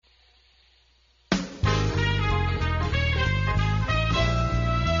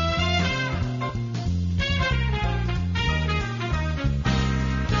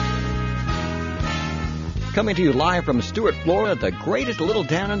Coming to you live from Stuart, Florida, the greatest little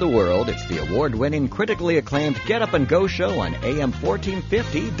town in the world, it's the award-winning, critically acclaimed Get Up and Go show on AM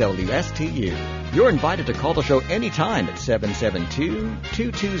 1450 WSTU. You're invited to call the show anytime at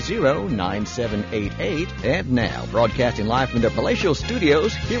 772-220-9788. And now, broadcasting live from the palatial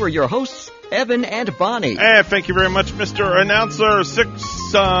studios, here are your hosts, Evan and Bonnie. Hey, thank you very much, Mr. Announcer.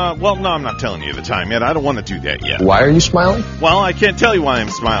 Well, no, I'm not telling you the time yet. I don't want to do that yet. Why are you smiling? Well, I can't tell you why I'm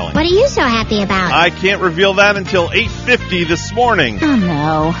smiling. What are you so happy about? I can't reveal that until 8:50 this morning. Oh,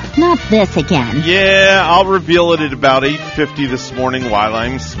 no. Not this again. Yeah, I'll reveal it at about 8:50 this morning while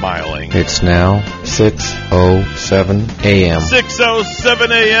I'm smiling. It's now 6:07 a.m.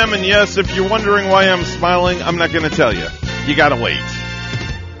 6:07 a.m. And yes, if you're wondering why I'm smiling, I'm not going to tell you. You got to wait.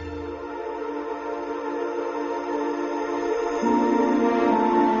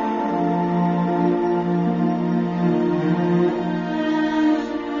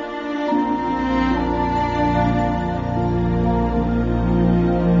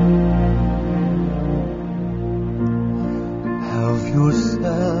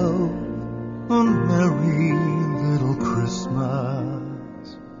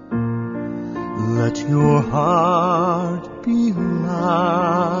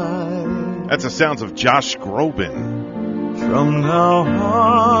 That's the sounds of Josh Groban. From now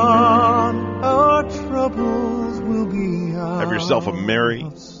on, our troubles will be out. Have yourself a merry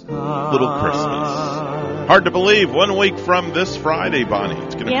little Christmas. Hard to believe, 1 week from this Friday, Bonnie.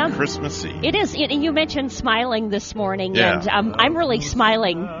 It's going to be Christmassy. It is. You mentioned smiling this morning, Yeah. and I'm really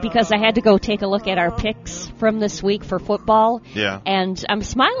smiling because I had to go take a look at our picks from this week for football. Yeah. And I'm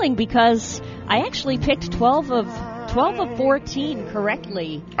smiling because I actually picked 12 of 14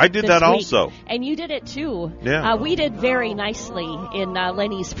 correctly. I did that week. also. And you did it too. Yeah. We did very nicely in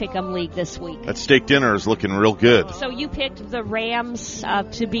Lenny's Pick'em League this week. That steak dinner is looking real good. So you picked the Rams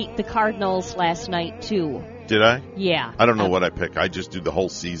to beat the Cardinals last night too. Did I? Yeah. I don't know what I pick. I just do the whole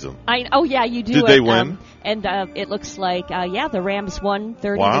season. Oh, yeah, you do. Did they win? And it looks like, the Rams won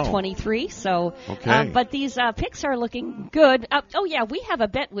 30-23. So, okay. But these picks are looking good. We have a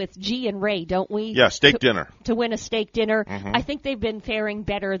bet with G and Ray, don't we? Yeah, steak dinner. To win a steak dinner. Mm-hmm. I think they've been faring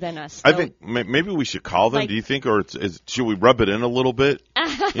better than us. So. I think maybe we should call them. Do you think, or should we rub it in a little bit?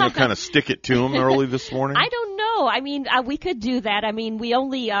 Kind of stick it to them early this morning? I don't know. I mean, we could do that. I mean, we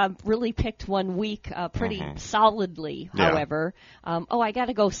only really picked 1 week pretty solidly, however. I got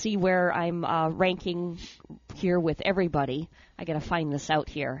to go see where I'm ranking here with everybody. I got to find this out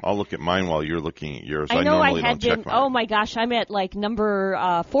here. I'll look at mine while you're looking at yours. I know normally I had don't check been. mine. Oh my gosh, I'm at like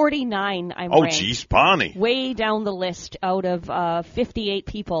number 49. I'm Oh, ranked. geez, Bonnie. Way down the list out of 58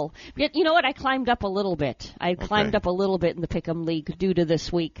 people. Yet, you know what? I climbed up a little bit. I climbed up a little bit in the Pick'em League due to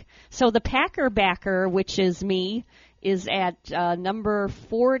this week. So the Packer backer, which is me, is at number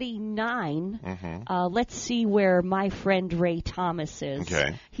 49. Let's see where my friend Ray Thomas is.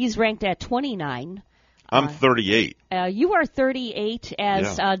 Okay. He's ranked at 29. I'm 38. You are 38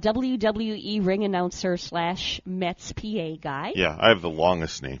 as WWE ring announcer / Mets PA guy. Yeah, I have the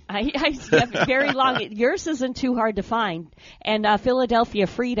longest name. I have very long. Yours isn't too hard to find. And Philadelphia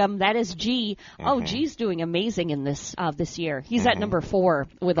Freedom, that is G. Oh, G's doing amazing in this year. He's at number 4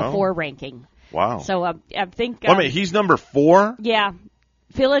 with a 4 ranking. Wow. So I think. Wait a minute, he's number 4? Yeah.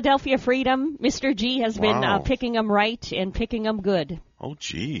 Philadelphia Freedom, Mr. G has been picking them right and picking them good. Oh,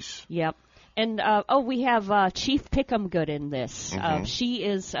 geez. Yep. And, we have Chief Pick'em-Good in this. She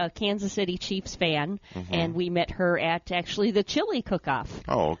is a Kansas City Chiefs fan, and we met her at, actually, the chili cook-off.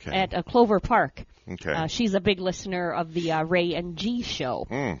 Oh, okay. At Clover Park. Okay. She's a big listener of the Ray and G show.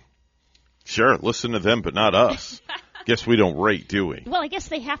 Sure, listen to them, but not us. Guess we don't rate, do we? Well, I guess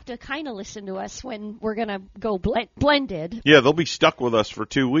they have to kind of listen to us when we're going to go blended. Yeah, they'll be stuck with us for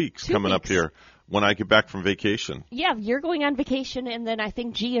 2 weeks coming up weeks. here. When I get back from vacation. Yeah, you're going on vacation, and then I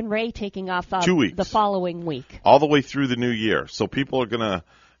think G and Ray taking off 2 weeks. the following week. All the way through the new year. So people are going to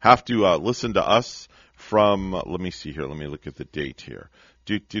have to listen to us from, let me see here. Let me look at the date here.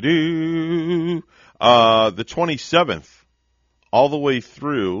 The 27th all the way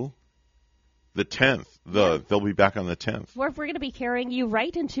through the 10th. They'll be back on the 10th. We're going to be carrying you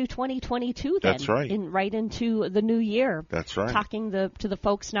right into 2022 then. That's right. Right into the new year. That's right. Talking to the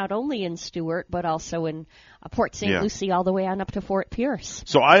folks not only in Stuart, but also in Port St. Lucie all the way on up to Fort Pierce.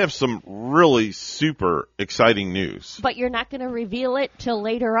 So I have some really super exciting news. But you're not going to reveal it till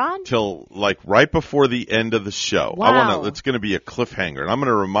later on? Till like right before the end of the show. Wow. It's going to be a cliffhanger. And I'm going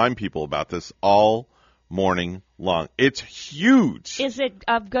to remind people about this all morning long. It's huge. Is it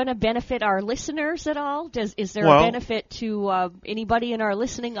going to benefit our listeners at all? Is there a benefit to anybody in our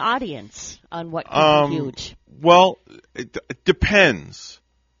listening audience on what could be huge? Well, it depends.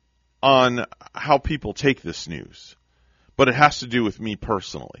 on how people take this news, but it has to do with me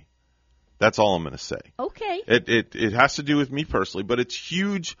personally. That's all I'm going to say. Okay. It has to do with me personally, but it's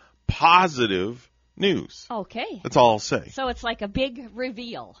huge positive news. Okay. That's all I'll say. So it's like a big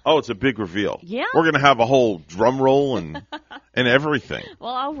reveal. Oh, it's a big reveal. Yeah. We're going to have a whole drum roll and everything.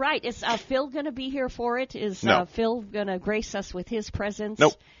 Well, all right. Is Phil going to be here for it? Is No. Phil going to grace us with his presence?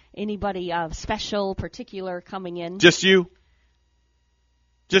 Nope. Anybody special, particular coming in? Just you.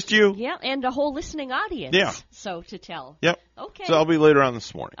 Just you. Yeah, and a whole listening audience. Yeah. So to tell. Yep. Okay. So I'll be later on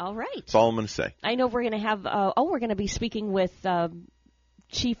this morning. All right. That's all I'm going to say. I know we're going to have, we're going to be speaking with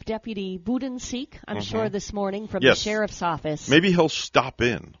Chief Deputy Budenseik, I'm sure, this morning from the Sheriff's Office. Maybe he'll stop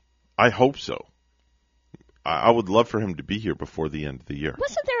in. I hope so. I would love for him to be here before the end of the year.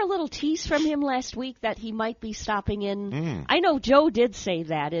 Wasn't there a little tease from him last week that he might be stopping in? I know Joe did say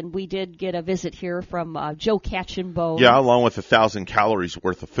that, and we did get a visit here from Joe Catchenbow. Yeah, along with 1,000 calories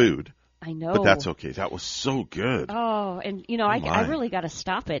worth of food. I know. But that's okay. That was so good. Oh, and, I really got to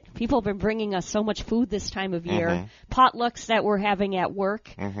stop it. People have been bringing us so much food this time of year. Potlucks that we're having at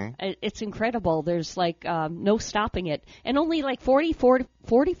work. It's incredible. There's, no stopping it. And only,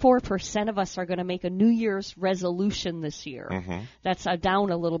 44% of us are going to make a New Year's resolution this year. That's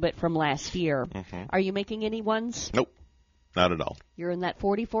down a little bit from last year. Are you making any ones? Nope. Not at all. You're in that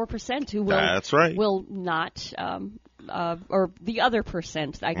 44% who will, That's right. will not, or the other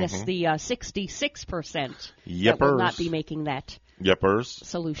percent, I guess the 66% that will not be making that Yepers.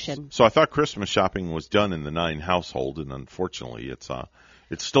 solution. So I thought Christmas shopping was done in the 9 household, and unfortunately it's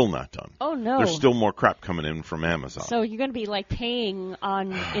still not done. Oh, no. There's still more crap coming in from Amazon. So you're going to be paying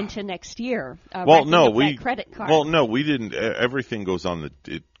on into next year. Well, no, that credit card. Well, no, we didn't. Everything goes on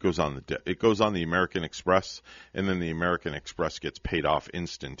the American Express, and then the American Express gets paid off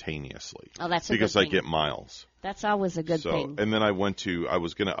instantaneously. Oh, that's a because good thing. I get miles. That's always a good thing. And then I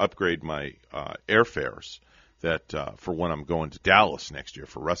was going to upgrade my airfares that for when I'm going to Dallas next year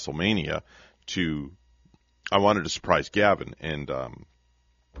for WrestleMania. I wanted to surprise Gavin and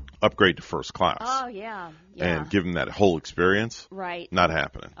upgrade to first class. Oh, yeah. And give him that whole experience. Right. Not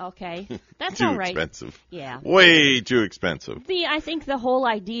happening. Okay. That's too all right. expensive. Yeah. Way too expensive. I think the whole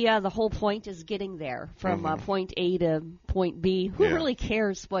idea, the whole point is getting there from point A to point B. Who really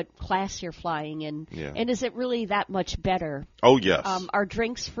cares what class you're flying in? Yeah. And is it really that much better? Oh, yes. Are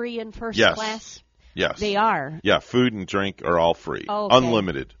drinks free in first class? Yes. They are. Yeah, food and drink are all free. Oh, okay.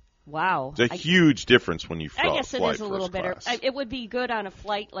 Unlimited. Wow. It's a huge difference when you fly. I guess it is a little better. Class. It would be good on a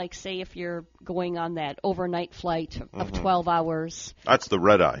flight, like, say, if you're going on that overnight flight of 12 hours. That's the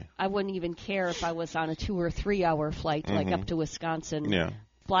red eye. I wouldn't even care if I was on a 2 or 3 hour flight, like up to Wisconsin. Yeah.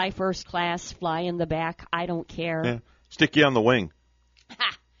 Fly first class, fly in the back. I don't care. Yeah. Stick you on the wing.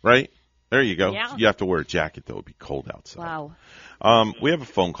 Right? There you go. Yeah. You have to wear a jacket, though. It'd be cold outside. Wow. We have a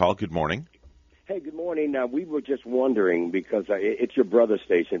phone call. Good morning. Hey, good morning. We were just wondering, because it's your brother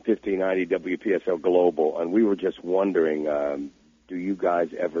station, 1590 WPSL Global, and we were just wondering, do you guys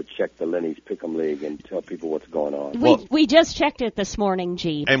ever check the Lenny's Pick'em League and tell people what's going on? We just checked it this morning,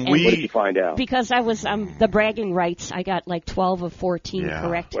 G. And what did you find out? Because I was the bragging rights, I got 12 of 14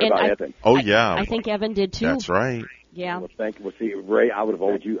 correct. What about Evan? Oh, yeah. I think Evan did too. That's right. Yeah. Well, thank you. Well, see, Ray, I would have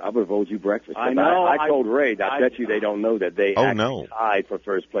owed you breakfast. I know. I told Ray. I bet you they don't know that they tied for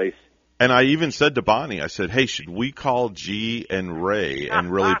first place. And I even said to Bonnie, I said, hey, should we call G and Ray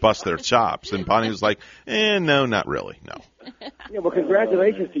and really bust their chops? And Bonnie was like, no, not really, no. Yeah, well,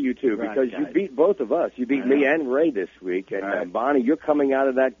 congratulations to you two, because you beat both of us. You beat me and Ray this week, and Bonnie, you're coming out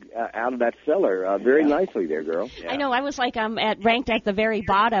of that cellar very nicely there, girl. Yeah. I know. I was ranked at the very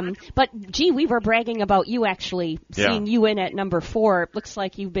bottom, but gee, we were bragging about you actually seeing you in at number 4. It looks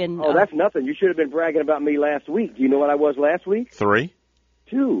like you've been. Oh, that's nothing. You should have been bragging about me last week. Do you know what I was last week? 3.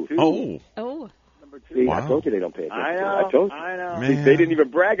 2. Oh. See, wow. I told you they don't pay attention. I know. See, they didn't even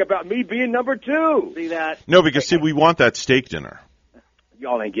brag about me being number 2. See that? No, because we want that steak dinner.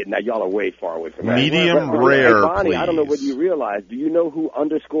 Y'all ain't getting that. Y'all are way far away from that. Medium rare, Bonnie, please. I don't know whether you realize. Do you know who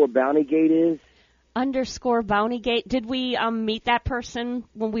 _Bountygate is? _Bountygate. Did we meet that person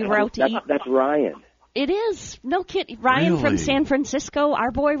when we were out to eat? That's Ryan. It is. No kid. Ryan from San Francisco,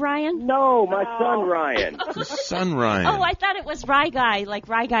 our boy Ryan? No, my son Ryan. His son Ryan. Oh, I thought it was Rye Guy, like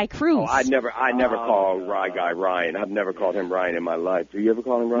Rye Guy Cruz. Oh, I never call Rye Guy Ryan. I've never called him Ryan in my life. Do you ever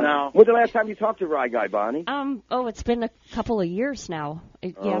call him Ryan? No. When's the last time you talked to Rye Guy, Bonnie? It's been a couple of years now.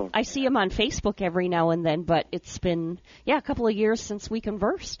 Yeah, I see him on Facebook every now and then, but it's been, a couple of years since we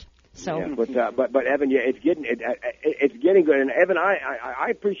conversed. So, yeah, but Evan, it's getting good. And Evan, I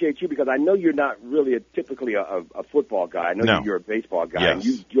appreciate you, because I know you're not really typically a football guy. I know you're a baseball guy, and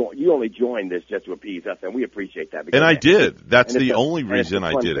you only joined this just to appease us, and we appreciate that. And I did. That's the only reason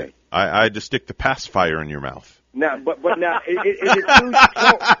I did it. I had to stick the pacifier in your mouth. Now, but now, is it true?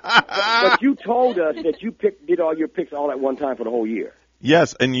 But you told us that you did all your picks all at one time for the whole year.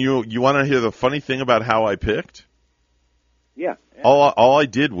 Yes, and you want to hear the funny thing about how I picked? Yeah. All I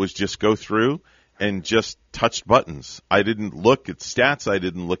did was just go through and just touched buttons. I didn't look at stats. I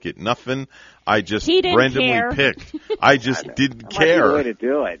didn't look at nothing. I just randomly picked. I just didn't care. Might be a way to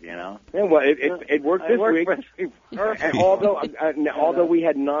do it, you know. Yeah, well, it worked this week. And although we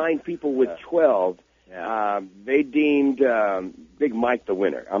had 9 people with 12. They deemed Big Mike the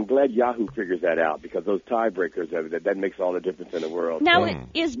winner. I'm glad Yahoo figures that out because those tiebreakers, that makes all the difference in the world. Now,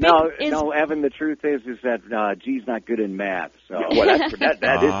 No, Evan, the truth is that G's not good in math. So. Yeah, well,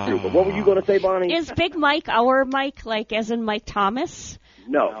 that is true. But what were you going to say, Bonnie? Is Big Mike our Mike, like as in Mike Thomas?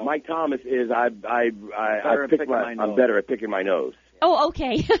 No, Mike Thomas is I'm better at picking my nose. Oh,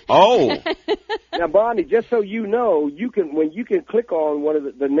 okay. Oh. Now, Bonnie, just so you know, you can click on one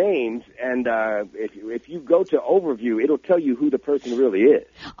of the names, and if you go to overview, it'll tell you who the person really is.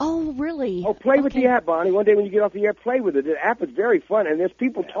 Oh, really? Oh, play with the app, Bonnie. One day when you get off the air, play with it. The app is very fun, and there's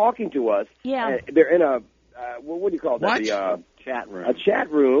people talking to us. Yeah. They're in a what do you call that? What? The chat room. A chat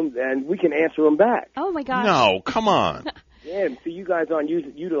room, and we can answer them back. Oh my gosh. No, come on. Yeah, see, you guys aren't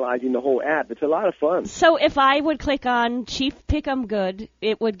utilizing the whole app. It's a lot of fun. So if I would click on Chief Pick'em Good,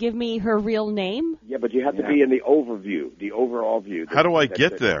 it would give me her real name? Yeah, but you have to be in the overview, the overall view. How do I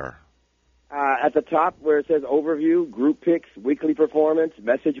get there? At the top where it says overview, group picks, weekly performance,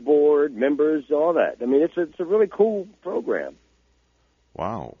 message board, members, all that. I mean, it's a really cool program.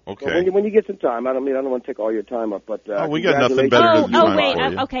 Wow. Okay. So when you get some time, I don't want to take all your time up, but we got nothing better to do. Oh wait,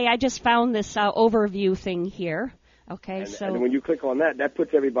 okay. I just found this overview thing here. Okay, and when you click on that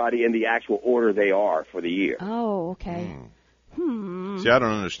puts everybody in the actual order they are for the year. Oh, okay. See, I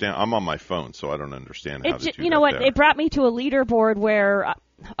don't understand. I'm on my phone, so I don't understand how to do that. You know what? There. It brought me to a leaderboard where,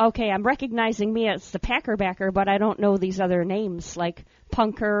 I'm recognizing me as the Packer backer, but I don't know these other names like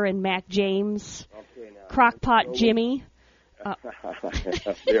Punker and Mac James, Crockpot Jimmy.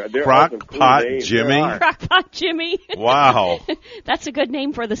 They're Crockpot cool Jimmy. Crockpot Jimmy. Wow. That's a good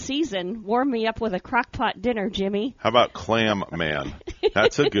name for the season. Warm me up with a crockpot dinner, Jimmy. How about Clam Man?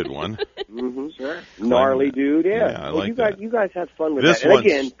 That's a good one. Mm-hmm. Sure. Gnarly dude, yeah. I like that. You guys have fun with this that. And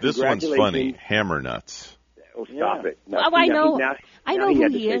again, this one's funny. Hammer Nuts. Oh, stop it. No, I know. I know who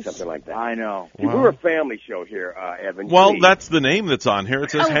he is. Something like that. I know. See, we're a family show here, Evan. Well, that's the name that's on here.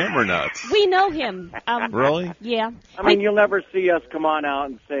 It says Hammer Nuts. We know him. Really? Yeah. I mean, you'll never see us come on out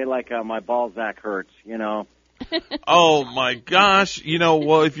and say, like, my Balzac hurts, you know. Oh, my gosh. You know,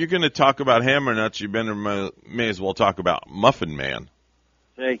 well, if you're going to talk about Hammer Nuts, you may as well talk about Muffin Man.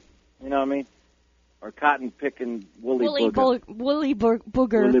 See? You know what I mean? Or cotton picking woolly booger. Woolly booger.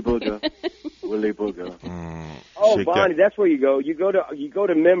 Woolly booger. Oh, Bonnie, that's where you go. You go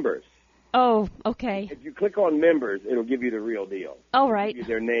to members. Oh, okay. If you click on members, it'll give you the real deal. All right. Give you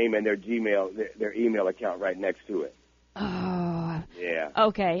their name and their Gmail, their email account right next to it. Oh. Yeah.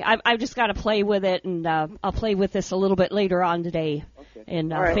 Okay. I've just got to play with it, and I'll play with this a little bit later on today,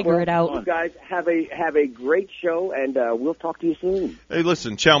 and figure it out. You guys have a great show, and we'll talk to you soon. Hey,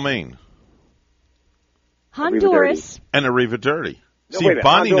 listen, chow mein. Honduras. And Arrivederci. No, see,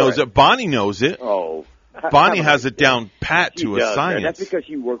 Bonnie knows it. Bonnie knows it. Oh. Bonnie has it down pat to a science. That's because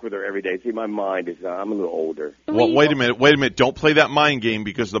you work with her every day. See, my mind is, I'm a little older. Well, wait a minute. Don't play that mind game,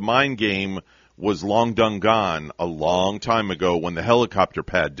 because the mind game was long done gone a long time ago when the helicopter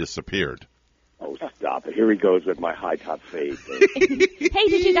pad disappeared. Oh, stop it. Here he goes with my high-top fade. Hey,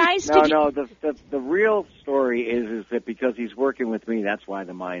 did you guys... No, the real story is that because he's working with me, that's why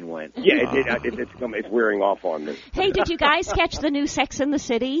the mind went. Yeah, it's wearing off on me. Hey, did you guys catch the new Sex in the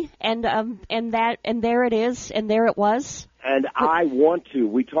City? And there it is, and there it was? And I want to.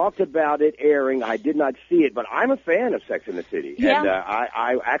 We talked about it airing. I did not see it, but I'm a fan of Sex in the City. Yeah. And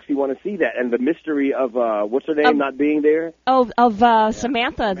I actually want to see that. And the mystery of, what's her name, not being there? Of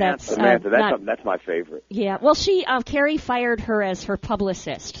Samantha. That's my favorite. Yeah. Well, Carrie fired her as her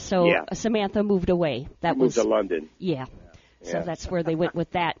publicist, so Samantha moved away. Moved to London. Yeah. So that's where they went with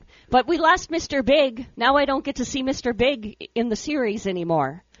that. But we lost Mr. Big. Now I don't get to see Mr. Big in the series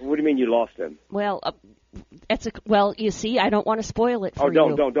anymore. What do you mean you lost him? Well, you see, I don't want to spoil it for you.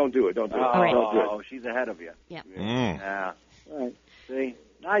 Don't do it. Don't do it. All right. Don't do it. Oh, she's ahead of you. Yeah. Yeah. All right. See,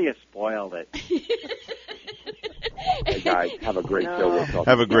 now you spoiled it. Hey, guys, have a great show.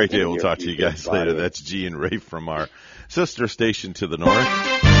 Have a great day. We'll talk to you guys later. That's G and Ray from our sister station to the north.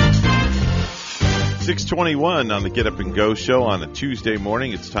 6:21 on the Get Up and Go show on a Tuesday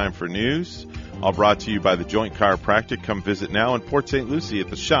morning. It's time for news. All brought to you by the Joint Chiropractic. Come visit now in Port St. Lucie at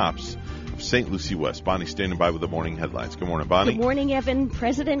the shops of of St. Lucie West. Bonnie standing by with the morning headlines. Good morning, Bonnie. Good morning, Evan.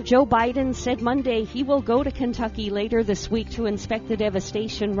 President Joe Biden said Monday he will go to Kentucky later this week to inspect the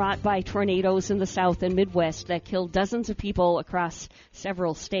devastation wrought by tornadoes in the South and Midwest that killed dozens of people across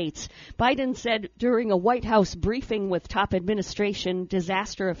several states. Biden said during a White House briefing with top administration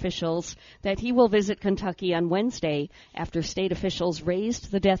disaster officials that he will visit Kentucky on Wednesday after state officials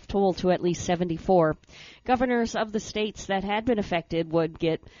raised the death toll to at least 74. Governors of the states that had been affected would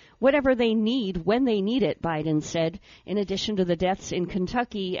get whatever they need when they need it, Biden said. In addition to the deaths in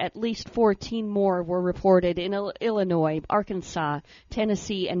Kentucky, at least 14 more were reported in Illinois, Arkansas,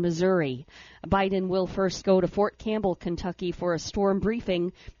 Tennessee, and Missouri. Biden will first go to Fort Campbell, Kentucky for a storm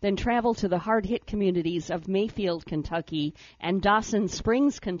briefing, then travel to the hard-hit communities of Mayfield, Kentucky, and Dawson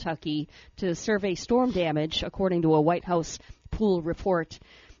Springs, Kentucky to survey storm damage, according to a White House pool report.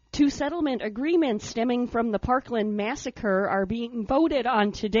 2 settlement agreements stemming from the Parkland massacre are being voted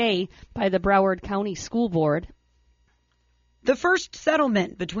on today by the Broward County School Board. The first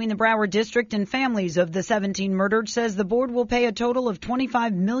settlement between the Broward District and families of the 17 murdered says the board will pay a total of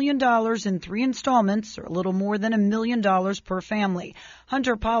 $25 million in 3 installments, or a little more than $1 million per family.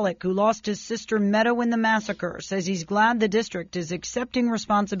 Hunter Pollack, who lost his sister Meadow in the massacre, says he's glad the district is accepting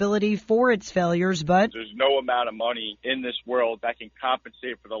responsibility for its failures, but there's no amount of money in this world that can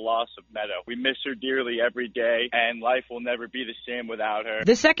compensate for the loss of Meadow. We miss her dearly every day, and life will never be the same without her.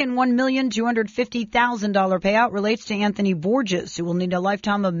 The second $1,250,000 payout relates to Anthony Borges, who will need a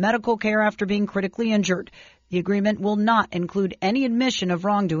lifetime of medical care after being critically injured. The agreement will not include any admission of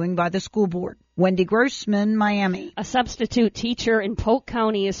wrongdoing by the school board. Wendy Grossman, Miami. A substitute teacher in Polk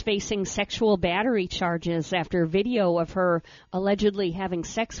County is facing sexual battery charges after video of her allegedly having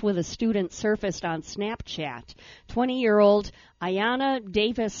sex with a student surfaced on Snapchat. 20-year-old Ayanna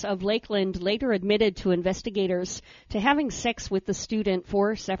Davis of Lakeland later admitted to investigators to having sex with the student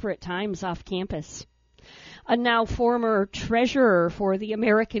 4 separate times off campus. A now former treasurer for the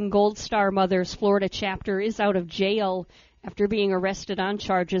American Gold Star Mothers Florida chapter is out of jail after being arrested on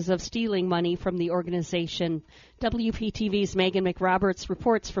charges of stealing money from the organization. WPTV's Megan McRoberts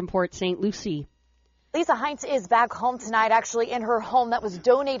reports from Port St. Lucie. Lisa Heinz is back home tonight, actually in her home that was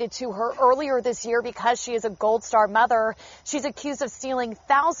donated to her earlier this year because she is a Gold Star mother. She's accused of stealing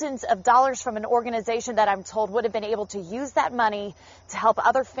thousands of dollars from an organization that I'm told would have been able to use that money to help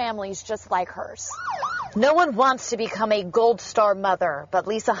other families just like hers. No one wants to become a Gold Star mother, but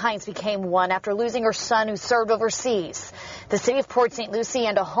Lisa Heinz became one after losing her son who served overseas. The city of Port St. Lucie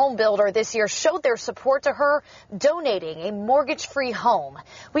and a home builder this year showed their support to her, donating a mortgage-free home.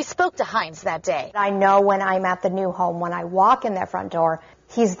 We spoke to Heinz that day. I know when I'm at the new home, when I walk in that front door,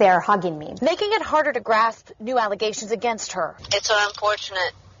 he's there hugging me. Making it harder to grasp new allegations against her. It's an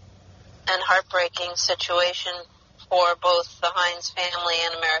unfortunate and heartbreaking situation for both the Heinz family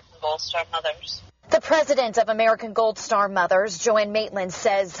and American Gold Star Mothers. The president of American Gold Star Mothers, Joanne Maitland,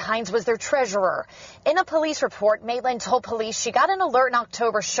 says Heinz was their treasurer. In a police report, Maitland told police she got an alert in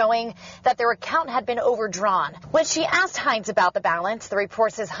October showing that their account had been overdrawn. When she asked Heinz about the balance, the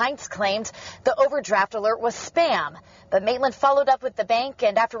report says Heinz claimed the overdraft alert was spam. But Maitland followed up with the bank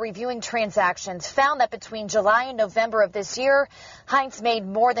and after reviewing transactions, found that between July and November of this year, Heinz made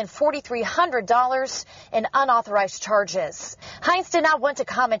more than $4,300 in unauthorized charges. Heinz did not want to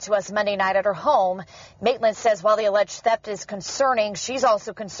comment to us Monday night at her home. Maitland says while the alleged theft is concerning, she's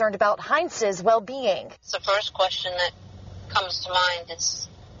also concerned about Heinz's well-being. The first question that comes to mind is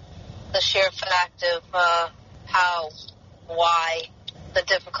the sheer fact of why, the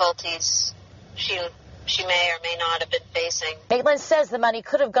difficulties she may or may not have been facing. Maitland says the money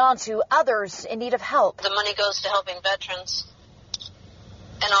could have gone to others in need of help. The money goes to helping veterans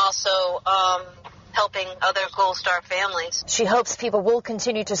and also helping other Gold Star families. She hopes people will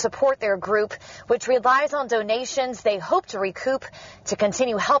continue to support their group, which relies on donations they hope to recoup to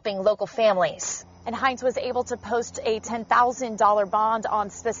continue helping local families. And Heinz was able to post a $10,000 bond on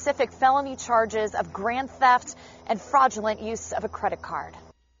specific felony charges of grand theft and fraudulent use of a credit card.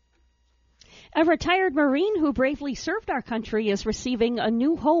 A retired Marine who bravely served our country is receiving a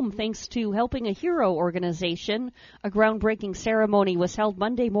new home thanks to Helping a Hero organization. A groundbreaking ceremony was held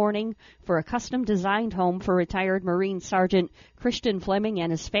Monday morning for a custom-designed home for retired Marine Sergeant Christian Fleming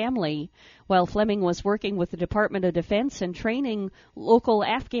and his family. While Fleming was working with the Department of Defense and training local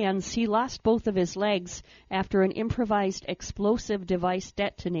Afghans, he lost both of his legs after an improvised explosive device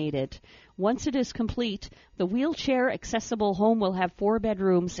detonated. Once it is complete, the wheelchair-accessible home will have 4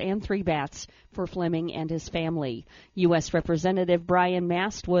 bedrooms and 3 baths for Fleming and his family. U.S. Representative Brian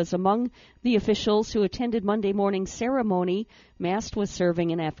Mast was among the officials who attended Monday morning's ceremony. Mast was serving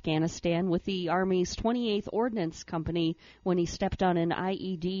in Afghanistan with the Army's 28th Ordnance Company when he stepped on an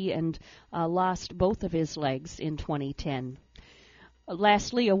IED and lost both of his legs in 2010.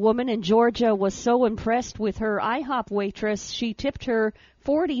 Lastly, a woman in Georgia was so impressed with her IHOP waitress, she tipped her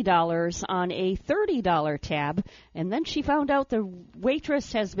 $40 on a $30 tab, and then she found out the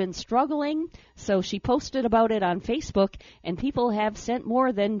waitress has been struggling, so she posted about it on Facebook, and people have sent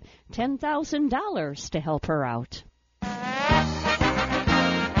more than $10,000 to help her out.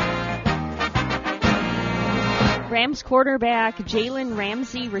 Rams quarterback Jalen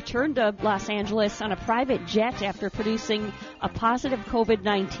Ramsey returned to Los Angeles on a private jet after producing a positive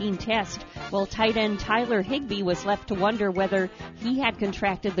COVID-19 test, while tight end Tyler Higbee was left to wonder whether he had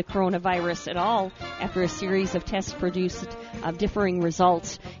contracted the coronavirus at all after a series of tests produced differing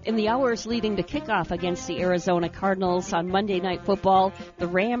results. In the hours leading to kickoff against the Arizona Cardinals on Monday Night Football, the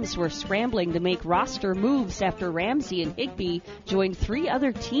Rams were scrambling to make roster moves after Ramsey and Higbee joined 3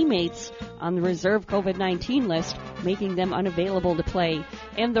 other teammates on the reserve COVID-19 list, making them unavailable to play.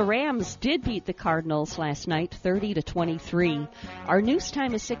 And the Rams did beat the Cardinals last night, 30-23. Our news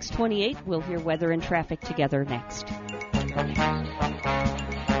time is 6:28. We'll hear weather and traffic together next.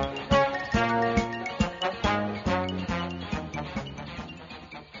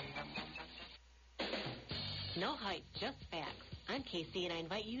 No hype, just facts. I'm Casey, and I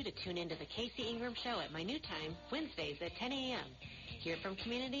invite you to tune into the Casey Ingram Show at my new time, Wednesdays at 10 a.m. Hear from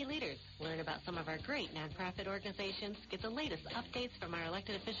community leaders, learn about some of our great nonprofit organizations, get the latest updates from our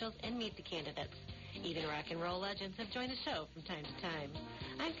elected officials, and meet the candidates. Even rock and roll legends have joined the show from time to time.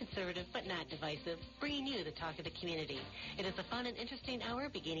 I'm conservative but not divisive, bringing you the talk of the community. It is a fun and interesting hour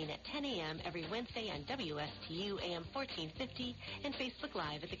beginning at 10 a.m. every Wednesday on WSTU AM 1450 and Facebook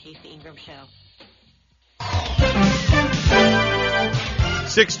Live at the Casey Ingram Show.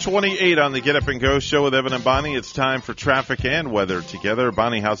 6:28 on the Get Up and Go show with Evan and Bonnie. It's time for traffic and weather together.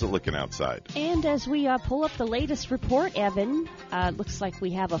 Bonnie, how's it looking outside? And as we pull up the latest report, Evan, looks like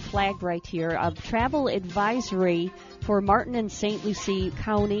we have a flag right here of travel advisory for Martin and St. Lucie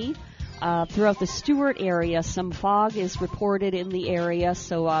County. Throughout the Stewart area, some fog is reported in the area,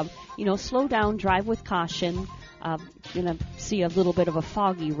 so, slow down, drive with caution. Going to see a little bit of a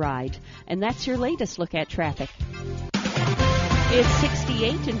foggy ride. And that's your latest look at traffic. It's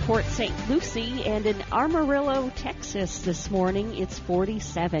 68 in Port St. Lucie, and in Amarillo, Texas this morning, it's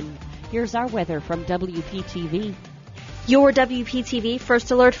 47. Here's our weather from WPTV. Your WPTV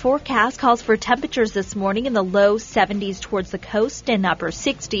First Alert forecast calls for temperatures this morning in the low 70s towards the coast and upper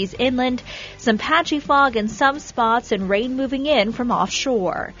 60s inland, some patchy fog in some spots, and rain moving in from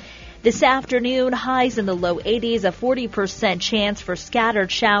offshore. This afternoon, highs in the low 80s, a 40% chance for scattered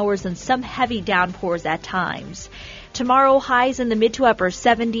showers and some heavy downpours at times. Tomorrow, highs in the mid to upper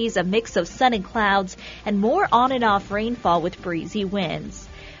 70s, a mix of sun and clouds, and more on and off rainfall with breezy winds.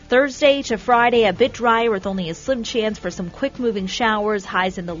 Thursday to Friday, a bit drier with only a slim chance for some quick-moving showers,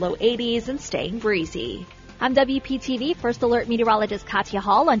 highs in the low 80s, and staying breezy. I'm WPTV First Alert meteorologist Katya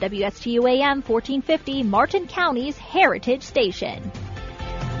Hall on WSTU AM 1450, Martin County's Heritage Station.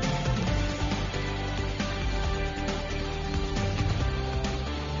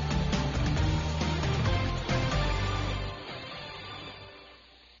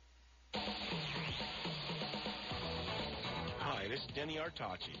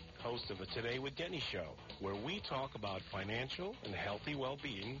 Artachi, host of the Today with Denny show, where we talk about financial and healthy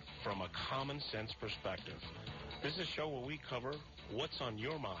well-being from a common sense perspective. This is a show where we cover what's on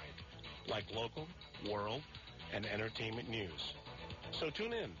your mind, like local, world, and entertainment news. So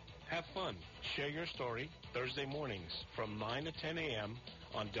tune in, have fun, share your story Thursday mornings from 9 to 10 a.m.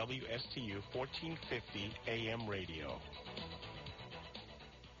 on WSTU 1450 AM radio.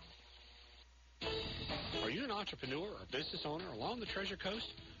 Are you an entrepreneur or business owner along the Treasure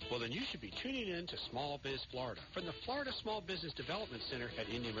Coast? Well, then you should be tuning in to Small Biz Florida from the Florida Small Business Development Center at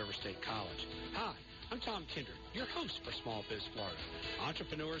Indian River State College. Hi, I'm Tom Kindred, your host for Small Biz Florida.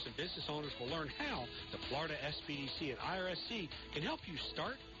 Entrepreneurs and business owners will learn how the Florida SBDC and IRSC can help you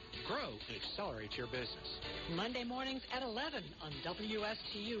start, grow, and accelerate your business. Monday mornings at 11 on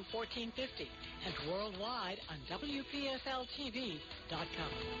WSTU 1450 and worldwide on WPFLTV.com.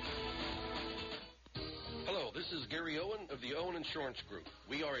 Hello, this is Gary Owen of the Owen Insurance Group.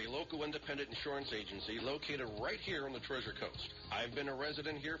 We are a local independent insurance agency located right here on the Treasure Coast. I've been a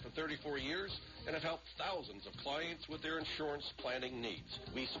resident here for 34 years and have helped thousands of clients with their insurance planning needs.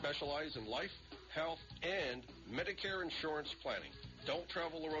 We specialize in life, health, and Medicare insurance planning. Don't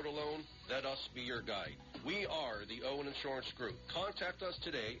travel the road alone. Let us be your guide. We are the Owen Insurance Group. Contact us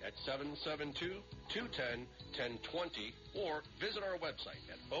today at 772-210-1020 or visit our website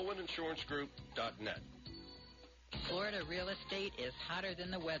at oweninsurancegroup.net. Florida real estate is hotter than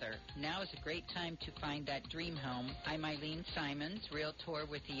the weather. Now is a great time to find that dream home. I'm Eileen Simons, Realtor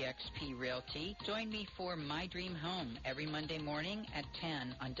with eXp Realty. Join me for My Dream Home every Monday morning at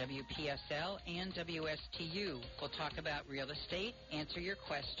 10 on WPSL and WSTU. We'll talk about real estate, answer your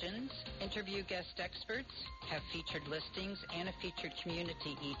questions, interview guest experts, have featured listings, and a featured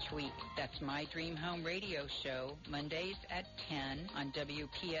community each week. That's My Dream Home radio show, Mondays at 10 on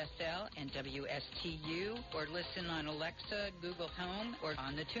WPSL and WSTU, or listen on Alexa, Google Home, or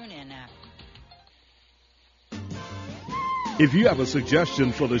on the TuneIn app. If you have a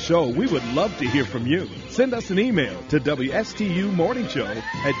suggestion for the show, we would love to hear from you. Send us an email to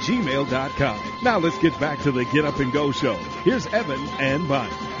WSTUmorningshow@gmail.com. Now let's get back to the Get Up and Go show. Here's Evan and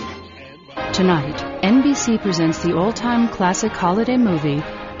Bonnie. Tonight, NBC presents the all-time classic holiday movie,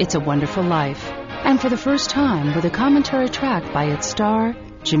 It's a Wonderful Life. And for the first time, with a commentary track by its star,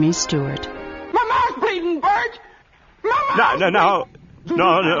 Jimmy Stewart. My mouth's bleeding, Bert! No,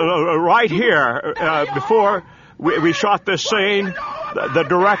 right here, before we shot this scene, the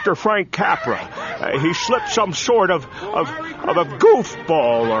director, Frank Capra, he slipped some sort of a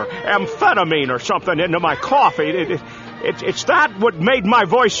goofball or amphetamine or something into my coffee. It's that what made my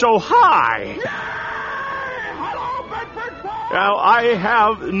voice so high. Now, I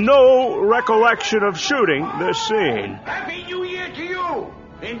have no recollection of shooting this scene. Happy New Year to you!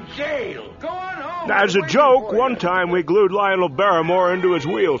 In jail. Go on home. As a joke, one time we glued Lionel Barrymore into his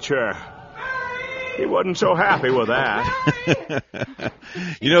wheelchair. He wasn't so happy with that.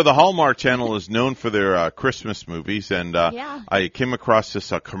 You know, the Hallmark Channel is known for their Christmas movies, and I came across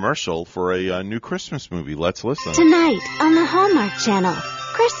this commercial for a new Christmas movie. Let's listen. Tonight on the Hallmark Channel,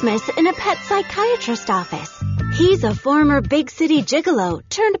 Christmas in a pet psychiatrist office. He's a former big city gigolo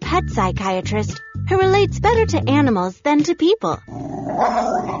turned pet psychiatrist who relates better to animals than to people.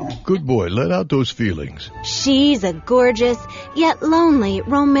 Good boy, let out those feelings. She's a gorgeous, yet lonely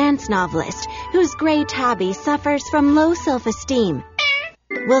romance novelist whose gray tabby suffers from low self-esteem.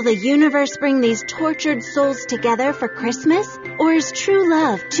 Will the universe bring these tortured souls together for Christmas? Or is true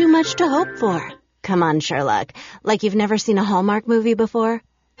love too much to hope for? Come on, Sherlock. Like you've never seen a Hallmark movie before?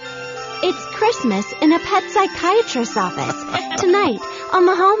 It's Christmas in a pet psychiatrist's office. Tonight on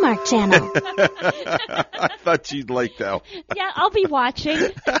the Hallmark Channel. I thought you'd like that. Yeah, I'll be watching.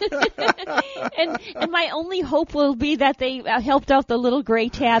 and my only hope will be that they helped out the little gray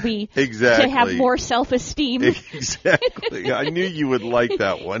tabby exactly. to have more self-esteem. Exactly. I knew you would like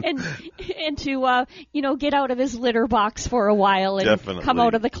that one. and to get out of his litter box for a while and Definitely. Come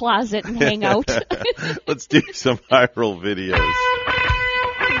out of the closet and hang out. Let's do some viral videos.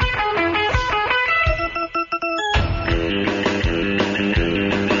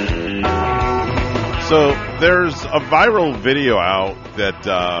 So there's a viral video out that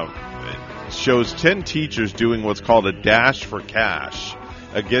shows 10 teachers doing what's called a dash for cash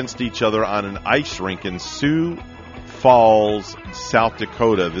against each other on an ice rink in Sioux Falls, South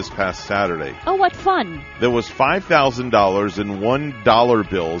Dakota this past Saturday. Oh, what fun. There was $5,000 in $1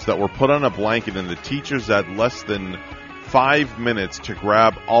 bills that were put on a blanket, and the teachers had less than 5 minutes to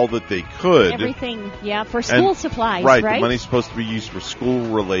grab all that they could. Everything, for school supplies, right? Right, the money's supposed to be used for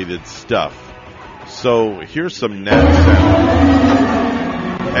school-related stuff. So here's some net sound.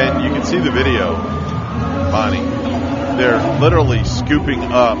 And you can see the video, Bonnie. They're literally scooping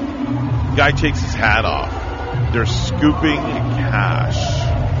up. Guy takes his hat off. They're scooping cash.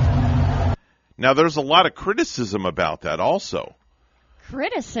 Now, there's a lot of criticism about that also.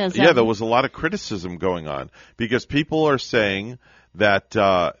 Criticism? Yeah, there was a lot of criticism going on because people are saying that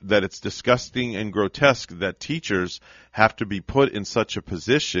that it's disgusting and grotesque that teachers have to be put in such a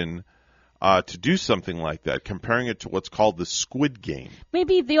position to do something like that, comparing it to what's called the Squid Game.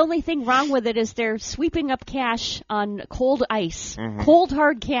 Maybe the only thing wrong with it is they're sweeping up cash on cold ice. Mm-hmm. Cold,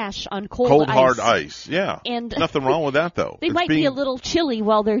 hard cash on cold ice. Hard ice, yeah. And nothing wrong with that, though. They might be a little chilly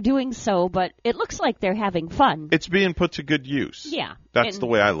while they're doing so, but it looks like they're having fun. It's being put to good use. Yeah. That's the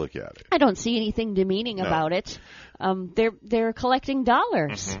way I look at it. I don't see anything demeaning about it. They're collecting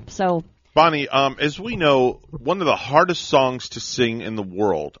dollars, so... Bonnie, as we know, one of the hardest songs to sing in the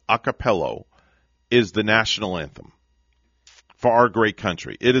world, a cappella, is the national anthem for our great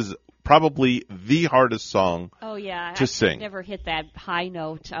country. It is probably the hardest song to sing. I never hit that high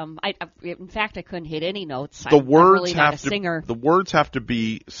note. In fact, I couldn't hit any notes. I'm really not a singer. The words have to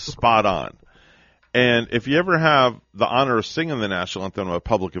be spot on. And if you ever have the honor of singing the national anthem at a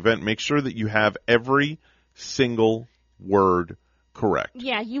public event, make sure that you have every single word correct.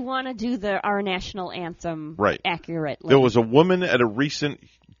 Yeah, you want to do our national anthem accurately. There was a woman at a recent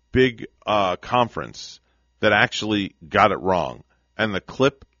big conference that actually got it wrong, and the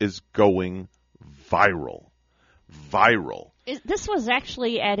clip is going viral. viral. This was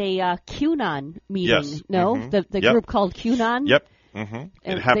actually at a QAnon meeting, Yes. no? Mm-hmm. The Yep. group called QAnon? Yep. Mm-hmm.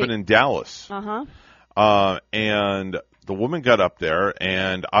 It happened in Dallas. Uh-huh. And the woman got up there,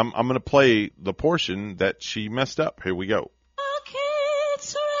 and I'm going to play the portion that she messed up. Here we go.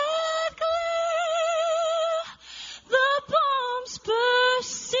 The bombs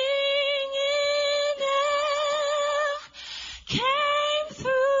bursting in air came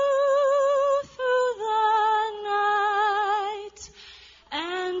through the night,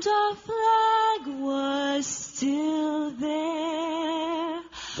 and our flag was still there.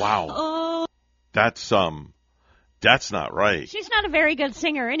 Wow. Oh. That's not right. She's not a very good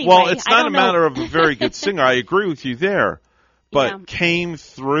singer anyway. Well, it's I not a don't matter know. of a very good singer. I agree with you there. But Yeah. came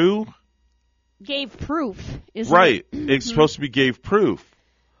through? Gave proof, isn't Right. it? It's supposed to be gave proof.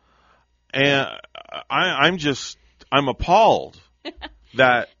 And I'm appalled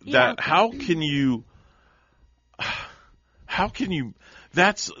that how can you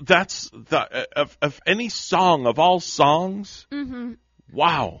that's the of any song of all songs. Mm-hmm.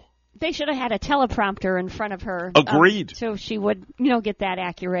 Wow. They should have had a teleprompter in front of her. Agreed. So she would, get that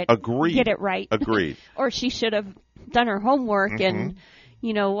accurate. Agreed. Get it right. Agreed. Or she should have done her homework Mm-hmm.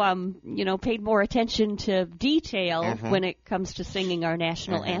 and, paid more attention to detail Mm-hmm. when it comes to singing our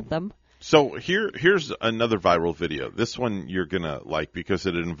national Mm-hmm. anthem. So here's another viral video. This one you're going to like because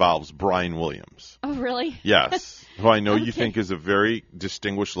it involves Brian Williams. Oh, really? Yes, who I know you Okay. think is a very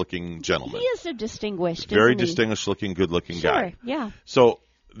distinguished-looking gentleman. He is a distinguished, Very isn't he? distinguished-looking, good-looking Sure, guy. yeah. So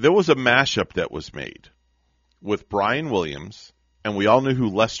there was a mashup that was made with Brian Williams, and we all knew who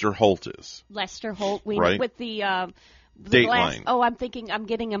Lester Holt is. Lester Holt, Right. with the Dateline. I'm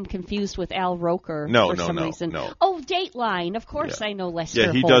getting him confused with Al Roker No, for no, some no, reason. no. Oh, Dateline. Of course I know Lester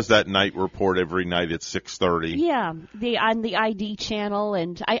Yeah, he Holt. does that night report every night at 6:30. Yeah, on the ID channel,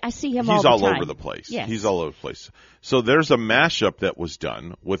 and I see him He's all all the time. over the place. Yes. He's all over the place. So there's a mashup that was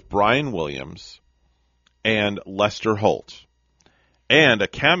done with Brian Williams and Lester Holt, and a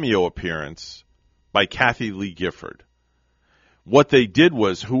cameo appearance by Kathy Lee Gifford. What they did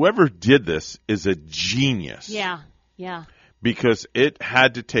was, whoever did this is a genius. Yeah, yeah. Because it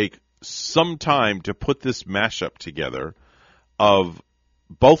had to take some time to put this mashup together of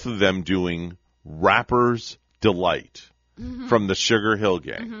both of them doing Rapper's Delight from the Sugar Hill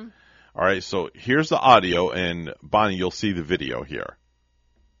Gang. Mm-hmm. All right, so here's the audio, and Bonnie, you'll see the video here.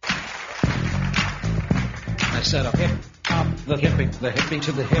 I said a hip hop, the hippie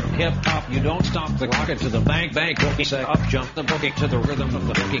to the hip hop. You don't stop the rocket to the bang boogie. Say up jump the boogie to the rhythm of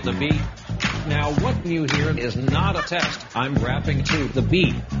the boogie, the beat. Now what you hear is not a test. I'm rapping to the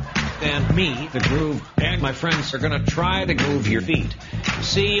beat. And me, the groove, and my friends are gonna try to groove your feet.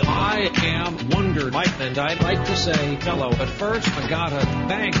 See, I am Wonder Mike, and I'd like to say hello, but first I gotta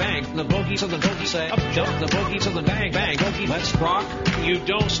bang the boogie to the boogie. Say up jump the boogie to the bang boogie. Let's rock. You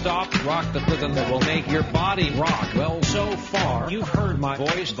don't stop. Rock the rhythm that will make your body rock. Well, so far you've heard my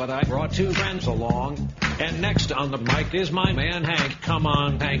voice, but I brought two friends along. And next on the mic is my man Hank. Come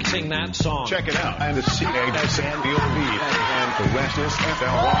on, Hank, sing that song. Check it out. And it's CASNDOV. And the rest is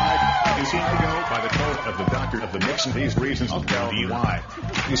FLY. You see, I go by the code of the doctor of the mix, and these reasons will tell you why.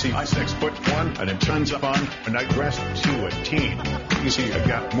 You see, I'm 6'1", and in tons of fun, and I dress to a T. You see, I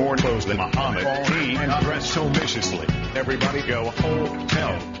got more clothes than Muhammad Ali, and I dress so viciously. Everybody go,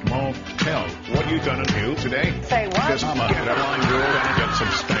 hotel, motel. What are you gonna do today? Say what? Because I'm a get a line girl and get some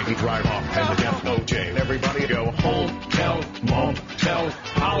spanky drive off and the death OJ. Everybody go, hotel, motel,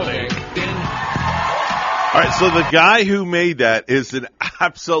 holiday in. All right, so the guy who made that is an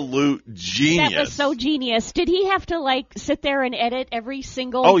absolute genius. That was so genius. Did he have to sit there and edit every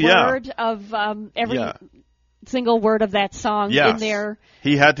single word of every single word of that song in there?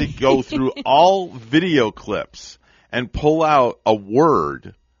 He had to go through all video clips and pull out a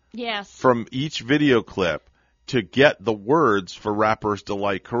word from each video clip to get the words for Rapper's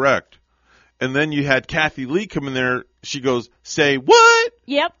Delight correct. And then you had Kathy Lee come in there. She goes, say what?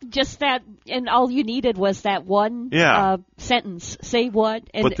 Yep, just that. And all you needed was that one sentence. Say what?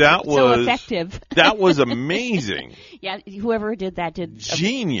 And but that was so effective. That was amazing. Yeah, whoever did that did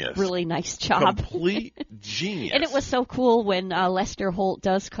genius. A really nice job. Complete genius. And it was so cool when Lester Holt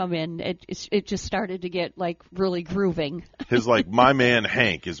does come in. It just started to get really grooving. His my man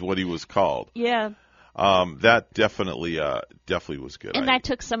Hank is what he was called. Yeah. That definitely was good. And that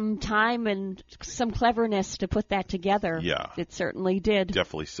took some time and some cleverness to put that together. Yeah. It certainly did.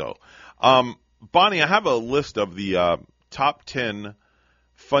 Definitely so. Bonnie, I have a list of the top 10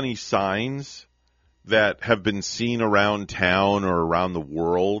 funny signs that have been seen around town or around the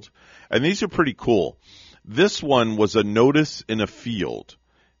world. And these are pretty cool. This one was a notice in a field.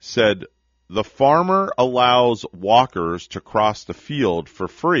 Said, the farmer allows walkers to cross the field for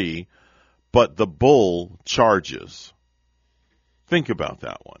free, but the bull charges. Think about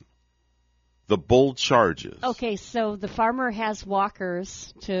that one. The bull charges. Okay, so the farmer has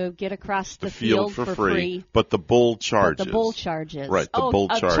walkers to get across the field for free, but the bull charges. But the bull charges. Right, the bull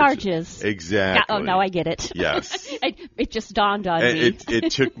charges. Exactly. Yeah, now I get it. Yes. It just dawned on me.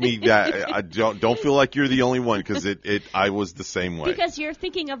 It took me that. I don't feel like you're the only one, because I was the same way. Because you're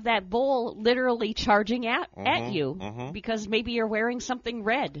thinking of that bull literally charging at you, because maybe you're wearing something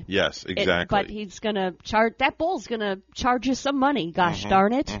red. Yes, exactly. But he's going to charge. That bull's going to charge you some money. Gosh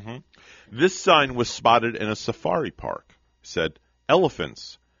darn it. This sign was spotted in a safari park. It said,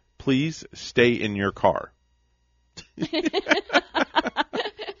 "Elephants, please stay in your car."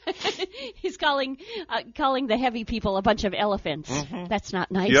 He's calling the heavy people a bunch of elephants. That's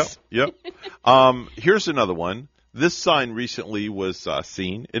not nice. Yep. Here's another one. This sign recently was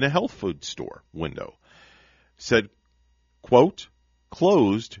seen in a health food store window. It said, quote,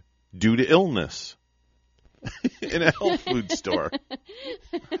 "Closed due to illness." In a health food store.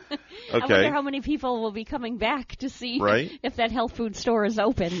 Okay. I wonder how many people will be coming back to see if that health food store is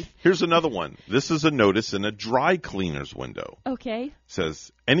open. Here's another one. This is a notice in a dry cleaner's window. Okay. It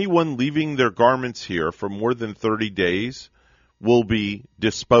says, anyone leaving their garments here for more than 30 days will be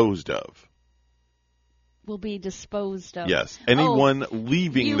disposed of. Will be disposed of. Yes. Anyone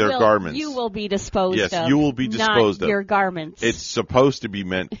leaving their garments. You will be disposed of. Yes, you will be disposed not of. Your garments. It's supposed to be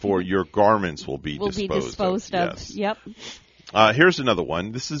meant for your garments will be disposed of. Yes. Yep. Here's another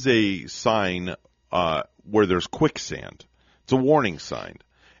one. This is a sign where there's quicksand. It's a warning sign.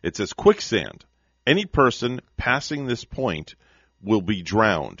 It says, quicksand. Any person passing this point will be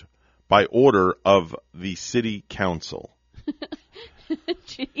drowned by order of the city council.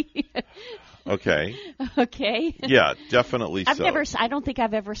 Okay. Okay. Yeah, definitely so. I don't think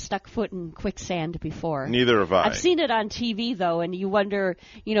I've ever stuck foot in quicksand before. Neither have I. I've seen it on TV, though, and you wonder,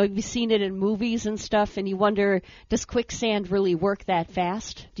 you've seen it in movies and stuff, and you wonder, does quicksand really work that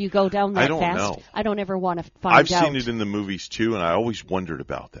fast? Do you go down that fast? I don't know. I don't ever want to find out. I've seen it in the movies, too, and I always wondered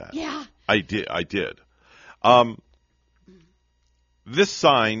about that. Yeah. I did. This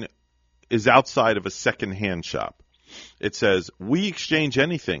sign is outside of a second-hand shop. It says, we exchange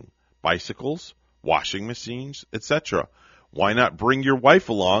anything. Bicycles, washing machines, etc. Why not bring your wife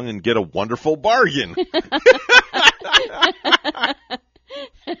along and get a wonderful bargain?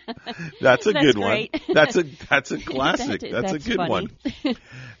 That's a good great. one. That's a classic. That's a good funny. one.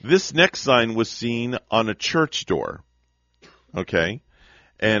 This next sign was seen on a church door. Okay.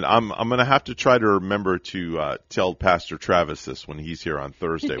 And I'm going to have to try to remember to tell Pastor Travis this when he's here on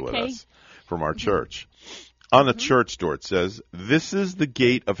Thursday with us from our church. On a church door, it says, this is the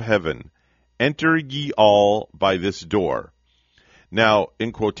gate of heaven. Enter ye all by this door. Now,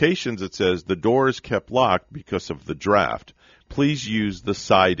 in quotations, it says, the door is kept locked because of the draft. Please use the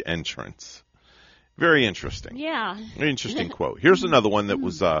side entrance. Very interesting. Yeah. Very interesting quote. Here's another one that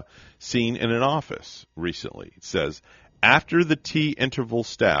was seen in an office recently. It says, after the tea interval,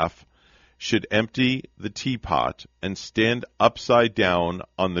 staff should empty the teapot and stand upside down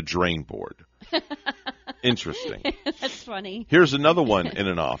on the drain board. Interesting. That's funny. Here's another one in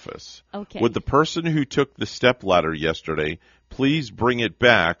an office. Okay. Would the person who took the step ladder yesterday please bring it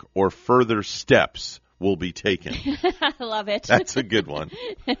back, or further steps will be taken? I love it. That's a good one.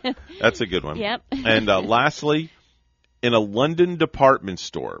 That's a good one. Yep. And lastly, in a London department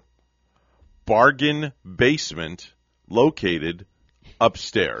store, bargain basement located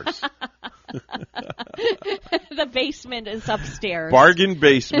upstairs. The basement is upstairs. Bargain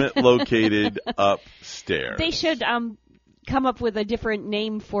basement located upstairs. They should come up with a different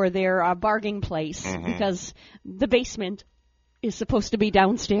name for their bargain place, because the basement is supposed to be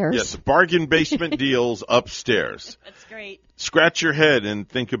downstairs. Yes, bargain basement deals upstairs. That's great. Scratch your head and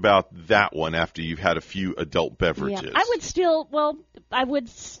think about that one after you've had a few adult beverages. Yeah. I would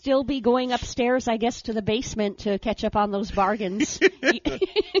still be going upstairs, I guess, to the basement to catch up on those bargains.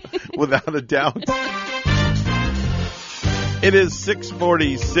 Without a doubt. It is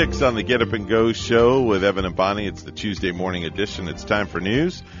 6:46 on the Get Up and Go show with Evan and Bonnie. It's the Tuesday morning edition. It's time for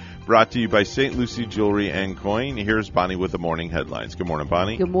news. Brought to you by St. Lucie Jewelry and Coin. Here's Bonnie with the morning headlines. Good morning,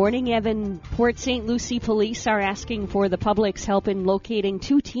 Bonnie. Good morning, Evan. Port St. Lucie police are asking for the public's help in locating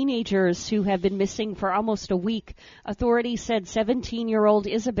two teenagers who have been missing for almost a week. Authorities said 17-year-old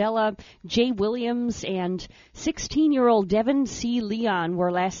Isabella J. Williams and 16-year-old Devin C. Leon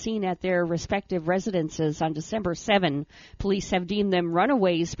were last seen at their respective residences on December 7. Police have deemed them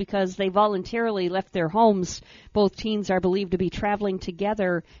runaways because they voluntarily left their homes. Both teens are believed to be traveling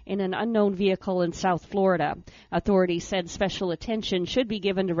together in an unknown vehicle in South Florida. Authorities said special attention should be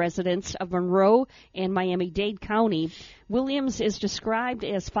given to residents of Monroe and Miami-Dade County. Williams is described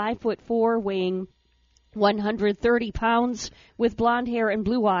as 5'4", weighing 130 pounds, with blonde hair and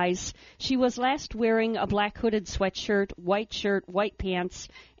blue eyes. She was last wearing a black hooded sweatshirt, white pants,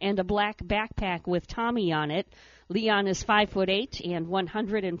 and a black backpack with Tommy on it. Leon is 5'8" and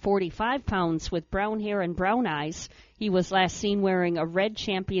 145 pounds with brown hair and brown eyes. He was last seen wearing a red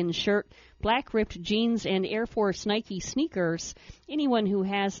Champion shirt, black ripped jeans, and Air Force Nike sneakers. Anyone who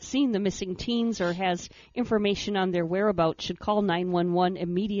has seen the missing teens or has information on their whereabouts should call 911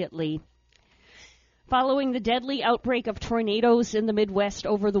 immediately. Following the deadly outbreak of tornadoes in the Midwest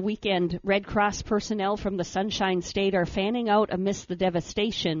over the weekend, Red Cross personnel from the Sunshine State are fanning out amidst the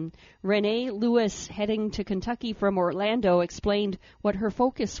devastation. Renee Lewis, heading to Kentucky from Orlando, explained what her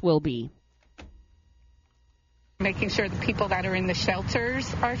focus will be. Making sure the people that are in the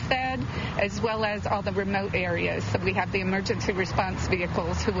shelters are fed, as well as all the remote areas. So we have the emergency response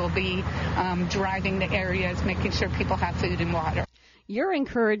vehicles who will be driving the areas, making sure people have food and water. You're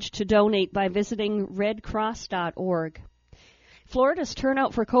encouraged to donate by visiting redcross.org. Florida's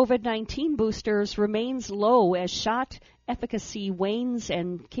turnout for COVID-19 boosters remains low as shot efficacy wanes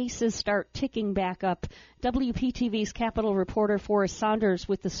and cases start ticking back up. WPTV's Capitol reporter Forrest Saunders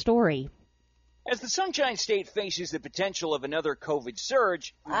with the story. As the Sunshine State faces the potential of another COVID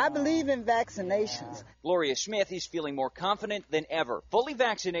surge, I believe in vaccinations. Gloria Smith is feeling more confident than ever, fully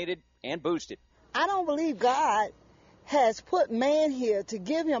vaccinated and boosted. I don't believe God has put man here to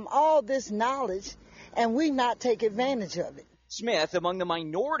give him all this knowledge and we not take advantage of it. Smith among the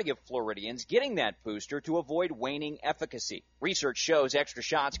minority of Floridians getting that booster to avoid waning efficacy. Research shows extra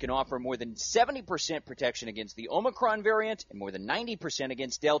shots can offer more than 70% protection against the Omicron variant and more than 90%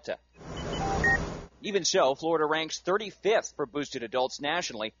 against Delta. Even so, Florida ranks 35th for boosted adults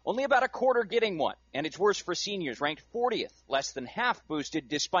nationally, only about a quarter getting one. And it's worse for seniors, ranked 40th, less than half boosted,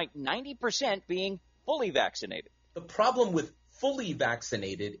 despite 90% being fully vaccinated. The problem with fully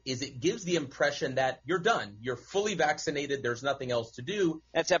vaccinated is it gives the impression that you're done. You're fully vaccinated. There's nothing else to do.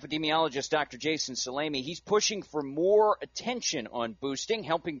 That's epidemiologist Dr. Jason Salemi. He's pushing for more attention on boosting,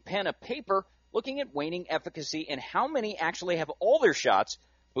 helping pen a paper looking at waning efficacy and how many actually have all their shots,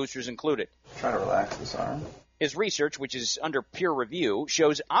 boosters included. Try to relax this arm. His research, which is under peer review,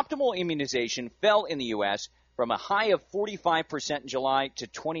 shows optimal immunization fell in the U.S. from a high of 45% in July to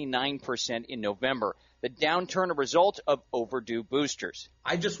 29% in November. The downturn a result of overdue boosters.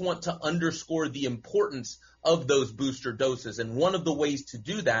 I just want to underscore the importance of those booster doses. And one of the ways to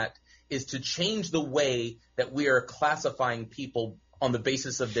do that is to change the way that we are classifying people on the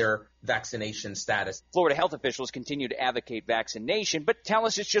basis of their vaccination status. Florida health officials continue to advocate vaccination, but tell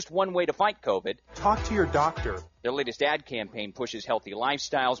us it's just one way to fight COVID. Talk to your doctor. Their latest ad campaign pushes healthy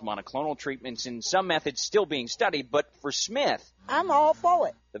lifestyles, monoclonal treatments, and some methods still being studied. But for Smith, I'm all for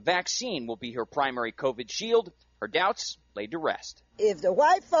it. The vaccine will be her primary COVID shield. Her doubts laid to rest. If the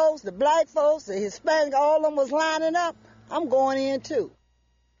white folks, the black folks, the Hispanic, all of them was lining up, I'm going in too.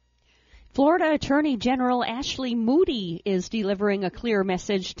 Florida Attorney General Ashley Moody is delivering a clear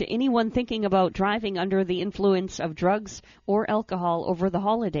message to anyone thinking about driving under the influence of drugs or alcohol over the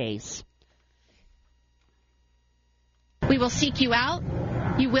holidays. We will seek you out.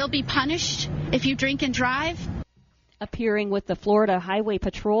 You will be punished if you drink and drive. Appearing with the Florida Highway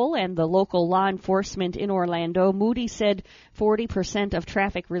Patrol and the local law enforcement in Orlando, Moody said 40% of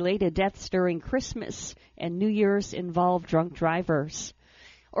traffic-related deaths during Christmas and New Year's involve drunk drivers.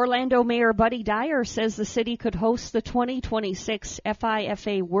 Orlando Mayor Buddy Dyer says the city could host the 2026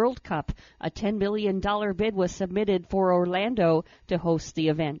 FIFA World Cup. A $10 million bid was submitted for Orlando to host the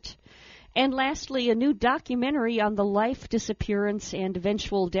event. And lastly, a new documentary on the life, disappearance, and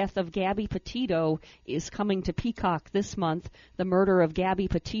eventual death of Gabby Petito is coming to Peacock this month. The Murder of Gabby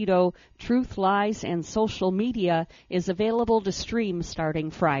Petito, Truth, Lies, and Social Media is available to stream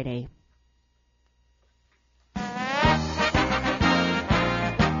starting Friday.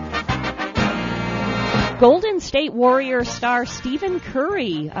 Golden State Warrior star Stephen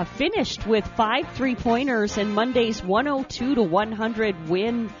Curry finished with 5 3-pointers in Monday's 102-100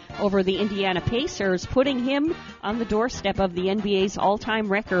 win over the Indiana Pacers, putting him on the doorstep of the NBA's all-time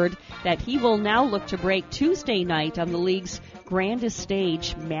record that he will now look to break Tuesday night on the league's grandest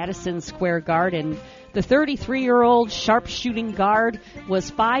stage, Madison Square Garden. The 33-year-old sharp-shooting guard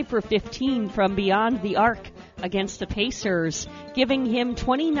was 5 for 15 from beyond the arc against the Pacers, giving him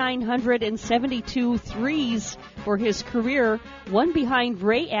 2,972 threes for his career, one behind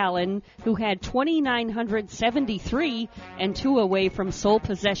Ray Allen, who had 2,973 and two away from sole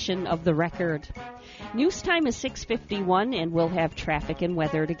possession of the record. News time is 6:51, and we'll have traffic and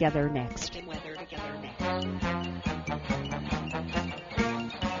weather together next.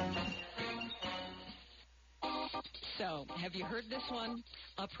 So, have you heard this one?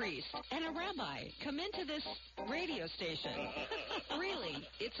 A priest and a rabbi come into this radio station. Really,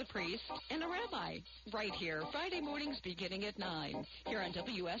 it's a priest and a rabbi. Right here, Friday mornings beginning at 9. Here on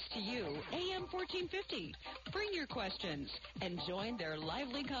WSTU, AM 1450. Bring your questions and join their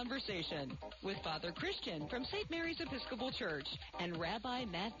lively conversation with Father Christian from St. Mary's Episcopal Church and Rabbi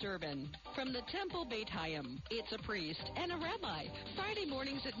Matt Durbin from the Temple Beit Hayim. It's a priest and a rabbi. Friday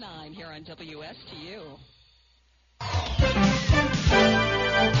mornings at 9 here on WSTU.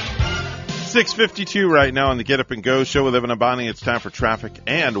 6:52 right now on the Get Up and Go show with Evan and Bonnie. It's time for traffic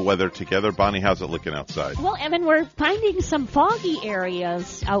and weather together. Bonnie, how's it looking outside? Well, Evan, we're finding some foggy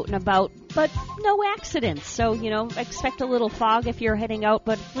areas out and about, but no accidents. So, expect a little fog if you're heading out,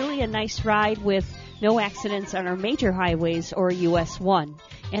 but really a nice ride with no accidents on our major highways or US 1.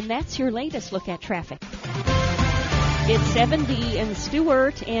 And that's your latest look at traffic. It's 70 in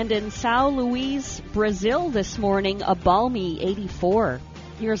Stewart, and in São Luís, Brazil this morning, a balmy 84.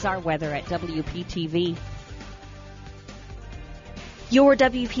 Here's our weather at WPTV. Your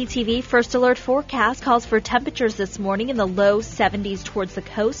WPTV First Alert forecast calls for temperatures this morning in the low 70s towards the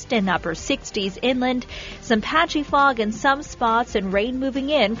coast and upper 60s inland, some patchy fog in some spots, and rain moving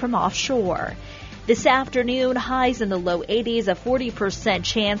in from offshore. This afternoon, highs in the low 80s, a 40%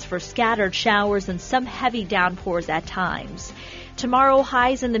 chance for scattered showers and some heavy downpours at times. Tomorrow,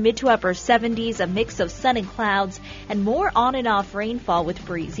 highs in the mid to upper 70s, a mix of sun and clouds, and more on and off rainfall with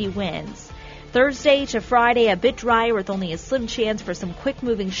breezy winds. Thursday to Friday, a bit drier with only a slim chance for some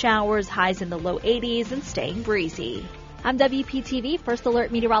quick-moving showers, highs in the low 80s, and staying breezy. I'm WPTV First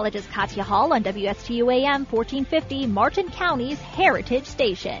Alert meteorologist Katya Hall on WSTU AM 1450, Martin County's Heritage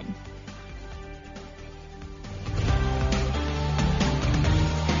Station.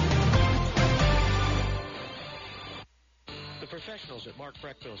 Professionals at Mark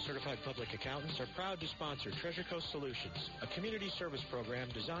Breckville Certified Public Accountants are proud to sponsor Treasure Coast Solutions, a community service program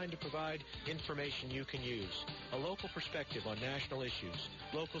designed to provide information you can use, a local perspective on national issues,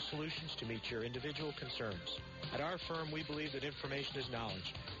 local solutions to meet your individual concerns. At our firm, we believe that information is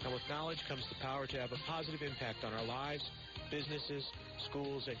knowledge, and with knowledge comes the power to have a positive impact on our lives, businesses,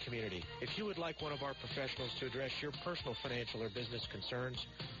 schools, and community. If you would like one of our professionals to address your personal financial or business concerns,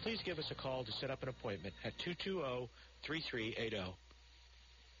 please give us a call to set up an appointment at 220-3380.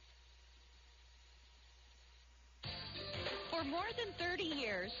 For more than 30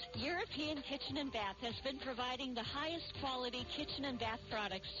 years, European Kitchen and Bath has been providing the highest quality kitchen and bath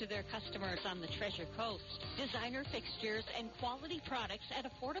products to their customers on the Treasure Coast. Designer fixtures and quality products at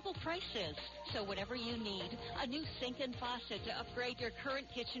affordable prices. So whatever you need, a new sink and faucet to upgrade your current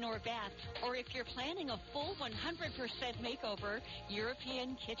kitchen or bath, or if you're planning a full 100% makeover,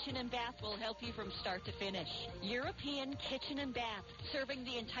 European Kitchen and Bath will help you from start to finish. European Kitchen and Bath, serving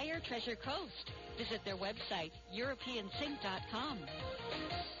the entire Treasure Coast. Visit their website, EuropeanSink.com.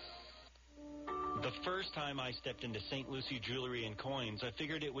 The first time I stepped into St. Lucie Jewelry and Coins, I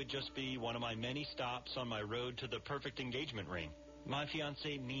figured it would just be one of my many stops on my road to the perfect engagement ring. My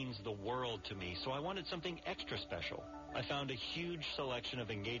fiancée means the world to me, so I wanted something extra special. I found a huge selection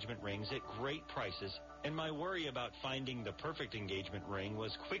of engagement rings at great prices, and my worry about finding the perfect engagement ring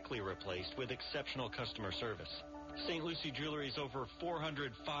was quickly replaced with exceptional customer service. St. Lucie Jewelry's over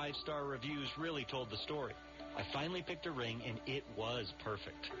 400 five-star reviews really told the story. I finally picked a ring, and it was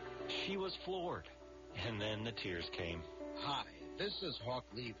perfect. She was floored. And then the tears came. Hi, this is Hawk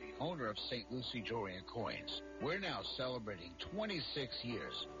Levy, owner of St. Lucie Jewelry and Coins. We're now celebrating 26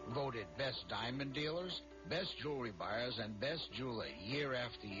 years. Voted best diamond dealers, best jewelry buyers, and best jeweler year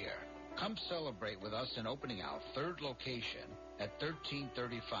after year. Come celebrate with us in opening our third location at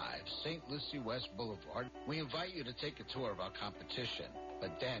 1335 St. Lucie West Boulevard. We invite you to take a tour of our competition,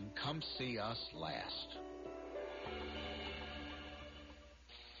 but then come see us last.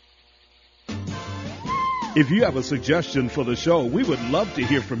 If you have a suggestion for the show, we would love to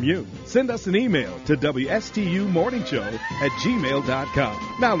hear from you. Send us an email to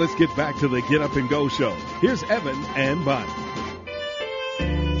WSTUmorningshow@gmail.com. Now let's get back to the Get Up and Go show. Here's Evan and Bonnie.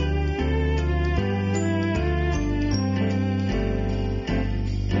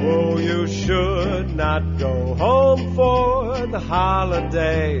 Oh, you should not go home for the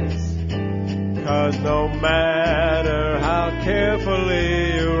holidays, 'cause no matter how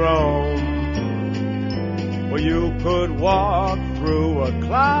carefully you roam, Well, you could walk through a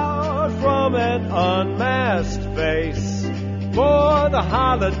cloud from an unmasked face. For the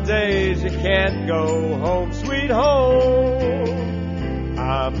holidays, you can't go home, sweet home.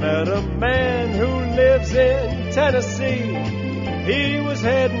 I met a man who lives in Tennessee. He was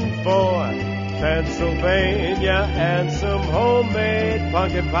heading for Pennsylvania and some homemade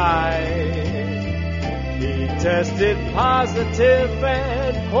pumpkin pie. He tested positive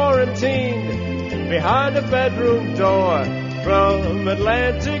and quarantined behind a bedroom door from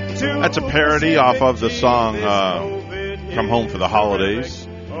Atlantic to... That's a parody off of the song Come Home for the Holidays.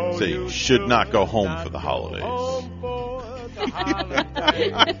 So you should not go home for the holidays.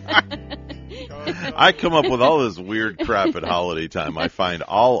 I come up with all this weird crap at holiday time I find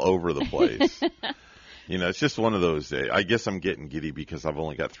all over the place. You know, it's just one of those days. I guess I'm getting giddy because I've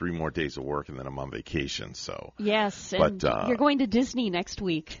only got 3 more days of work and then I'm on vacation. So yes, and you're going to Disney next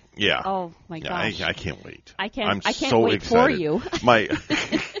week. Yeah. Oh my gosh. I can't wait. I can't wait excited. For you.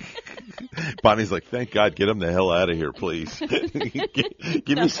 Bonnie's like, thank God, get him the hell out of here, please.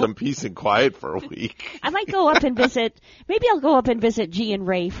 Give me some peace and quiet for a week. I might go up and visit. Maybe I'll go up and visit G and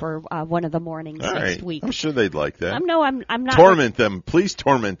Ray for one of the mornings next week. I'm sure they'd like that. I'm not. Torment them. Please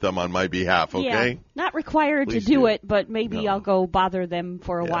torment them on my behalf, okay? Yeah, not required Please to do it, but maybe I'll go bother them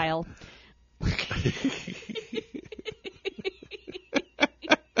for a while.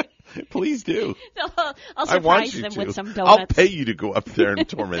 Please do. I'll surprise them with some donuts. I'll pay you to go up there and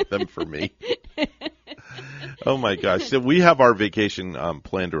torment them for me. Oh my gosh! So we have our vacation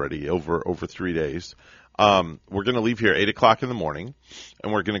planned already over 3 days. We're going to leave here 8:00 in the morning,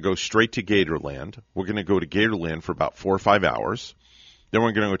 and we're going to go straight to Gatorland. We're going to go to Gatorland for about 4 or 5 hours. Then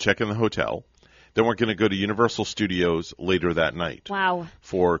we're going to go check in the hotel. Then we're going to go to Universal Studios later that night. Wow.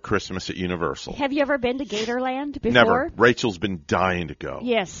 For Christmas at Universal. Have you ever been to Gatorland before? Never. Rachel's been dying to go.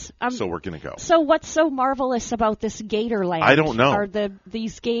 Yes. So we're going to go. So what's so marvelous about this Gatorland? I don't know. Are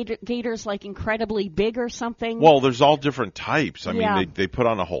these gators like incredibly big or something? Well, there's all different types. I mean, they put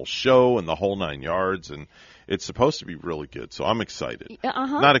on a whole show and the whole 9 yards, and it's supposed to be really good. So I'm excited.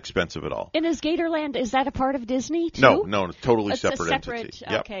 Not expensive at all. And is Gatorland, is that a part of Disney too? No, totally it's separate a separate entity.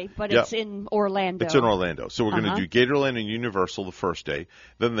 Okay, but it's in Orlando. It's in Orlando. So we're going to do Gatorland and Universal the first day.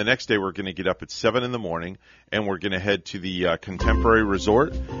 Then the next day we're going to get up at 7 in the morning and we're going to head to the Contemporary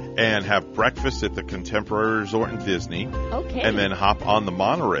Resort and have breakfast at the Contemporary Resort in Disney. Okay. And then hop on the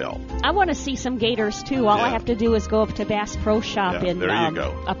monorail. I want to see some gators too. All I have to do is go up to Bass Pro Shop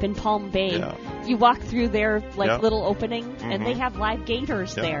up in Palm Bay. Yeah. You walk through their little opening and they have live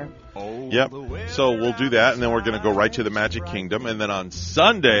gators there. Yep. So we'll do that, and then we're going to go right to the Magic Kingdom, and then on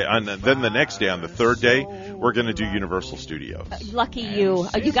Sunday, then the next day, on the third day, we're going to do Universal Studios. Lucky you.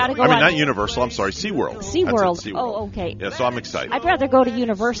 You got to go. Not Universal. I'm sorry, SeaWorld. SeaWorld. Oh, okay. Yeah, so I'm excited. I'd rather go to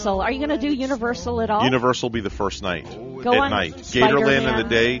Universal. Are you going to do Universal at all? Universal will be the first night. Go at on night. Spider-Man. Gatorland in the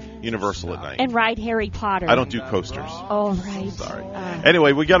day, Universal at night. And ride Harry Potter. I don't do coasters. Oh, right. Sorry.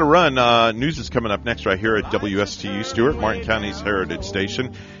 Anyway, we got to run. News is coming up next right here at WSTU Stewart, Martin County's Heritage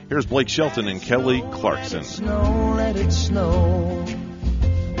Station. Here's Blake Shelton and Kelly Clarkson. Snow, let it snow.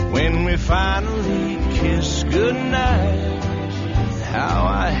 When we finally kiss goodnight, how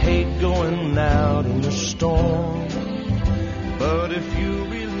I hate going out in the storm. But if you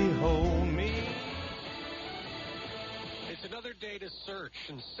really hold me. It's another day to search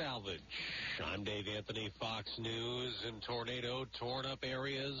and salvage. I'm Dave Anthony, Fox News. In tornado torn up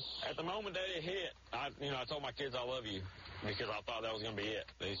areas. At the moment that it hit, I told my kids I love you because I thought that was going to be it.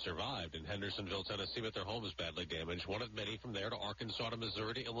 They survived in Hendersonville, Tennessee, but their home is badly damaged. One of many from there to Arkansas to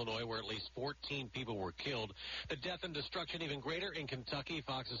Missouri to Illinois, where at least 14 people were killed. The death and destruction even greater in Kentucky.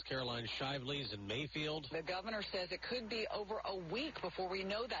 Fox's Caroline Shively's in Mayfield. The governor says it could be over a week before we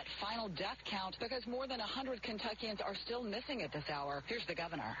know that final death count because more than 100 Kentuckians are still missing at this hour. Here's the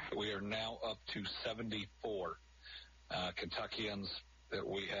governor. We are now up to 74 Kentuckians that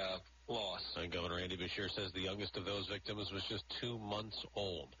we have lost. And Governor Andy Beshear says the youngest of those victims was just 2 months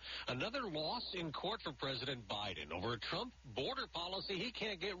old. Another loss in court for President Biden over a Trump border policy he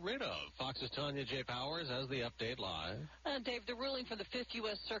can't get rid of. Fox's Tanya J. Powers has the update live. Dave, the ruling for the Fifth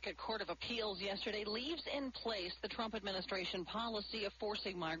U.S. Circuit Court of Appeals yesterday leaves in place the Trump administration policy of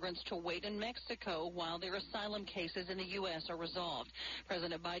forcing migrants to wait in Mexico while their asylum cases in the U.S. are resolved.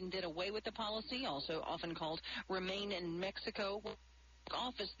 President Biden did away with the policy, also often called Remain in Mexico,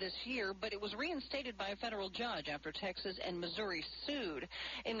 office this year, but it was reinstated by a federal judge after Texas and Missouri sued.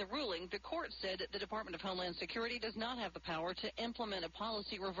 In the ruling, the court said the Department of Homeland Security does not have the power to implement a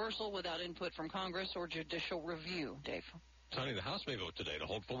policy reversal without input from Congress or judicial review. Dave. Tony, the House may vote today to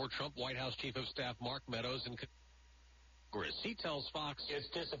hold former Trump White House Chief of Staff Mark Meadows and He tells Fox, "It's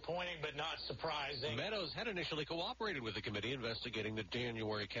disappointing but not surprising." Meadows had initially cooperated with the committee investigating the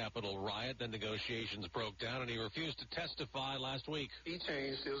January Capitol riot. Then negotiations broke down, and he refused to testify last week. He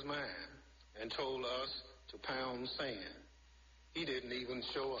changed his mind and told us to pound sand. He didn't even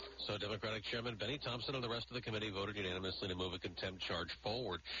show up. So Democratic Chairman Benny Thompson and the rest of the committee voted unanimously to move a contempt charge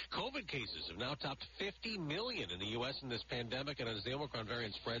forward. COVID cases have now topped 50 million in the U.S. in this pandemic, and as the Omicron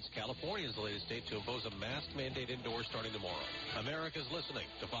variant spreads, California is the latest state to impose a mask mandate indoors starting tomorrow. America's listening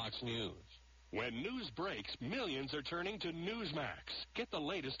to Fox News. When news breaks, millions are turning to Newsmax. Get the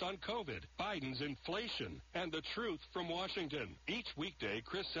latest on COVID, Biden's inflation, and the truth from Washington. Each weekday,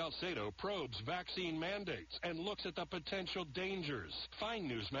 Chris Salcedo probes vaccine mandates and looks at the potential dangers.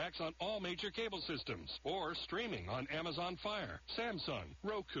 Find Newsmax on all major cable systems or streaming on Amazon Fire, Samsung,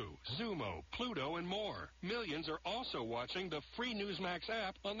 Roku, Xumo, Pluto, and more. Millions are also watching the free Newsmax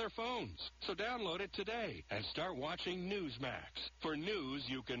app on their phones. So download it today and start watching Newsmax for news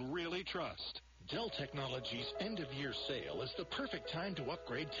you can really trust. Dell Technologies' end-of-year sale is the perfect time to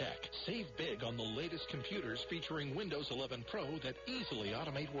upgrade tech. Save big on the latest computers featuring Windows 11 Pro that easily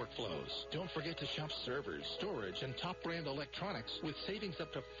automate workflows. Don't forget to shop servers, storage, and top-brand electronics with savings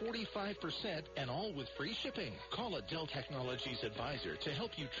up to 45% and all with free shipping. Call a Dell Technologies advisor to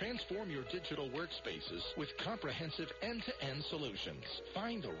help you transform your digital workspaces with comprehensive end-to-end solutions.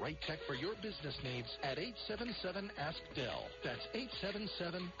 Find the right tech for your business needs at 877-ASK-DELL. That's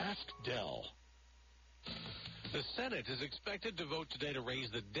 877-ASK-DELL. The Senate is expected to vote today to raise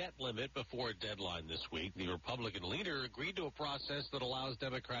the debt limit before a deadline this week. The Republican leader agreed to a process that allows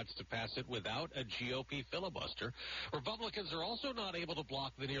Democrats to pass it without a GOP filibuster. Republicans are also not able to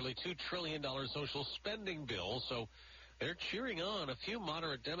block the nearly $2 trillion social spending bill, so they're cheering on a few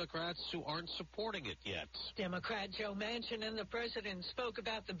moderate Democrats who aren't supporting it yet. Democrat Joe Manchin and the president spoke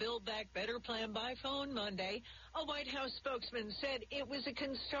about the Build Back Better plan by phone Monday. A White House spokesman said it was a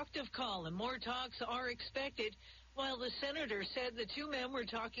constructive call and more talks are expected, while the senator said the two men were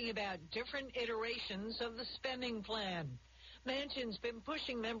talking about different iterations of the spending plan. Manchin's been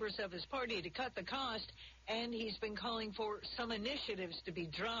pushing members of his party to cut the cost, and he's been calling for some initiatives to be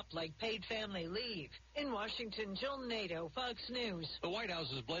dropped, like paid family leave. In Washington, Jill Nato, Fox News. The White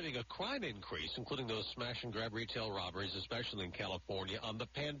House is blaming a crime increase, including those smash-and-grab retail robberies, especially in California, on the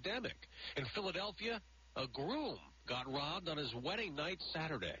pandemic. In Philadelphia, a groom got robbed on his wedding night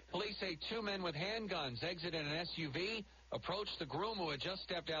Saturday. Police say two men with handguns exited an SUV, approached the groom who had just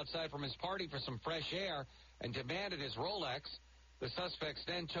stepped outside from his party for some fresh air, and demanded his Rolex. The suspects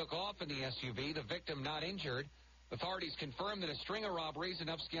then took off in the SUV, the victim not injured. Authorities confirmed that a string of robberies in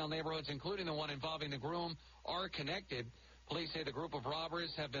upscale neighborhoods, including the one involving the groom, are connected. Police say the group of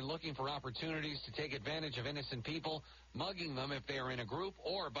robbers have been looking for opportunities to take advantage of innocent people, mugging them if they are in a group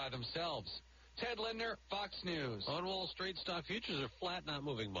or by themselves. Ted Lindner, Fox News. On Wall Street, stock futures are flat, not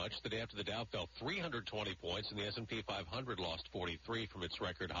moving much. The day after the Dow fell 320 points, and the S&P 500 lost 43 from its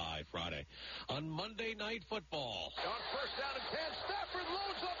record high Friday. On Monday Night Football. On first down and 10, Stafford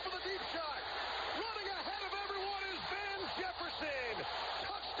loads up for the deep shot. Running ahead of everyone is Van Jefferson.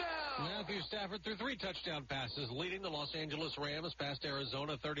 Touchdown! Matthew Stafford threw 3 touchdown passes, leading the Los Angeles Rams past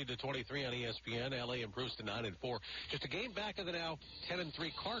Arizona 30-23 on ESPN. LA improves to 9-4. Just a game back of the now 10-3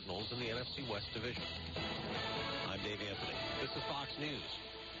 Cardinals in the NFC West Division. I'm Dave Anthony. This is Fox News.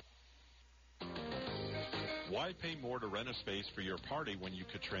 Why pay more to rent a space for your party when you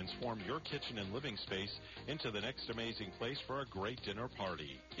could transform your kitchen and living space into the next amazing place for a great dinner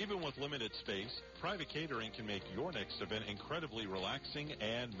party? Even with limited space, private catering can make your next event incredibly relaxing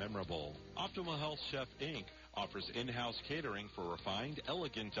and memorable. Optimal Health Chef, Inc. offers in-house catering for refined,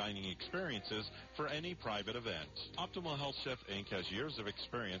 elegant dining experiences for any private event. Optimal Health Chef, Inc. has years of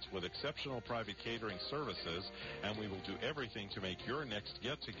experience with exceptional private catering services, and we will do everything to make your next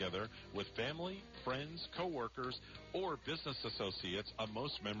get-together with family, friends, co-workers, or business associates a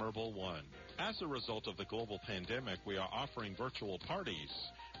most memorable one. As a result of the global pandemic, we are offering virtual parties.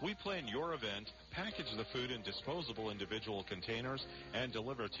 We plan your event, package the food in disposable individual containers, and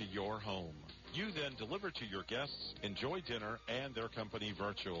deliver to your home. You then deliver to your guests, enjoy dinner, and their company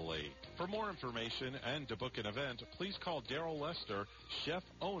virtually. For more information and to book an event, please call Daryl Lester, chef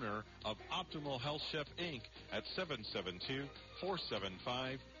owner of Optimal Health Chef, Inc. at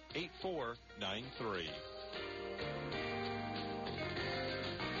 772-475-8493.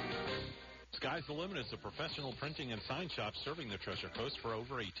 Sky's the Limit is a professional printing and sign shop serving the Treasure Coast for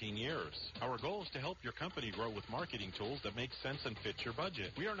over 18 years. Our goal is to help your company grow with marketing tools that make sense and fit your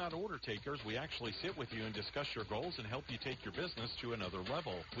budget. We are not order takers. We actually sit with you and discuss your goals and help you take your business to another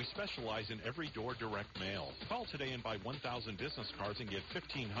level. We specialize in every door direct mail. Call today and buy 1,000 business cards and get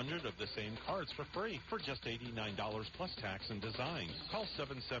 1,500 of the same cards for free for just $89 plus tax and design. Call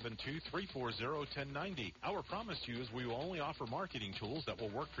 772-340-1090. Our promise to you is we will only offer marketing tools that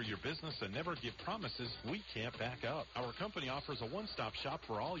will work for your business and never give promises we can't back up. Our company offers a one-stop shop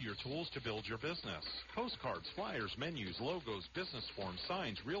for all your tools to build your business. Postcards, flyers, menus, logos, business forms,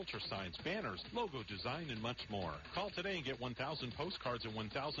 signs, realtor signs, banners, logo design, and much more. Call today and get 1,000 postcards and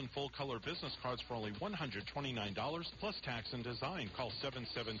 1,000 full-color business cards for only $129 plus tax and design. Call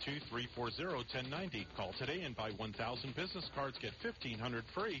 772-340-1090. Call today and buy 1,000 business cards, get 1,500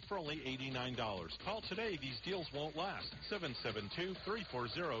 free for only $89. Call today. These deals won't last.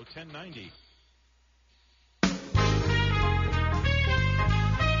 772-340-1090.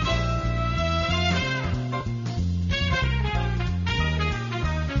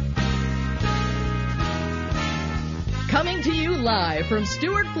 Coming to you live from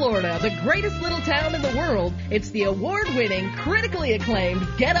Stuart, Florida, the greatest little town in the world, it's the award-winning, critically acclaimed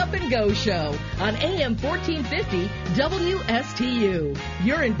Get Up and Go show on AM 1450 WSTU.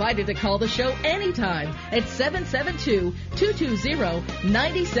 You're invited to call the show anytime at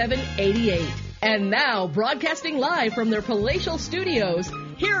 772-220-9788. And now, broadcasting live from their palatial studios,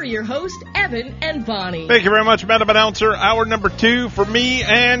 here are your hosts, Evan and Bonnie. Thank you very much, Madam Announcer. Hour number 2 for me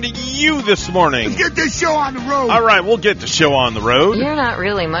and you this morning. Let's get this show on the road. All right, we'll get the show on the road. You're not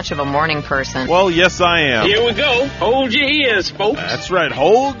really much of a morning person. Well, yes, I am. Here we go. Hold your ears, folks. That's right.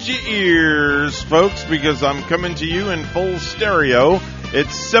 Hold your ears, folks, because I'm coming to you in full stereo.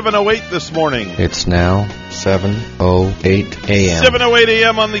 It's 7:08 this morning. It's now 7:08 a.m. 7:08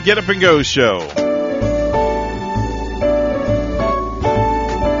 a.m. on the Get Up and Go show.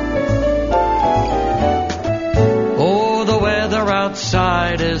 Oh, the weather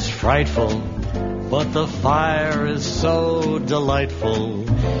outside is frightful, but the fire is so delightful.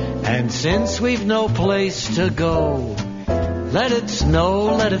 And since we've no place to go, let it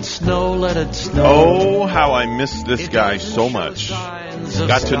snow, let it snow, let it snow. Oh, how I miss this guy so much.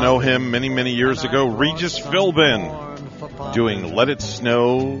 Got to know him many, many years ago. Regis Philbin doing Let It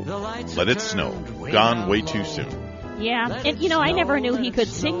Snow, Let It Snow. Gone way too soon. Yeah, and I never knew he could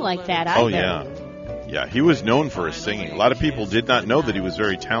sing like that either. Oh, yeah. Yeah, he was known for his singing. A lot of people did not know that he was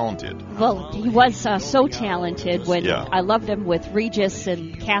very talented. Well, he was so talented when I loved him with Regis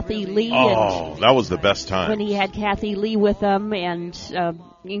and Kathy Lee. Oh, that was the best time. When he had Kathy Lee with him, and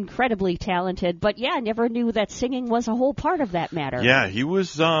incredibly talented. But yeah, I never knew that singing was a whole part of that matter. Yeah, he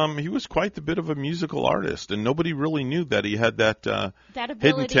was quite a bit of a musical artist, and nobody really knew that he had that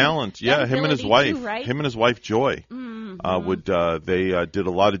hidden talent. Yeah, him and his wife, too, right? Him and his wife Joy, they did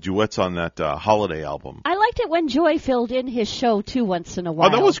a lot of duets on that holiday album. I liked it when Joy filled in his show too once in a while.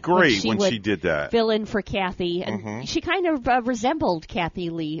 Oh, that was great when she did that. Fill in for Kathy, and she kind of resembled Kathy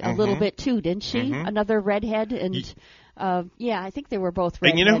Lee a little bit too, didn't she? Another redhead, and I think they were both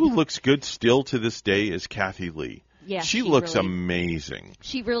redhead. And you know who looks good still to this day is Kathy Lee. Yeah, she looks amazing.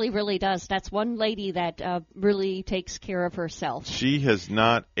 She really, really does. That's one lady that really takes care of herself. She has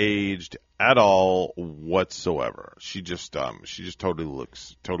not aged at all whatsoever. She just totally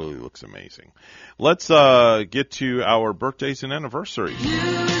looks amazing. Let's get to our birthdays and anniversaries.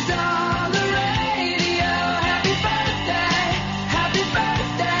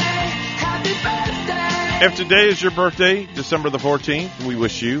 If today is your birthday, December the 14th, we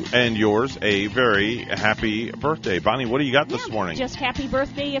wish you and yours a very happy birthday. Bonnie, what do you got this morning? Just happy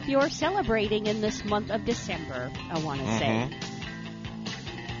birthday if you're celebrating in this month of December, I want to say.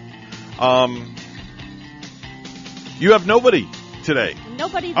 You have nobody today.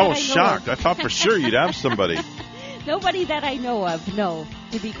 Nobody that I was shocked. I thought for sure you'd have somebody. Nobody that I know of, no,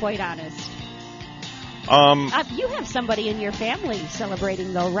 to be quite honest. You have somebody in your family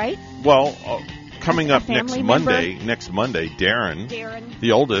celebrating, though, right? Well, coming up next Monday, Darren,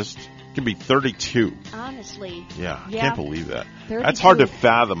 the oldest, can be 32. Honestly. Yeah, I can't believe that. 32. That's hard to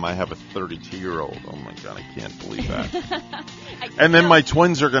fathom. I have a 32-year-old. Oh, my God, I can't believe that. And then my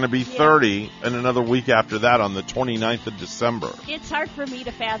twins are going to be 30, and another week after that on the 29th of December. It's hard for me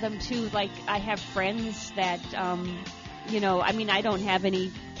to fathom, too. Like, I have friends that, I don't have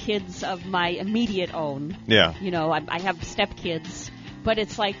any kids of my immediate own. Yeah. I have stepkids. But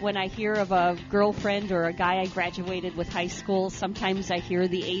it's like when I hear of a girlfriend or a guy I graduated with high school, sometimes I hear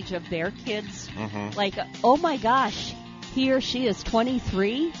the age of their kids. Like, oh my gosh, He or she is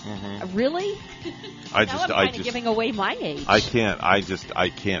 23? Really? I now I'm kind of giving away my age. I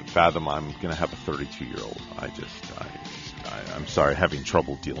can't fathom I'm going to have a 32-year-old. I'm sorry, having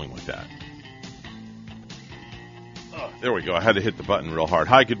trouble dealing with that. Oh, there we go. I had to hit the button real hard.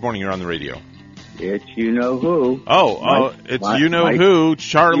 Hi, good morning. You're on the radio. It's you know who. It's you know who.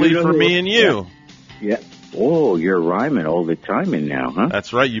 Charlie you know for who. Me and you. Yeah. Oh, you're rhyming all the time in now, huh?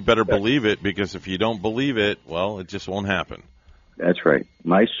 That's right. You better believe it, because if you don't believe it, well, it just won't happen. That's right.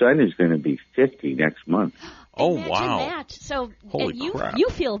 My son is going to be 50 next month. Oh, Imagine wow. That. So crap. You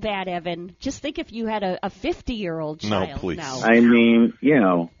feel bad, Evan. Just think if you had a 50-year-old child. No, please. Now. I mean,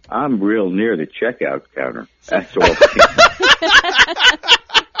 I'm real near the checkout counter. That's all.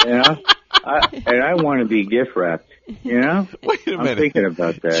 And I want to be gift wrapped. Wait a minute. I'm thinking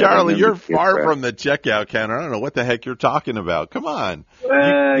about that. Charlie, you're far from the checkout counter. I don't know what the heck you're talking about. Come on.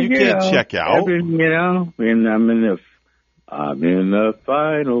 You can't check out. And I'm in the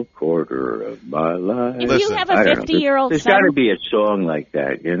final quarter of my life. If you have a 50-year-old son... There's got to be a song like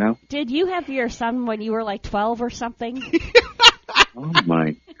that, Did you have your son when you were like 12 or something? Oh,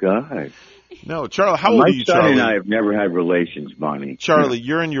 my God. No, Charlie, how old are you, Charlie? My son and I have never had relations, Bonnie. Charlie,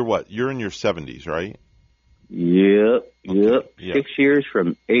 you're in your what? You're in your 70s, right? Yep. 6 years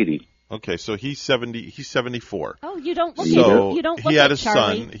from 80. Okay, so he's 70. He's 74. Oh, you don't look so you don't look he had at a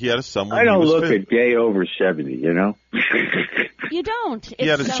Charlie. son. He had a son when I don't he was look 50. a day over 70. You don't. He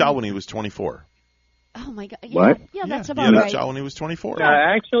had a child when he was 24. Oh my God! Yeah, what? Yeah, that's about right. He had right. a child when he was 24.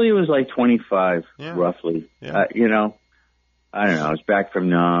 Actually, it was like 25, roughly. Yeah. I don't know. I was back from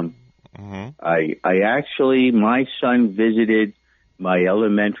Nam. Mm-hmm. I actually, my son visited my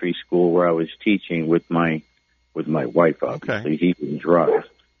elementary school where I was teaching with my wife. Obviously, he didn't drive.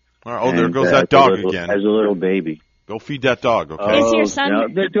 All right. Oh, there goes that dog again. As a little baby. Go feed that dog. Okay. Is your son? No,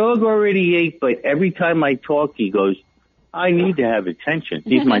 the dog already ate, but every time I talk, he goes, "I need to have attention."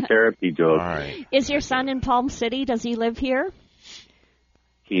 He's my therapy dog. All right. Is your son in Palm City? Does he live here?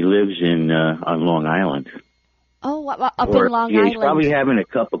 He lives on Long Island. Oh, up in Long Island. He's probably having a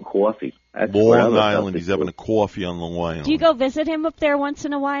cup of coffee. That's Long Island. He's having a coffee on Long Island. Do you go visit him up there once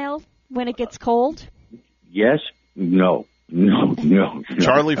in a while when it gets cold? Yes. No.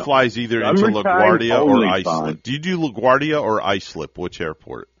 Charlie flies either into LaGuardia or Islip. Do you do LaGuardia or Islip? Which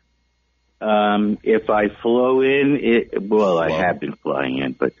airport? If I flow in, I have been flying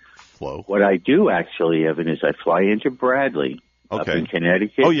in, but what I do actually, Evan, is I fly into Bradley. Up in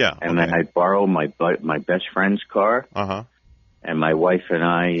Connecticut. Oh, yeah. And then I borrow my best friend's car. Uh-huh. And my wife and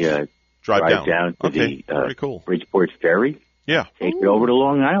I drive down to the Bridgeport Ferry. Yeah. Take it over to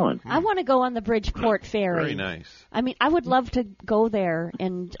Long Island. I want to go on the Bridgeport Ferry. Very nice. I mean, I would love to go there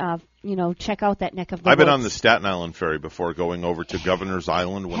and, check out that neck of the I've been woods. on the Staten Island Ferry before, going over to Governor's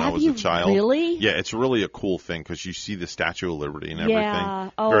Island when I was a child. Really? Yeah, it's really a cool thing because you see the Statue of Liberty and everything. Yeah.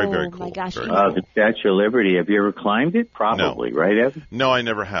 Very, very cool. My gosh. The Statue of Liberty. Have you ever climbed it? Probably, right, Evan? No, I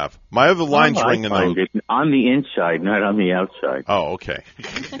never have. My other line's ringing, though. It on the inside, not on the outside. Oh, okay.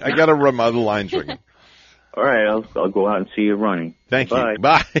 I got to run my other line's ringing. All right, I'll go out and see you running. Thank you.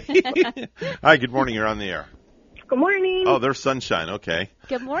 Bye. Hi, good morning. You're on the air. Good morning. Oh, there's sunshine. Okay.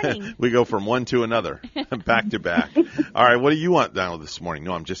 Good morning. We go from one to another, back to back. All right, what do you want now this morning?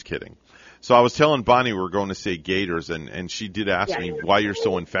 No, I'm just kidding. So I was telling Bonnie we're going to say gators, and she did ask me why you're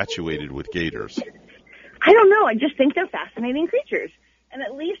so infatuated with gators. I don't know. I just think they're fascinating creatures. And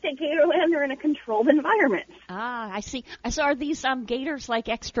at least at Gatorland, they're in a controlled environment. Ah, I see. So are these gators like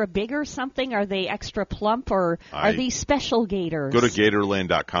extra big or something? Are they extra plump, or are these special gators? Go to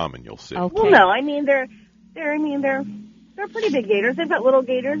Gatorland.com and you'll see. Okay. Well, no, I mean they're pretty big gators. They've got little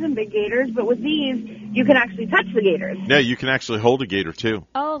gators and big gators, but with these, you can actually touch the gators. Yeah, you can actually hold a gator too.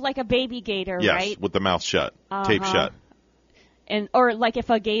 Oh, like a baby gator, yes, right? Yes, with the mouth shut, tape shut. Or like if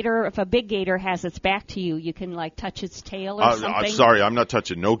a big gator has its back to you, you can like touch its tail or something. Sorry, I'm not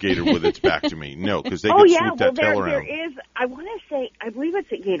touching no gator with its back to me. No, because they can swoop that tail around. There is, I want to say, I believe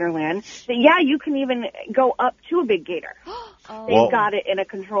it's at Gatorland, that you can even go up to a big gator. They've got it in a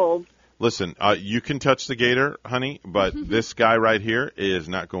controlled. Listen, you can touch the gator, honey, but this guy right here is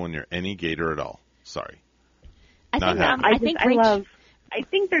not going near any gator at all. Sorry. I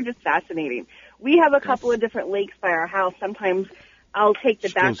think they're just fascinating. We have a couple of different lakes by our house. Sometimes I'll take the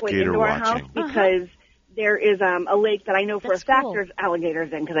back way into our house because there is a lake that I know for a fact there's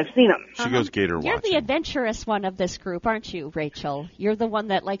alligators in because I've seen them. She goes gator watching. You're the adventurous one of this group, aren't you, Rachel? You're the one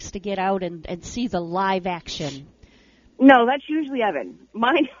that likes to get out and see the live action. No, that's usually Evan.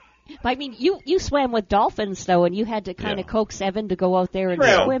 Mine. I mean, you swam with dolphins, though, and you had to kind of coax Evan to go out there and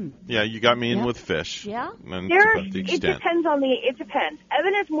swim. Yeah, you got me in with fish. Yeah. It depends.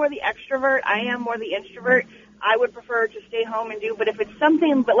 Evan is more the extrovert. I am more the introvert. I would prefer to stay home and do. But if it's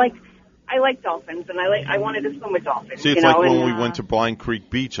something, but like, I like dolphins, and I wanted to swim with dolphins. See, it's like when we went to Blind Creek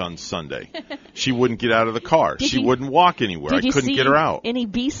Beach on Sunday. She wouldn't get out of the car. She wouldn't walk anywhere. I couldn't get her out. Any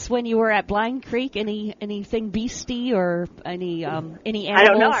beasts when you were at Blind Creek? Anything beastie or any animals? I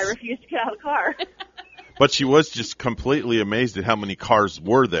don't know. I refused to get out of the car. But she was just completely amazed at how many cars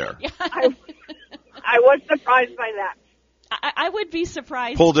were there. I was surprised by that. I would be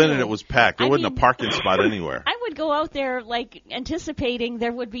surprised. Pulled in too. and it was packed. There wasn't a parking spot anywhere. I would go out there like anticipating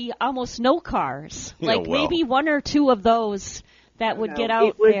there would be almost no cars. Like maybe one or two of those that would get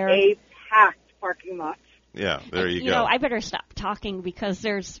out there. It was a packed parking lot. Yeah, there you go. You know, I better stop talking because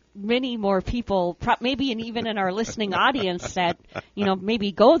there's many more people, maybe and even in our listening audience that, you know,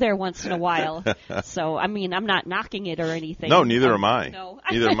 maybe go there once in a while. So, I mean, I'm not knocking it or anything. No, neither am I. No.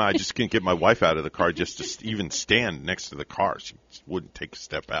 Neither am I. I just can't get my wife out of the car just to even stand next to the car. She wouldn't take a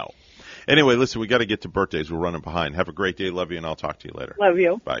step out. Anyway, listen, we got to get to birthdays. We're running behind. Have a great day. Love you, and I'll talk to you later. Love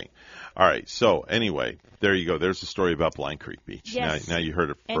you. Bye. All right. So, anyway, there you go. There's the story about Blind Creek Beach. Yes. Now you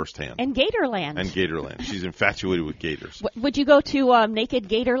heard it firsthand. And Gatorland. And Gatorland. She's infatuated with gators. Would you go to Naked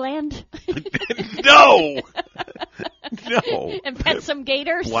Gatorland? No! No. And pet some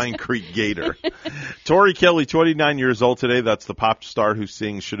gators? Blind Creek Gator. Tori Kelly, 29 years old today. That's the pop star who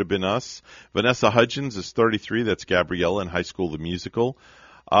sings Should Have Been Us. Vanessa Hudgens is 33. That's Gabriella in High School the Musical.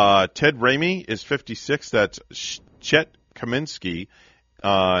 Ted Raimi is 56. That's Chet Kaminsky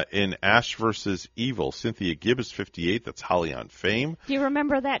in Ash vs. Evil. Cynthia Gibb is 58. That's Holly on Fame. Do you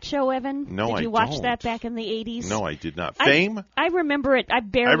remember that show, Evan? No, I don't. Did you watch that back in the 80s? No, I did not. Fame? I remember it. I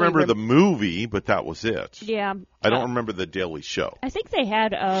remember the movie, but that was it. Yeah. I don't remember the Daily Show. I think they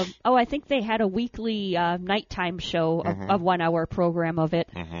had a weekly nighttime show, a 1 hour program of it.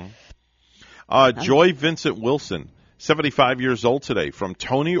 Mm-hmm. Joy Vincent Wilson, 75 years old today, from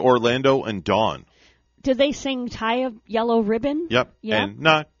Tony, Orlando, and Dawn. Did they sing Tie a Yellow Ribbon? Yep. Yeah. And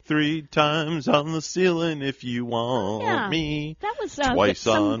knock 3 times on the ceiling if you want me. That was twice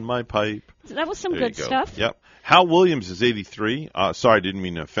on my pipe. That was some there good stuff. Yep. Hal Williams is 83. Sorry, I didn't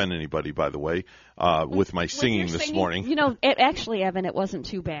mean to offend anybody, by the way, with my singing this morning. You know, actually, Evan, it wasn't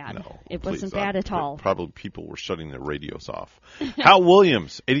too bad. No, it wasn't bad at all. Probably people were shutting their radios off. Hal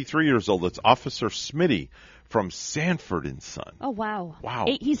Williams, 83 years old. That's Officer Smitty from Sanford and Son. Oh, wow. Wow.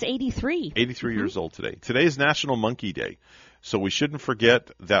 He's 83. 83 years old today. Today is National Monkey Day, so we shouldn't forget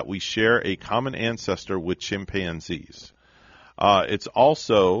that we share a common ancestor with chimpanzees. It's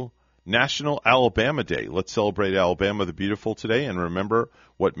also National Alabama Day. Let's celebrate Alabama the Beautiful today and remember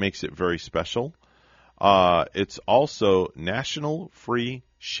what makes it very special. It's also National Free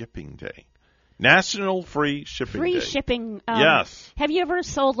Shipping Day. National Free Shipping Day. Free shipping. Yes. Have you ever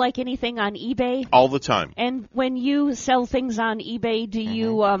sold like anything on eBay? All the time. And when you sell things on eBay, do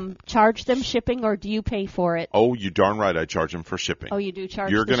you charge them shipping or do you pay for it? Oh, you darn right I charge them for shipping. Oh, you do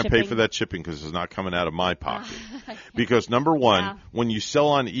charge You're going to pay for that shipping because it's not coming out of my pocket. Because, number one, when you sell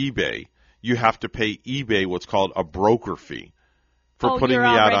on eBay, you have to pay eBay what's called a broker fee for putting me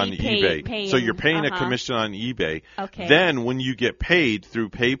out on eBay. So you're paying a commission on eBay. Okay. Then when you get paid through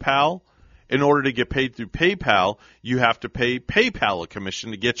PayPal, in order to get paid through PayPal, you have to pay PayPal a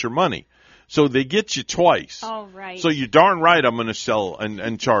commission to get your money. So they get you twice. Oh, right. So you're darn right I'm going to sell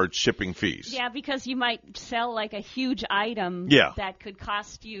and charge shipping fees. Yeah, because you might sell like a huge item that could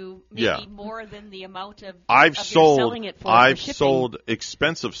cost you maybe more than the amount of you're selling it for I've shipping. sold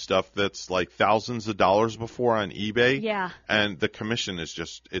expensive stuff that's like thousands of dollars before on eBay. Yeah. And the commission is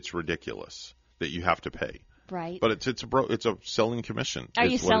it's ridiculous that you have to pay. Right. But it's a selling commission. Are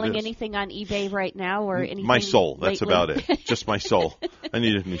you selling anything on eBay right now or anything? My soul. That's about it. Just my soul. I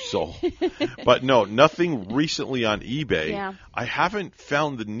need a new soul. But no, nothing recently on eBay. Yeah. I haven't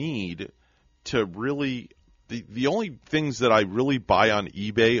found the need to really the only things that I really buy on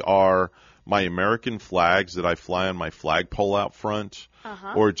eBay are my American flags that I fly on my flagpole out front,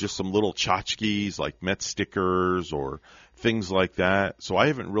 or just some little tchotchkes like Met stickers or things like that. So I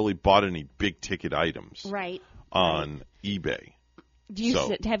haven't really bought any big ticket items on eBay.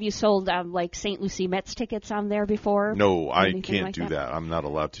 Have you sold like St. Lucie Mets tickets on there before? No, I can't do that. I'm not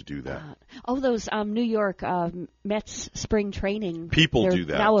allowed to do that. Those New York Mets spring training. People do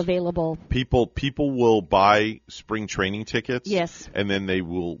that. Now available. People will buy spring training tickets. Yes. And then they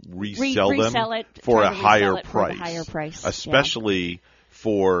will resell them for a higher price. Especially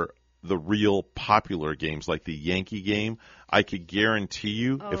for the real popular games like the Yankee game. I could guarantee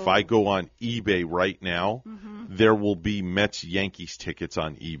you if I go on eBay right now, there will be Mets-Yankees tickets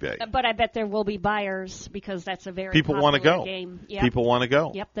on eBay. But I bet there will be buyers because that's a very People want to go. Game. Yep. People want to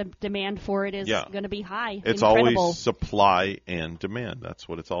go. Yep, the demand for it is going to be high. It's Incredible. always supply and demand. That's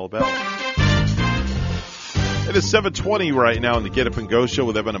what it's all about. It is 7:20 right now in the Get Up and Go show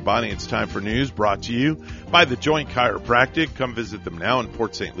with Evan and Bonnie. It's time for news brought to you by the Joint Chiropractic. Come visit them now in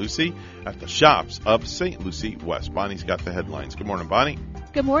Port St. Lucie at the shops of St. Lucie West. Bonnie's got the headlines. Good morning, Bonnie.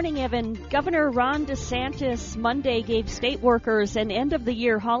 Good morning, Evan. Governor Ron DeSantis Monday gave state workers an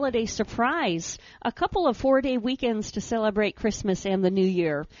end-of-the-year holiday surprise, a couple of 4-day weekends to celebrate Christmas and the New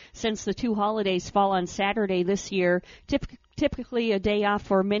Year. Since the two holidays fall on Saturday this year, typically a day off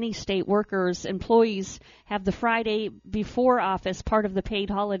for many state workers, employees have the Friday before off as part of the paid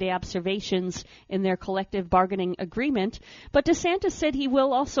holiday observations in their collective bargaining agreement. But DeSantis said he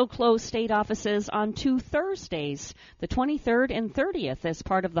will also close state offices on 2 Thursdays, the 23rd and 30th, as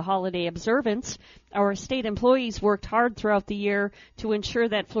part of the holiday observance. Our state employees worked hard throughout the year to ensure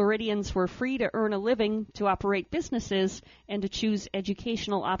that Floridians were free to earn a living, to operate businesses, and to choose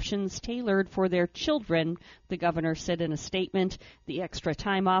educational options tailored for their children, the governor said in a statement. The extra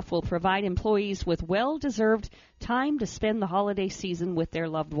time off will provide employees with well-deserved time to spend the holiday season with their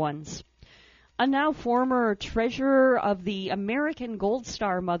loved ones. A now former treasurer of the American Gold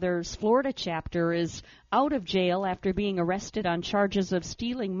Star Mothers Florida chapter is out of jail after being arrested on charges of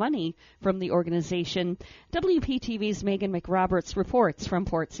stealing money from the organization. WPTV's Megan McRoberts reports from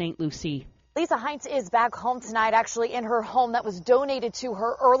Port St. Lucie. Lisa Heinz is back home tonight, actually in her home that was donated to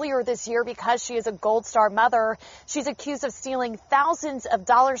her earlier this year because she is a Gold Star mother. She's accused of stealing thousands of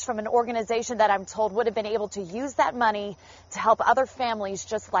dollars from an organization that I'm told would have been able to use that money to help other families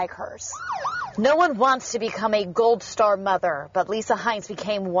just like hers. No one wants to become a Gold Star mother, but Lisa Heinz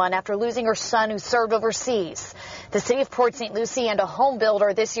became one after losing her son who served overseas. The city of Port St. Lucie and a home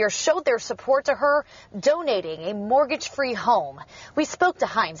builder this year showed their support to her, donating a mortgage-free home. We spoke to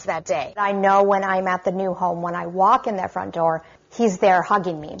Heinz that day. I know when I'm at the new home, when I walk in that front door, he's there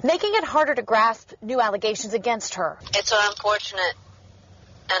hugging me. Making it harder to grasp new allegations against her. It's an unfortunate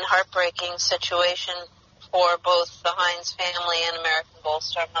and heartbreaking situation for both the Heinz family and American Gold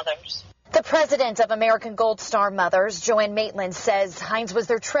Star Mothers. The president of American Gold Star Mothers, Joanne Maitland, says Heinz was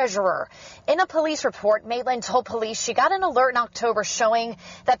their treasurer. In a police report, Maitland told police she got an alert in October showing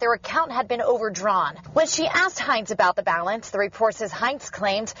that their account had been overdrawn. When she asked Heinz about the balance, the report says Heinz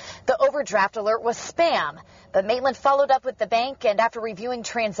claimed the overdraft alert was spam. But Maitland followed up with the bank and after reviewing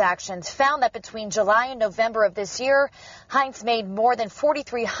transactions found that between July and November of this year, Heinz made more than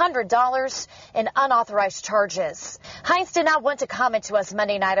 $4,300 in unauthorized charges. Heinz did not want to comment to us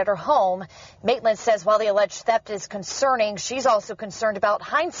Monday night at her home. Maitland says while the alleged theft is concerning, she's also concerned about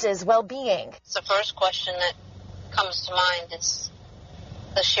Heinz's well-being. The first question that comes to mind is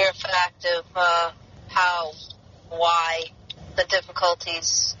the sheer fact of why, the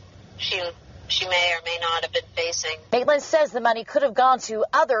difficulties she may or may not have been facing. Maitland says the money could have gone to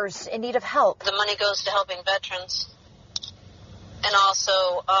others in need of help. The money goes to helping veterans and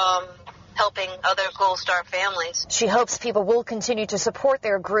also helping other Gold Star families. She hopes people will continue to support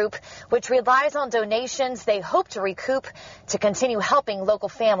their group, which relies on donations they hope to recoup to continue helping local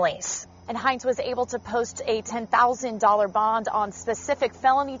families. And Heinz was able to post a $10,000 bond on specific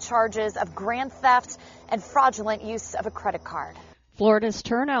felony charges of grand theft and fraudulent use of a credit card. Florida's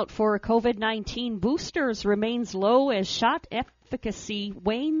turnout for COVID-19 boosters remains low as shot efficacy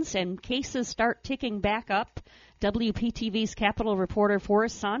wanes and cases start ticking back up. WPTV's Capitol reporter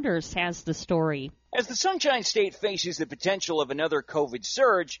Forrest Saunders has the story. As the Sunshine State faces the potential of another COVID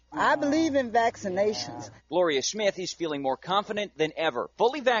surge, I believe in vaccinations. Gloria Smith is feeling more confident than ever,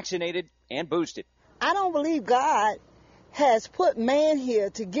 fully vaccinated and boosted. I don't believe God has put man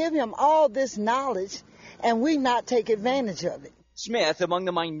here to give him all this knowledge and we not take advantage of it. Smith among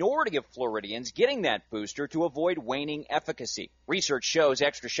the minority of Floridians getting that booster to avoid waning efficacy. Research shows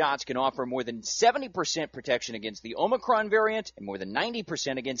extra shots can offer more than 70% protection against the Omicron variant and more than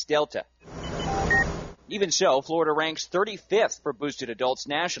 90% against Delta. Even so, Florida ranks 35th for boosted adults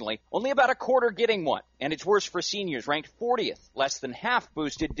nationally, only about a quarter getting one. And it's worse for seniors, ranked 40th, less than half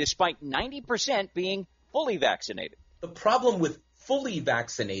boosted despite 90% being fully vaccinated. The problem with fully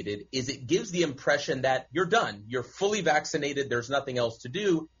vaccinated is it gives the impression that you're done. You're fully vaccinated. There's nothing else to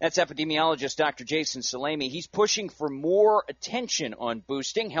do. That's epidemiologist Dr. Jason Salemi. He's pushing for more attention on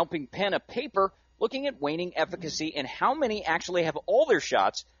boosting, helping pen a paper looking at waning efficacy and how many actually have all their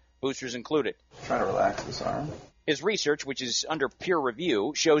shots, boosters included. Try to relax this arm. His research, which is under peer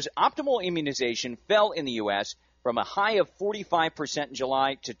review, shows optimal immunization fell in the U.S. from a high of 45% in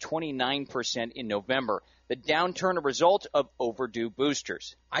July to 29% in November. The downturn a result of overdue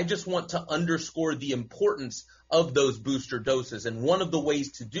boosters. I just want to underscore the importance of those booster doses. And one of the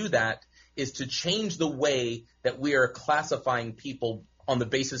ways to do that is to change the way that we are classifying people on the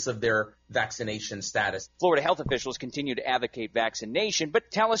basis of their vaccination status. Florida health officials continue to advocate vaccination,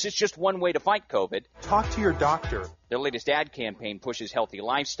 but tell us it's just one way to fight COVID. Talk to your doctor. Their latest ad campaign pushes healthy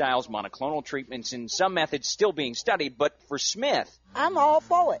lifestyles, monoclonal treatments, and some methods still being studied. But for Smith, I'm all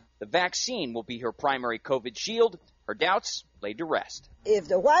for it. The vaccine will be her primary COVID shield. Her doubts laid to rest. If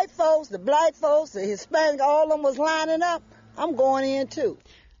the white folks, the black folks, the Hispanic, all of them was lining up, I'm going in too.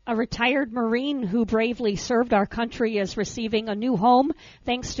 A retired Marine who bravely served our country is receiving a new home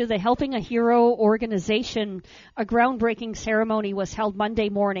thanks to the Helping a Hero organization. A groundbreaking ceremony was held Monday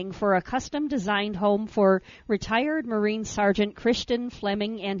morning for a custom-designed home for retired Marine Sergeant Christian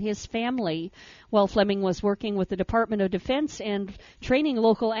Fleming and his family. While Fleming was working with the Department of Defense and training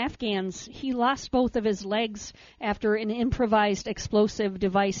local Afghans, he lost both of his legs after an improvised explosive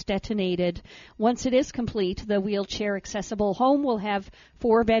device detonated. Once it is complete, the wheelchair-accessible home will have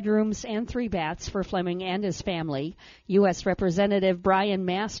 4 bedrooms and 3 baths for Fleming and his family. U.S. Representative Brian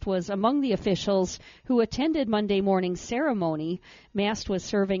Mast was among the officials who attended Monday morning's ceremony. Mast was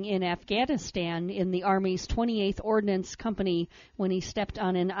serving in Afghanistan in the Army's 28th Ordnance Company when he stepped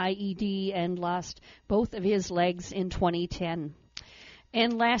on an IED and lost both of his legs in 2010.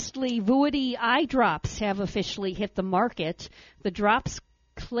 And lastly, Vuity eye drops have officially hit the market. The drops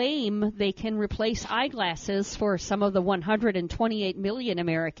claim they can replace eyeglasses for some of the 128 million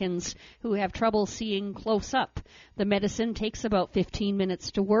Americans who have trouble seeing close up. The medicine takes about 15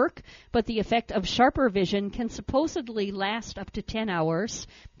 minutes to work, but the effect of sharper vision can supposedly last up to 10 hours.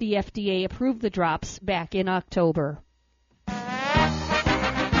 The FDA approved the drops back in October.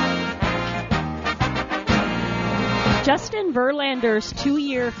 Justin Verlander's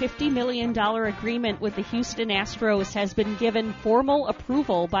 2-year, $50 million agreement with the Houston Astros has been given formal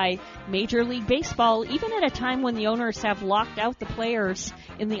approval by Major League Baseball, even at a time when the owners have locked out the players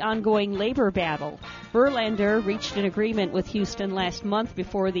in the ongoing labor battle. Verlander reached an agreement with Houston last month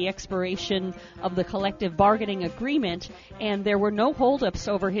before the expiration of the collective bargaining agreement, and there were no holdups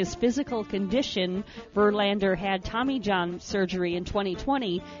over his physical condition. Verlander had Tommy John surgery in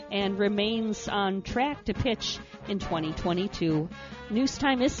 2020 and remains on track to pitch in 2022. News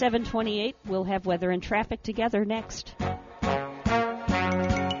time is 7:28. We'll have weather and traffic together next.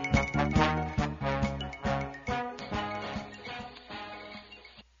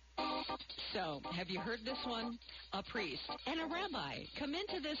 So, have you heard this one? A priest and a rabbi come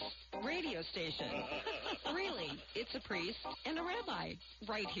into this radio station. Really, it's a priest and a rabbi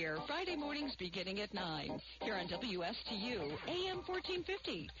right here, Friday mornings beginning at 9, here on WSTU, AM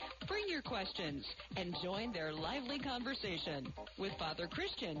 1450. Bring your questions and join their lively conversation with Father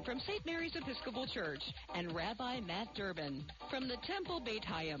Christian from St. Mary's Episcopal Church and Rabbi Matt Durbin from the Temple Beit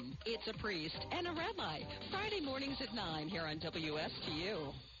Hayim. It's a priest and a rabbi, Friday mornings at 9 here on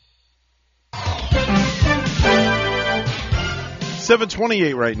WSTU.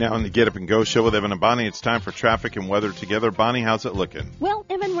 7:28 right now on the Get Up and Go show with Evan and Bonnie. It's time for traffic and weather together. Bonnie, how's it looking? Well,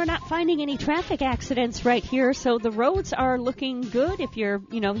 Evan, we're not finding any traffic accidents right here, so the roads are looking good. If you're,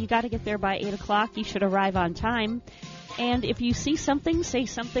 you got to get there by 8 o'clock. You should arrive on time. And if you see something, say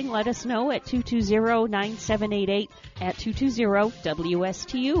something, let us know at 220-9788 at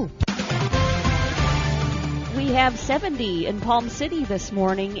 220-WSTU. We have 70 in Palm City this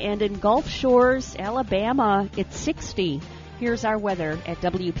morning, and in Gulf Shores, Alabama, it's 60. Here's our weather at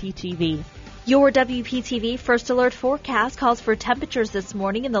WPTV. Your WPTV First Alert forecast calls for temperatures this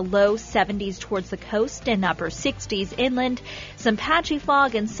morning in the low 70s towards the coast and upper 60s inland, some patchy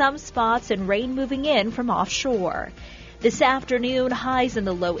fog in some spots, and rain moving in from offshore. This afternoon, highs in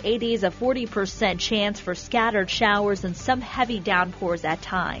the low 80s, a 40% chance for scattered showers and some heavy downpours at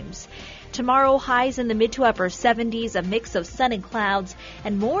times. Tomorrow, highs in the mid to upper 70s, a mix of sun and clouds,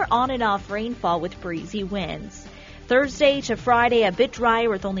 and more on and off rainfall with breezy winds. Thursday to Friday, a bit drier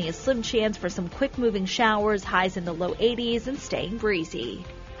with only a slim chance for some quick-moving showers, highs in the low 80s, and staying breezy.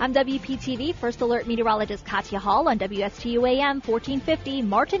 I'm WPTV First Alert Meteorologist Katya Hall on WSTU AM 1450,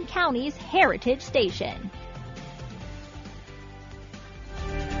 Martin County's Heritage Station.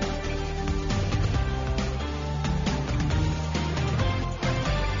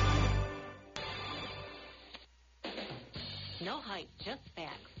 No hype, just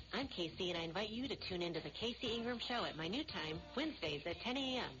facts. I'm Casey, and I invite you to tune into the Casey Ingram Show at my new time, Wednesdays at 10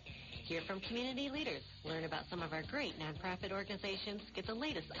 a.m. Hear from community leaders, learn about some of our great nonprofit organizations, get the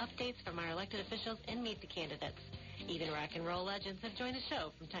latest updates from our elected officials, and meet the candidates. Even rock and roll legends have joined the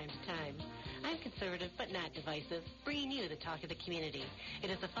show from time to time. I'm conservative but not divisive, bringing you the talk of the community.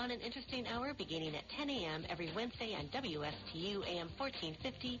 It is a fun and interesting hour beginning at 10 a.m. every Wednesday on WSTU AM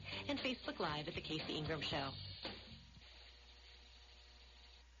 1450 and Facebook Live at the Casey Ingram Show.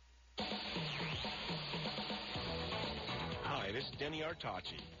 Hi, this is Denny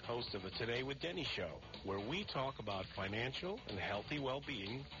Artachi, host of the Today with Denny show, where we talk about financial and healthy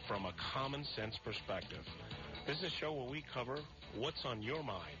well-being from a common sense perspective. This is a show where we cover what's on your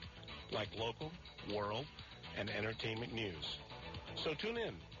mind, like local, world, and entertainment news. So tune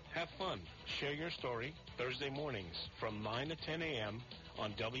in, have fun, share your story Thursday mornings from 9 to 10 a.m.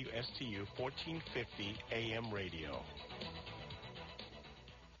 on WSTU 1450 AM radio.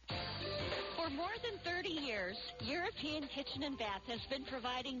 For more than 30 years, European Kitchen and Bath has been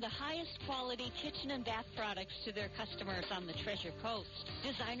providing the highest quality kitchen and bath products to their customers on the Treasure Coast.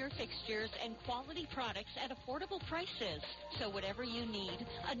 Designer fixtures and quality products at affordable prices. So whatever you need,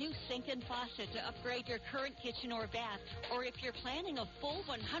 a new sink and faucet to upgrade your current kitchen or bath, or if you're planning a full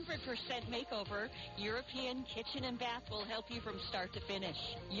 100% makeover, European Kitchen and Bath will help you from start to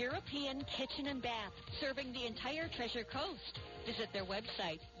finish. European Kitchen and Bath, serving the entire Treasure Coast. Visit their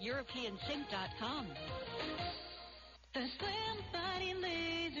website, EuropeanSink.com. The Slim Body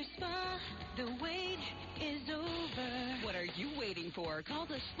Laser Spa, the wait is over. What are you waiting for? Call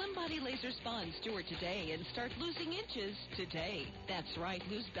the Slim Body Laser Spa in Stewart today and start losing inches today. That's right,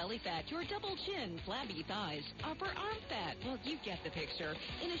 lose belly fat, your double chin, flabby thighs, upper arm fat. Well, you get the picture.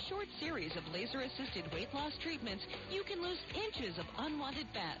 In a short series of laser-assisted weight loss treatments, you can lose inches of unwanted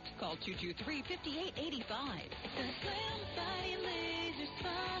fat. Call 223-5885. The Slim Body Laser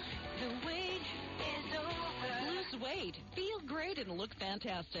Spa, the wait is over. Lose weight, feel great, and look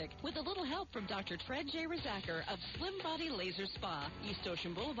fantastic with a little help from Dr. Fred J. Rizacker of Slim Body Laser Spa, East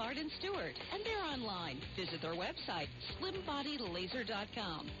Ocean Boulevard in Stewart. And they're online. Visit their website,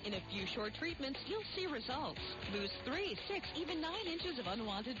 slimbodylaser.com. In a few short treatments, you'll see results. Lose 3, 6, even 9 inches of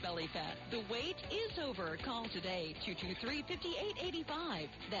unwanted belly fat. The wait is over. Call today, 223-5885.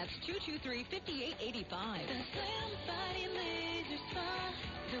 That's 223-5885. The Slim Body Laser Spa,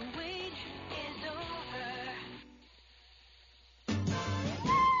 the wait is over.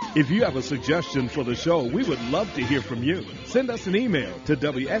 If you have a suggestion for the show, we would love to hear from you. Send us an email to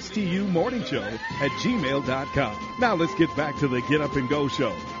WSTUmorningshow@gmail.com. Now let's get back to the Get Up and Go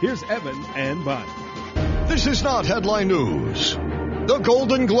show. Here's Evan and Bonnie. This is not headline news. The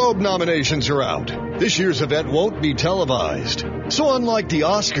Golden Globe nominations are out. This year's event won't be televised. So unlike the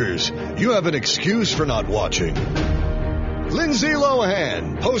Oscars, you have an excuse for not watching. Lindsay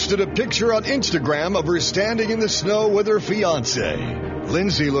Lohan posted a picture on Instagram of her standing in the snow with her fiancé.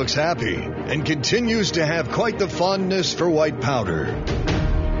 Lindsay looks happy and continues to have quite the fondness for white powder.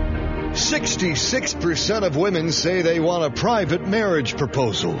 66% of women say they want a private marriage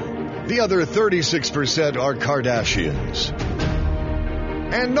proposal. The other 36% are Kardashians.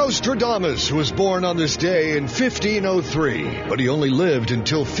 And Nostradamus was born on this day in 1503, but he only lived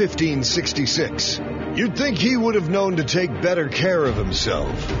until 1566. You'd think he would have known to take better care of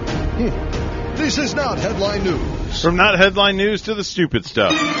himself. This is not headline news. From not headline news to the stupid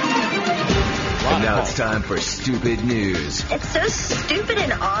stuff. And now it's time for Stupid News. It's so stupid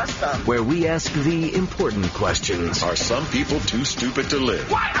and awesome. Where we ask the important questions. Are some people too stupid to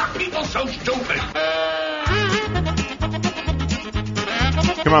live? Why are people so stupid?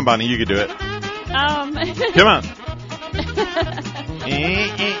 Come on, Bonnie, you can do it. Come on.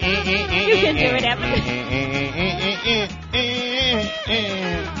 You can do it, Evan.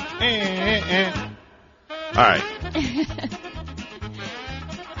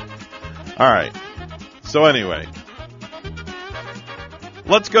 All right. So anyway,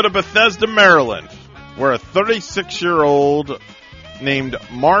 let's go to Bethesda, Maryland, where a 36-year-old named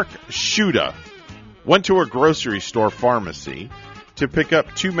Mark Shuda went to a grocery store pharmacy to pick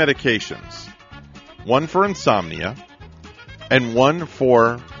up 2 medications, one for insomnia and one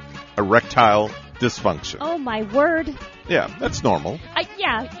for erectile dysfunction. Oh, my word. Yeah, that's normal.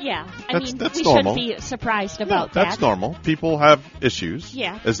 Yeah. That's we normal. shouldn't be surprised about that. That's normal. People have issues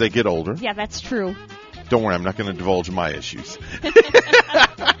as they get older. Yeah, that's true. Don't worry, I'm not going to divulge my issues.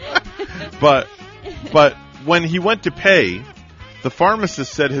 But when he went to pay, the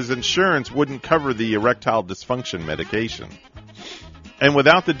pharmacist said his insurance wouldn't cover the erectile dysfunction medication. And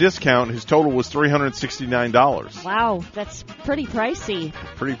without the discount, his total was $369. Wow, that's pretty pricey.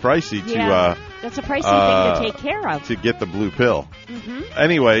 Pretty pricey that's a pricey thing to take care of. To get the blue pill. Mm-hmm.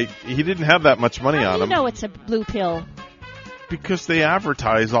 Anyway, he didn't have that much money on him. How do you know it's a blue pill? Because they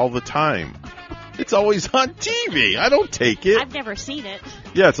advertise all the time. It's always on TV. I don't take it. I've never seen it.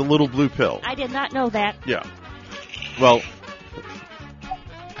 Yeah, it's a little blue pill. I did not know that. Yeah. Well,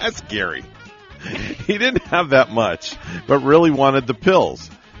 that's Gary. He didn't have that much, but really wanted the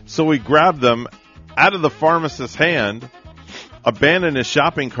pills. So he grabbed them out of the pharmacist's hand, abandoned his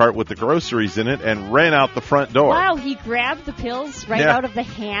shopping cart with the groceries in it, and ran out the front door. Wow, he grabbed the pills out of the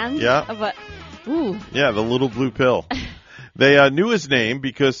hand of a... Ooh. Yeah, the little blue pill. They knew his name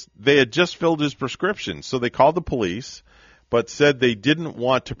because they had just filled his prescription. So they called the police, but said they didn't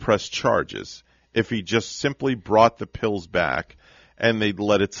want to press charges if he just simply brought the pills back, and they'd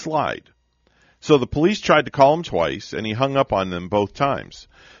let it slide. So the police tried to call him twice, and he hung up on them both times.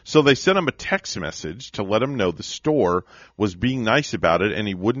 So they sent him a text message to let him know the store was being nice about it and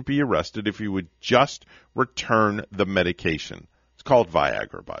he wouldn't be arrested if he would just return the medication. It's called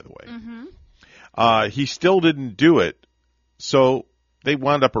Viagra, by the way. Mm-hmm. He still didn't do it, so they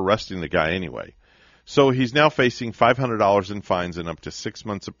wound up arresting the guy anyway. So he's now facing $500 in fines and up to 6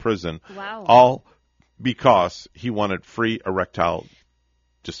 months of prison. Wow. All because he wanted free erectile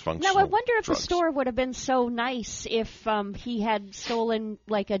dysfunction. Now, I wonder if drugs. the store would have been so nice if he had stolen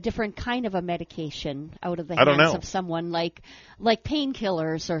like a different kind of a medication out of the hands of someone, like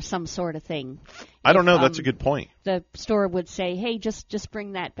painkillers or some sort of thing. I don't know. That's a good point. The store would say, "Hey, just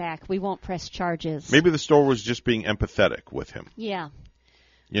bring that back. We won't press charges." Maybe the store was just being empathetic with him. Yeah.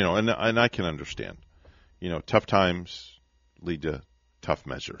 And I can understand. Tough times lead to tough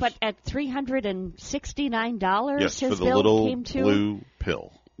measures. But at $369, yes, his for the bill little came to blue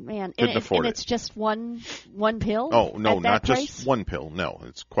pill. Man, Couldn't afford and it. it's just one pill? Oh, no, at not that price? just one pill. No,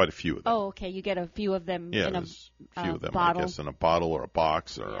 it's quite a few of them. Oh, okay. You get a few of them in a there's a few of them, bottle. I guess, in a bottle or a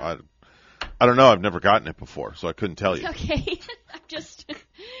box. Or I don't know. I've never gotten it before, so I couldn't tell you. Okay. I'm just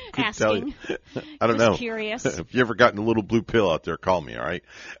Couldn't tell you. asking. I don't Just know. curious. If you ever gotten a little blue pill out there, call me, all right?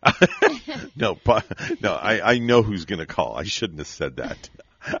 No, I know who's going to call. I shouldn't have said that.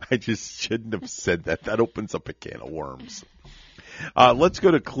 I just shouldn't have said that. That opens up a can of worms. Let's go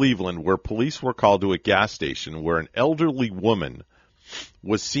to Cleveland, where police were called to a gas station where an elderly woman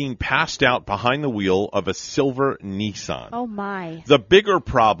was seen passed out behind the wheel of a silver Nissan. Oh, my. The bigger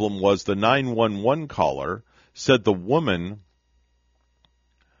problem was the 911 caller said the woman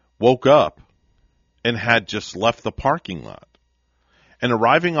woke up and had just left the parking lot. An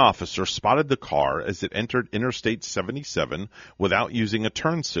arriving officer spotted the car as it entered Interstate 77 without using a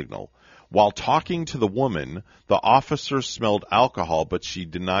turn signal. While talking to the woman, the officer smelled alcohol, but she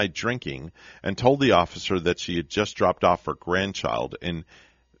denied drinking and told the officer that she had just dropped off her grandchild in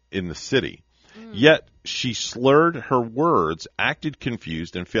the city. Yet she slurred her words, acted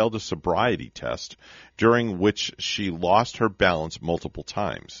confused, and failed a sobriety test, during which she lost her balance multiple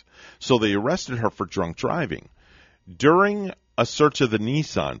times. So they arrested her for drunk driving. During a search of the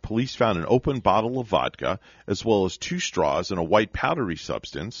Nissan, police found an open bottle of vodka, as well as 2 straws and a white powdery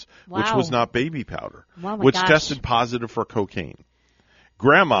substance, which was not baby powder, which tested positive for cocaine.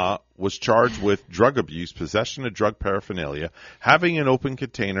 Grandma was charged with drug abuse, possession of drug paraphernalia, having an open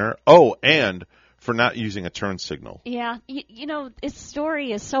container, and for not using a turn signal. Yeah, this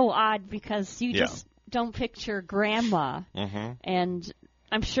story is so odd because you just don't picture Grandma. Mm-hmm. And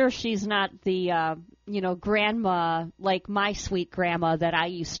I'm sure she's not the, grandma, like my sweet grandma that I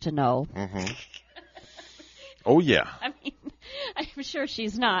used to know. Mm-hmm. Oh, yeah. I mean, I'm sure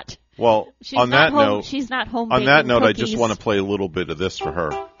she's not. Well, she's on not that note, she's not home on that note, cookies. I just want to play a little bit of this for her.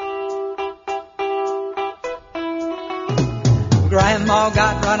 Grandma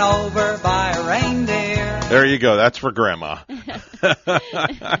got run over by a reindeer. There you go. That's for Grandma.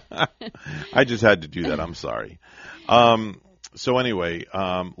 I just had to do that. I'm sorry. So anyway,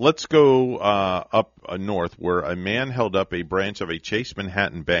 let's go up north, where a man held up a branch of a Chase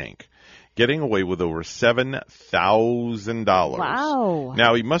Manhattan bank, getting away with over $7,000. Wow!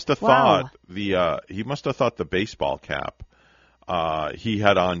 Now he must have thought the baseball cap he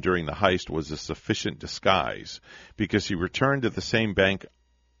had on during the heist was a sufficient disguise, because he returned to the same bank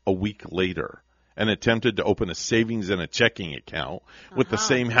a week later and attempted to open a savings and a checking account with the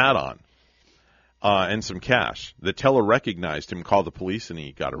same hat on. And some cash. The teller recognized him, called the police, and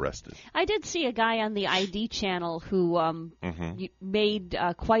he got arrested. I did see a guy on the ID channel who made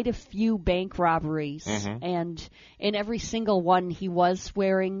quite a few bank robberies, and in every single one he was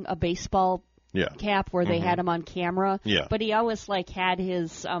wearing a baseball cap where they had him on camera. Yeah. But he always had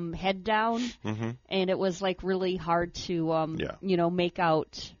his head down, and it was really hard to make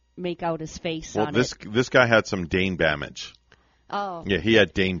out his face on it. This guy had some Dane damage. Oh. Yeah, he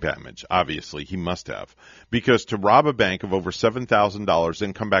had Dane damage. Obviously, he must have. Because to rob a bank of over $7,000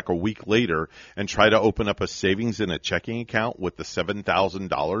 and come back a week later and try to open up a savings and a checking account with the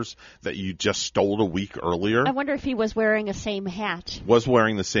 $7,000 that you just stole a week earlier. I wonder if he was wearing a same hat. Was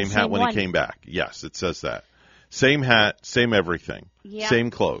wearing the same hat when he came back. Yes, it says that. Same hat, same everything. Yeah.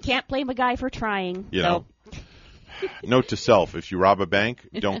 Same clothes. Can't blame a guy for trying. You know. Note to self, if you rob a bank,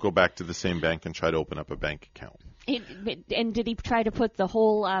 don't go back to the same bank and try to open up a bank account. And did he try to put the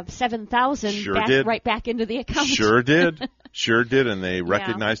whole $7,000 right back into the account? Sure did. And they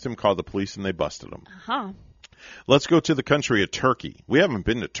recognized him, called the police, and they busted him. Let's go to the country of Turkey. We haven't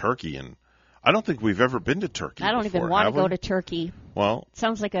been to Turkey I don't think we've ever been to Turkey I don't before, even want to have we? go to Turkey. Well, It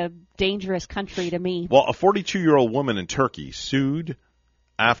sounds like a dangerous country to me. Well, a 42-year-old woman in Turkey sued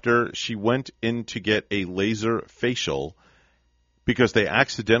after she went in to get a laser facial because they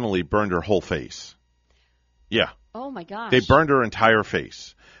accidentally burned her whole face. Yeah. Oh, my gosh. They burned her entire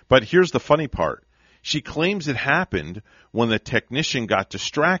face. But here's the funny part. She claims it happened when the technician got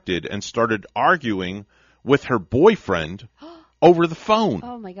distracted and started arguing with her boyfriend over the phone.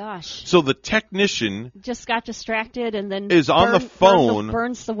 Oh, my gosh. So the technician just got distracted and then is on the phone.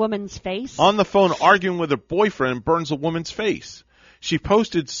 Burns the woman's face. On the phone arguing with her boyfriend and burns a woman's face. She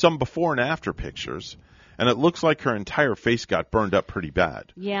posted some before and after pictures, and it looks like her entire face got burned up pretty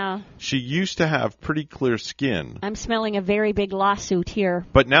bad. Yeah. She used to have pretty clear skin. I'm smelling a very big lawsuit here.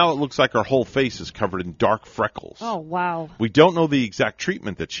 But now it looks like her whole face is covered in dark freckles. Oh, wow. We don't know the exact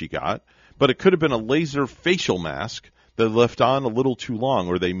treatment that she got, but it could have been a laser facial mask that left on a little too long,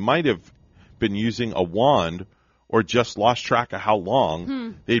 or they might have been using a wand or just lost track of how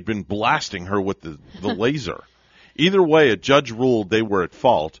long they'd been blasting her with the laser. Either way, a judge ruled they were at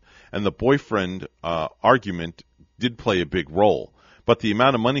fault, and the boyfriend argument did play a big role. But the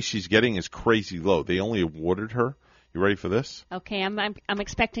amount of money she's getting is crazy low. They only awarded her, you ready for this? Okay, I'm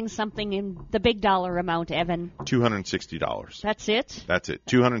expecting something in the big dollar amount, Evan. $260. That's it? That's it,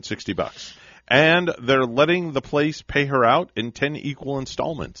 $260. And they're letting the place pay her out in 10 equal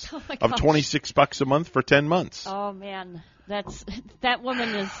installments of $26 a month for 10 months. Oh, man. That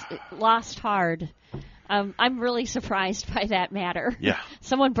woman is lost hard. I'm really surprised by that matter. Yeah.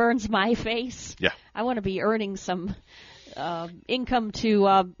 Someone burns my face. Yeah. I want to be earning some income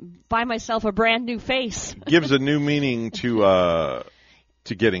to buy myself a brand new face. Gives a new meaning to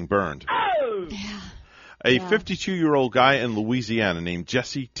getting burned. Oh! Yeah. A 52-year-old guy in Louisiana named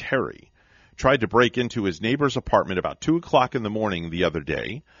Jesse Terry tried to break into his neighbor's apartment about 2 o'clock in the morning the other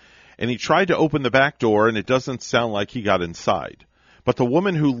day, and he tried to open the back door, and it doesn't sound like he got inside. But the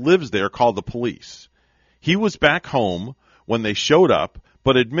woman who lives there called the police. He was back home when they showed up,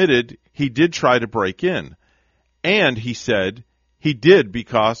 but admitted he did try to break in. And he said he did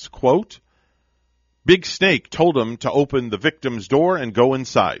because, quote, Big Snake told him to open the victim's door and go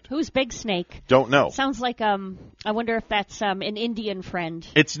inside. Who's Big Snake? Don't know. Sounds like, I wonder if that's an Indian friend.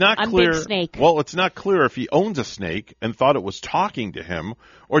 It's not I'm clear. Big Snake. Well, it's not clear if he owns a snake and thought it was talking to him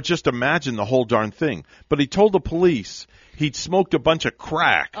or just imagined the whole darn thing. But he told the police he'd smoked a bunch of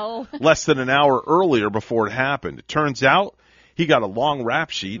crack less than an hour earlier before it happened. It turns out he got a long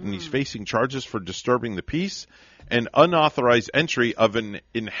rap sheet and he's facing charges for disturbing the peace and unauthorized entry of an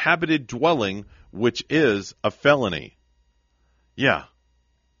inhabited dwelling, which is a felony. Yeah.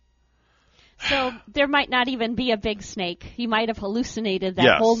 So there might not even be a big snake. He might have hallucinated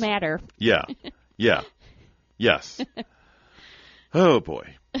that whole matter. Yeah. Yeah. Yes. Oh,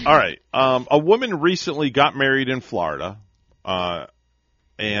 boy. All right. A woman recently got married in Florida,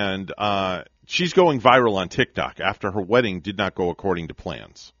 and she's going viral on TikTok after her wedding did not go according to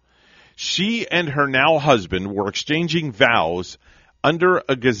plans. She and her now husband were exchanging vows under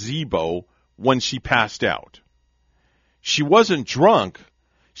a gazebo when she passed out. She wasn't drunk.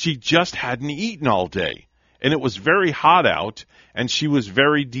 She just hadn't eaten all day. And it was very hot out, and she was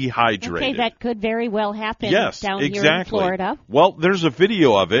very dehydrated. Okay, that could very well happen down exactly. here in Florida. Well, there's a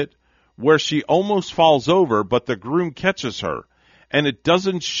video of it where she almost falls over, but the groom catches her. And it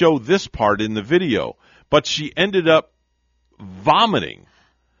doesn't show this part in the video, but she ended up vomiting.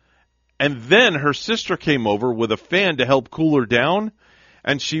 And then her sister came over with a fan to help cool her down,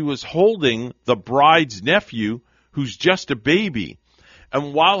 and she was holding the bride's nephew, who's just a baby.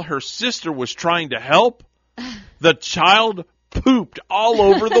 And while her sister was trying to help, the child pooped all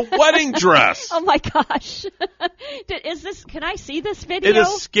over the wedding dress. Oh my gosh! Can I see this video? It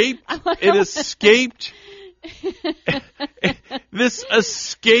escaped. This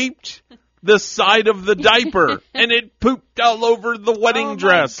escaped the side of the diaper, and it pooped all over the wedding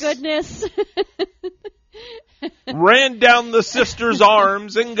dress. Oh my goodness! Ran down the sister's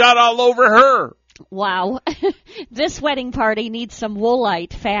arms and got all over her. Wow. This wedding party needs some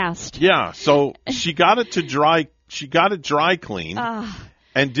Woolite fast. Yeah, so she got it to dry. She got it dry cleaned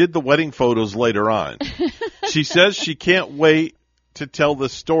and did the wedding photos later on. She says she can't wait to tell the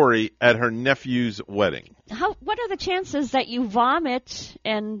story at her nephew's wedding. What are the chances that you vomit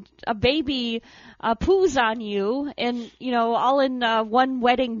and a baby poos on you and, all in one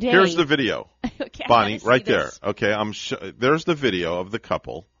wedding day? Here's the video. Okay, Bonnie, right this. there. Okay, there's the video of the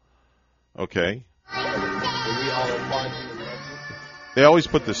couple. Okay. They always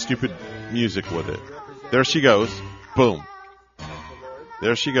put the stupid music with it. There she goes. Boom.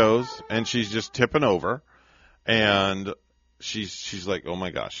 There she goes, and she's just tipping over. And she's like, oh,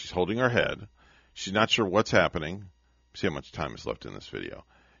 my gosh. She's holding her head. She's not sure what's happening. See how much time is left in this video.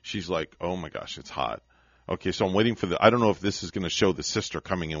 She's like, oh, my gosh, it's hot. Okay, so I'm waiting for I don't know if this is going to show the sister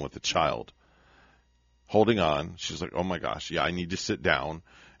coming in with the child. Holding on. She's like, oh, my gosh, yeah, I need to sit down.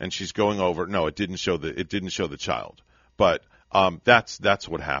 And she's going over. No, it didn't show the child. But that's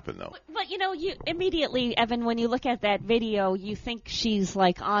what happened, though. But, you immediately, Evan, when you look at that video, you think she's,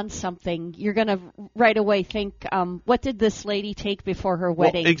 like, on something. You're going to right away think, what did this lady take before her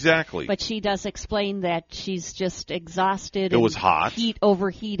wedding? Well, exactly. But she does explain that she's just exhausted. It was hot.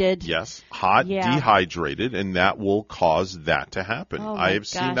 Overheated. Yes, hot, dehydrated, and that will cause that to happen. Oh, I have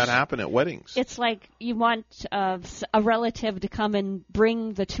seen that happen at weddings. It's like you want a relative to come and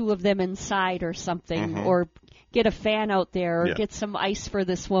bring the two of them inside or something, or get a fan out there, or get some ice for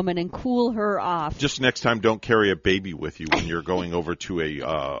this woman and cool her off. Just next time, don't carry a baby with you when you're going over to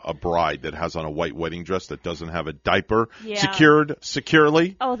a bride that has on a white wedding dress that doesn't have a diaper secured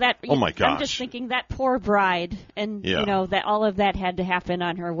securely. Oh, my gosh! I'm just thinking that poor bride, and that all of that had to happen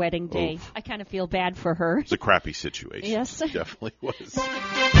on her wedding day. Oof. I kind of feel bad for her. It's a crappy situation. Yes, it definitely was.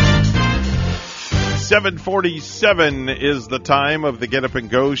 7:47 is the time of the Get Up and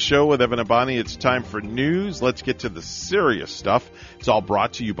Go show with Evan and Bonnie. It's time for news. Let's get to the serious stuff. It's all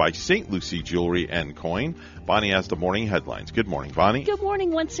brought to you by St. Lucie Jewelry and Coin. Bonnie has the morning headlines. Good morning, Bonnie. Good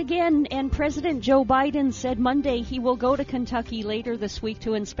morning once again. And President Joe Biden said Monday he will go to Kentucky later this week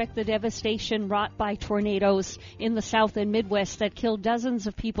to inspect the devastation wrought by tornadoes in the South and Midwest that killed dozens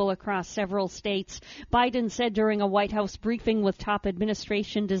of people across several states. Biden said during a White House briefing with top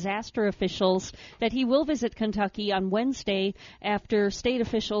administration disaster officials that he will visit Kentucky on Wednesday after state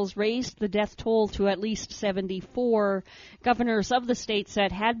officials raised the death toll to at least 74. Governors of the states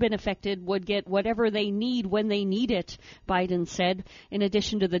that had been affected would get whatever they need when they need it, Biden said. In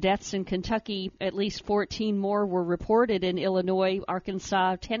addition to the deaths in Kentucky, at least 14 more were reported in Illinois,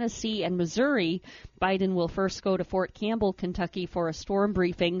 Arkansas, Tennessee, and Missouri. Biden will first go to Fort Campbell, Kentucky for a storm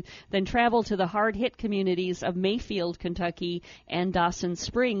briefing, then travel to the hard-hit communities of Mayfield, Kentucky, and Dawson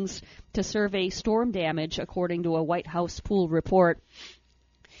Springs to survey storm damage, according to a White House pool report.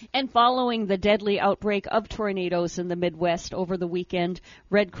 And following the deadly outbreak of tornadoes in the Midwest over the weekend,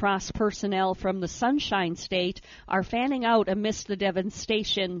 Red Cross personnel from the Sunshine State are fanning out amidst the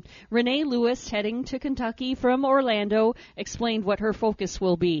devastation. Renee Lewis, heading to Kentucky from Orlando, explained what her focus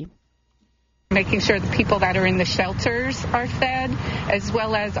will be. Making sure the people that are in the shelters are fed, as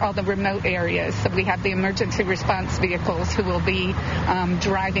well as all the remote areas. So we have the emergency response vehicles who will be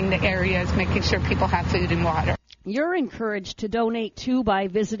driving the areas, making sure people have food and water. You're encouraged to donate too by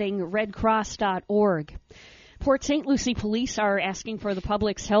visiting redcross.org. Port St. Lucie police are asking for the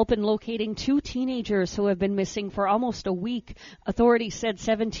public's help in locating two teenagers who have been missing for almost a week. Authorities said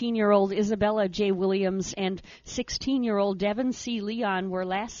 17-year-old Isabella J. Williams and 16-year-old Devin C. Leon were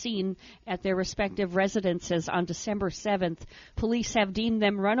last seen at their respective residences on December 7th. Police have deemed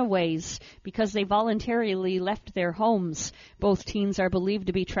them runaways because they voluntarily left their homes. Both teens are believed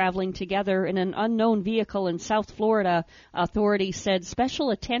to be traveling together in an unknown vehicle in South Florida. Authorities said special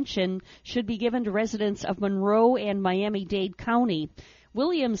attention should be given to residents of Monroe and Miami-Dade County.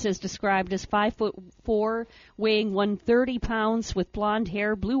 Williams is described as 5'4", weighing 130 pounds, with blonde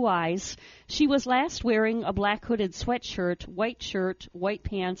hair, blue eyes. She was last wearing a black hooded sweatshirt, white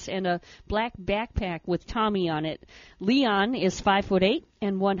pants, and a black backpack with Tommy on it. Leon is 5'8"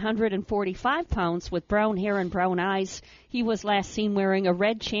 and 145 pounds, with brown hair and brown eyes. He was last seen wearing a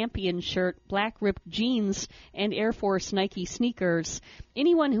red Champion shirt, black ripped jeans, and Air Force Nike sneakers.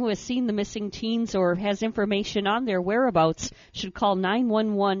 Anyone who has seen the missing teens or has information on their whereabouts should call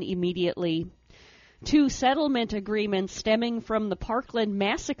 911 immediately. Two settlement agreements stemming from the Parkland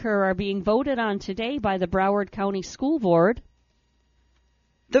massacre are being voted on today by the Broward County School Board.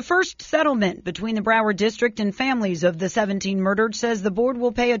 The first settlement between the Broward District and families of the 17 murdered says the board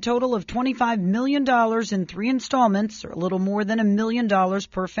will pay a total of $25 million in 3 installments, or a little more than $1 million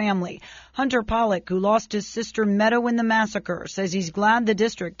per family. Hunter Pollack, who lost his sister Meadow in the massacre, says he's glad the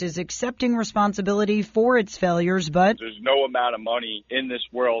district is accepting responsibility for its failures, but there's no amount of money in this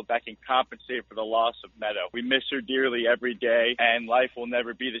world that can compensate for the loss of Meadow. We miss her dearly every day, and life will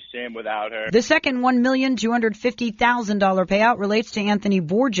never be the same without her. The second $1,250,000 payout relates to Anthony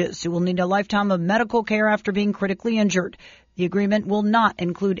Borges, who will need a lifetime of medical care after being critically injured. The agreement will not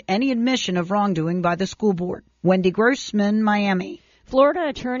include any admission of wrongdoing by the school board. Wendy Grossman, Miami. Florida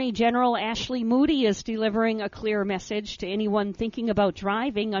Attorney General Ashley Moody is delivering a clear message to anyone thinking about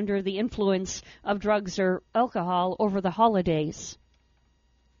driving under the influence of drugs or alcohol over the holidays.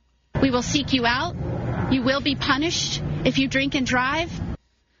 We will seek you out. You will be punished if you drink and drive.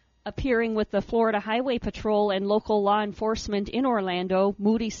 Appearing with the Florida Highway Patrol and local law enforcement in Orlando,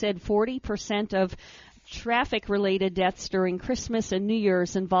 Moody said 40% of traffic-related deaths during Christmas and New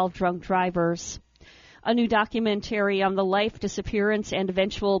Year's involved drunk drivers. A new documentary on the life, disappearance, and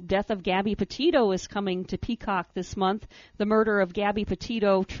eventual death of Gabby Petito is coming to Peacock this month. The Murder of Gabby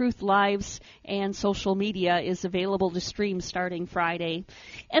Petito, Truth, Lives, and Social Media is available to stream starting Friday.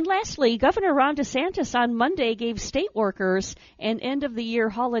 And lastly, Governor Ron DeSantis on Monday gave state workers an end-of-the-year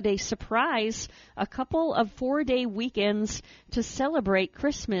holiday surprise, a couple of 4-day weekends to celebrate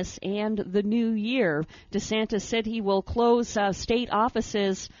Christmas and the New Year. DeSantis said he will close state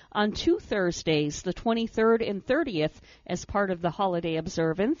offices on 2 Thursdays, the 23rd and 30th, as part of the holiday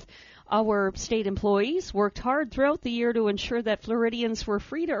observance. Our state employees worked hard throughout the year to ensure that Floridians were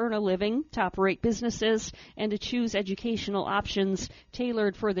free to earn a living, to operate businesses, and to choose educational options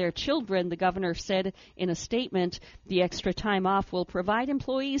tailored for their children, the governor said in a statement. The extra time off will provide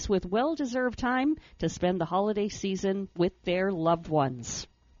employees with well-deserved time to spend the holiday season with their loved ones.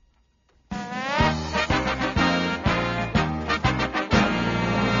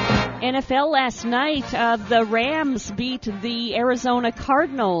 NFL last night, the Rams beat the Arizona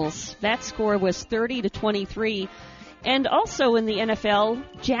Cardinals. That score was 30-23. And also in the NFL,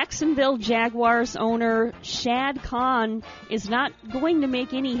 Jacksonville Jaguars owner Shad Khan is not going to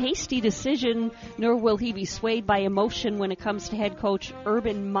make any hasty decision, nor will he be swayed by emotion when it comes to head coach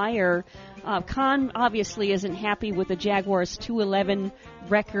Urban Meyer. Khan obviously isn't happy with the Jaguars' 2-11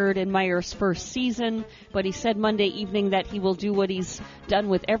 record in Meyer's first season, but he said Monday evening that he will do what he's done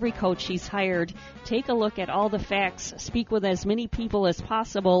with every coach he's hired. Take a look at all the facts, speak with as many people as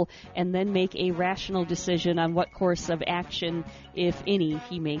possible, and then make a rational decision on what course of action, if any,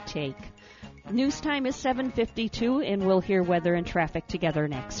 he may take. News time is 7:52, and we'll hear weather and traffic together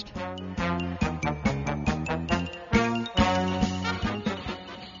next.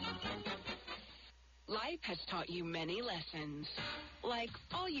 Life has taught you many lessons. Like,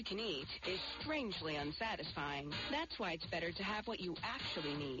 all you can eat is strangely unsatisfying. That's why it's better to have what you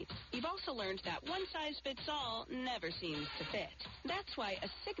actually need. You've also learned that one size fits all never seems to fit. That's why a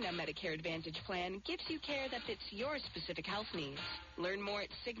Cigna Medicare Advantage plan gives you care that fits your specific health needs. Learn more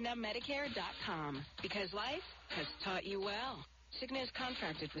at CignaMedicare.com, because life has taught you well. Cigna is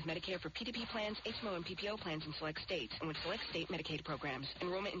contracted with Medicare for PDP plans, HMO, and PPO plans in select states, and with select state Medicaid programs.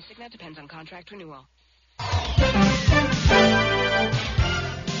 Enrollment in Cigna depends on contract renewal.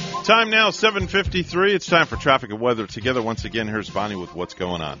 Time now, 7:53. It's time for traffic and weather together. Once again, here's Bonnie with what's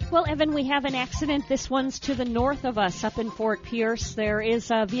going on. Well, Evan, we have an accident. This one's to the north of us up in Fort Pierce. There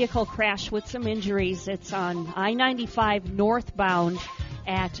is a vehicle crash with some injuries. It's on I-95 northbound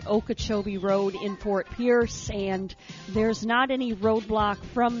at Okeechobee Road in Fort Pierce, and there's not any roadblock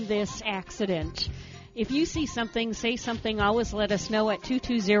from this accident. If you see something, say something, always let us know at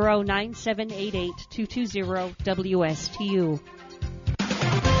 220-9788, 220-WSTU.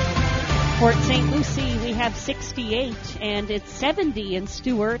 Port St. Lucie, we have 68, and it's 70 in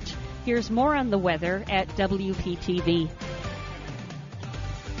Stuart. Here's more on the weather at WPTV.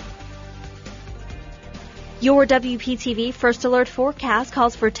 Your WPTV First Alert forecast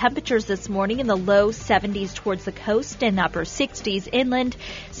calls for temperatures this morning in the low 70s towards the coast and upper 60s inland,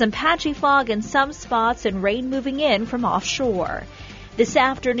 some patchy fog in some spots, and rain moving in from offshore. This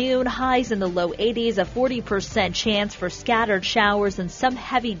afternoon, highs in the low 80s, a 40% chance for scattered showers and some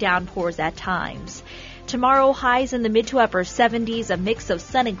heavy downpours at times. Tomorrow, highs in the mid to upper 70s, a mix of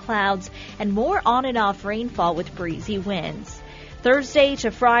sun and clouds, and more on and off rainfall with breezy winds. Thursday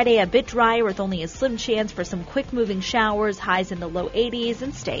to Friday, a bit drier with only a slim chance for some quick-moving showers, highs in the low 80s,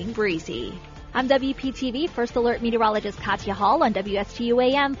 and staying breezy. I'm WPTV First Alert Meteorologist Katya Hall on WSTU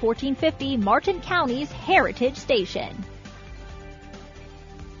AM 1450, Martin County's Heritage Station.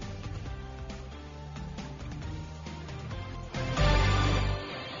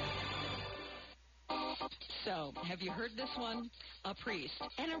 So, have you heard this one? A priest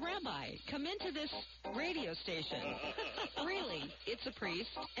and a rabbi come into this radio station. Really, it's a priest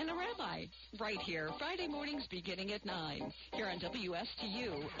and a rabbi. Right here, Friday mornings beginning at 9. Here on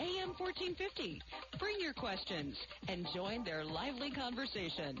WSTU, AM 1450. Bring your questions and join their lively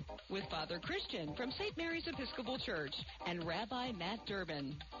conversation with Father Christian from St. Mary's Episcopal Church and Rabbi Matt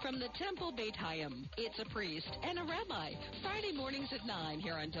Durbin from the Temple Beit Hayim. It's a priest and a rabbi. Friday mornings at 9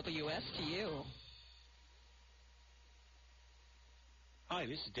 here on WSTU. Hi,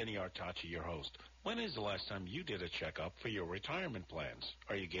 this is Denny Artachi, your host. When is the last time you did a checkup for your retirement plans?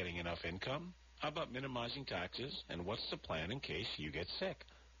 Are you getting enough income? How about minimizing taxes? And what's the plan in case you get sick?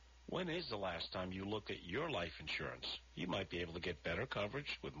 When is the last time you looked at your life insurance? You might be able to get better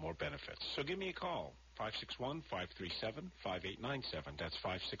coverage with more benefits. So give me a call, 561-537-5897. That's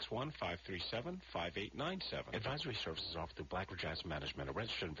 561-537-5897. Advisory services offered through Blackridge Asset Management, a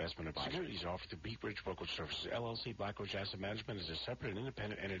registered investment advisor. Securities offered through Peak Bridge Brokerage Services, LLC. Blackridge Asset Management is a separate and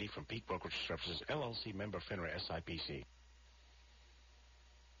independent entity from Peak Brokerage Services, LLC, member FINRA SIPC.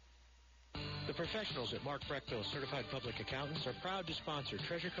 The professionals at Mark Breckville Certified Public Accountants are proud to sponsor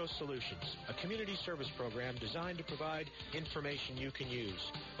Treasure Coast Solutions, a community service program designed to provide information you can use,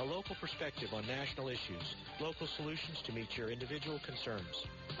 a local perspective on national issues, local solutions to meet your individual concerns.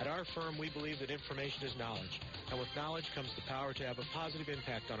 At our firm, we believe that information is knowledge, and with knowledge comes the power to have a positive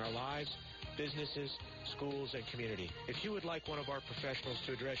impact on our lives, businesses, schools, and community. If you would like one of our professionals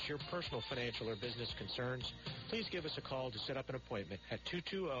to address your personal financial or business concerns, please give us a call to set up an appointment at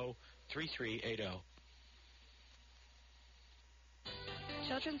 220-3380.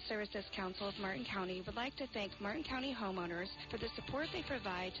 Children's Services Council of Martin County would like to thank Martin County homeowners for the support they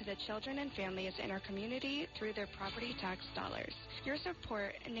provide to the children and families in our community through their property tax dollars. Your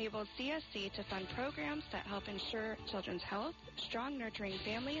support enables CSC to fund programs that help ensure children's health, strong, nurturing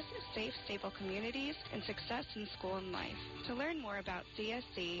families, safe, stable communities, and success in school and life. To learn more about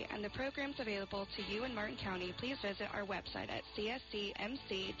CSC and the programs available to you in Martin County, please visit our website at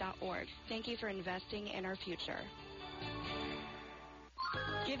cscmc.org. Thank you for investing in our future.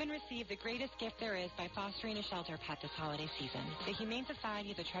 Give and receive the greatest gift there is by fostering a shelter pet this holiday season. The Humane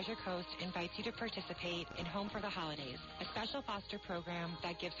Society of the Treasure Coast invites you to participate in Home for the Holidays, a special foster program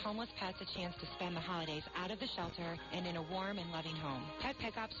that gives homeless pets a chance to spend the holidays out of the shelter and in a warm and loving home. Pet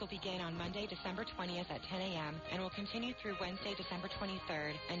pickups will begin on Monday, December 20th at 10 a.m. and will continue through Wednesday, December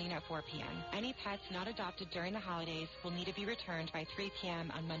 23rd, ending at 4 p.m. Any pets not adopted during the holidays will need to be returned by 3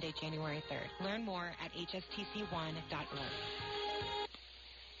 p.m. on Monday, January 3rd. Learn more at hstc1.org.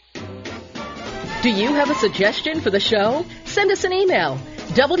 Do you have a suggestion for the show? Send us an email,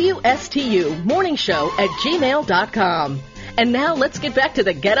 WSTU morningshow @gmail.com. And now let's get back to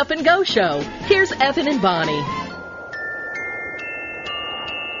the Get Up and Go show. Here's Evan and Bonnie.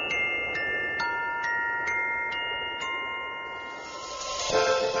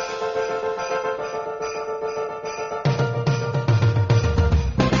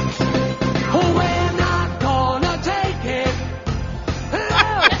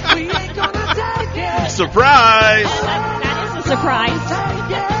 Surprise! That is a surprise.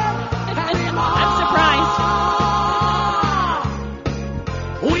 I'm surprised.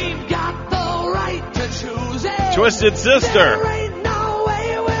 We've got the right to choose it. Twisted Sister. There ain't no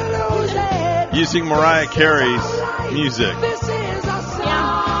way we'll lose it. Using Mariah Carey's music. This is a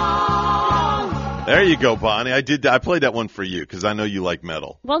song. There you go, Bonnie. I played that one for you because I know you like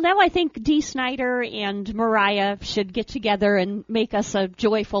metal. Well, now I think Dee Snider and Mariah should get together and make us a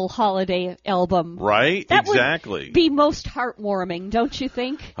joyful holiday album. Right? That exactly. would be most heartwarming, don't you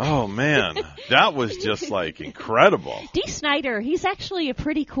think? Oh, man. That was just, incredible. Dee Snider, he's actually a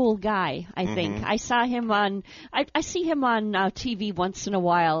pretty cool guy, I think. Mm-hmm. I saw him on, I see him on TV once in a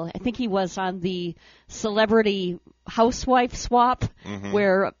while. I think he was on the Celebrity Housewife Swap,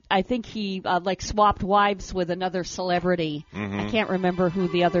 where I think he swapped wives with another celebrity. I can't remember who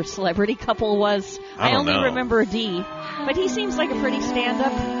the other celebrity couple was. I only remember Dee, but he seems like a pretty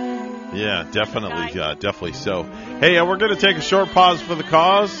stand-up. Yeah, definitely so. Hey, we're going to take a short pause for the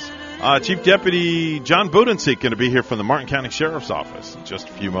cause. Chief Deputy John Budenseik going to be here from the Martin County Sheriff's Office in just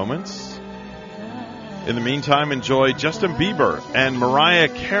a few moments. In the meantime, enjoy Justin Bieber and Mariah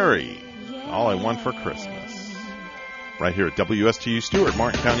Carey, All I Want for Christmas. Right here at WSTU Stewart,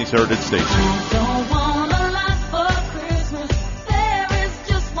 Martin County's Heritage Station. Don't want a lot for Christmas. There is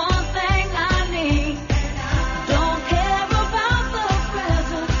just one thing I need. Don't care about the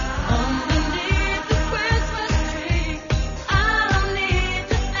present underneath the Christmas tree. I don't need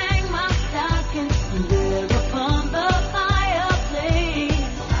to hang my stocking there upon the fireplace.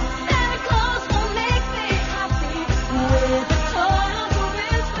 Santa Claus will make me happy with a toy on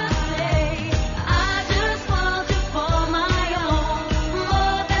Christmas Day. I just want you for my own,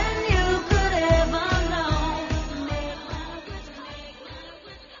 more than you could ever know.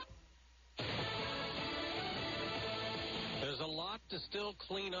 There's a lot to still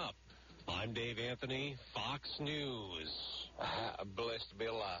clean up. I'm Dave Anthony, Fox News. I'm blessed to be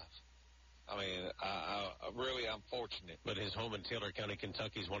alive. I mean, I'm fortunate. But his home in Taylor County,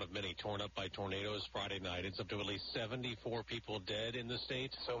 Kentucky is one of many torn up by tornadoes Friday night. It's up to at least 74 people dead in the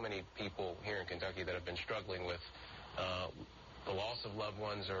state. So many people here in Kentucky that have been struggling with the loss of loved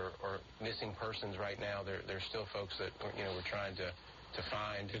ones or missing persons right now. There's still folks that we're trying to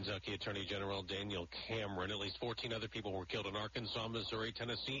find. Kentucky Attorney General Daniel Cameron. At least 14 other people were killed in Arkansas, Missouri,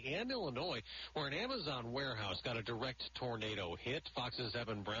 Tennessee, and Illinois, where an Amazon warehouse got a direct tornado hit. Fox's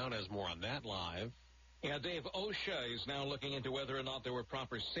Evan Brown has more on that live. Yeah, Dave, OSHA is now looking into whether or not there were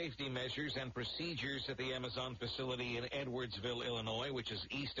proper safety measures and procedures at the Amazon facility in Edwardsville, Illinois, which is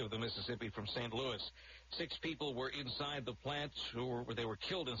east of the Mississippi from St. Louis. 6 people were inside the plant, they were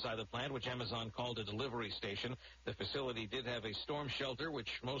killed inside the plant, which Amazon called a delivery station. The facility did have a storm shelter,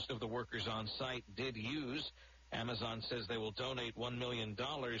 which most of the workers on site did use. Amazon says they will donate $1 million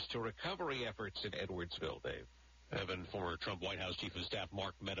to recovery efforts in Edwardsville, Dave. Evan, former Trump White House Chief of Staff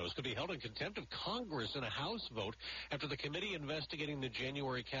Mark Meadows could be held in contempt of Congress in a House vote after the committee investigating the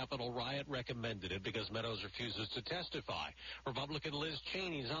January Capitol riot recommended it because Meadows refuses to testify. Republican Liz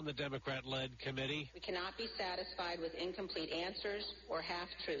Cheney's on the Democrat-led committee. We cannot be satisfied with incomplete answers or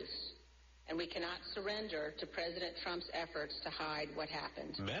half-truths. And we cannot surrender to President Trump's efforts to hide what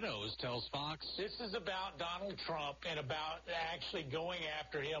happened. Meadows tells Fox, this is about Donald Trump and about actually going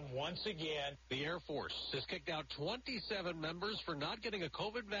after him once again. The Air Force has kicked out 27 members for not getting a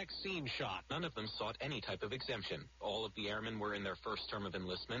COVID vaccine shot. None of them sought any type of exemption. All of the airmen were in their first term of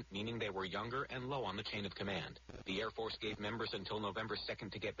enlistment, meaning they were younger and low on the chain of command. The Air Force gave members until November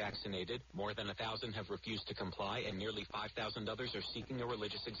 2nd to get vaccinated. More than 1,000 have refused to comply, and nearly 5,000 others are seeking a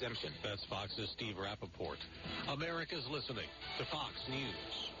religious exemption. That's Fox's Steve Rappaport. America's listening to Fox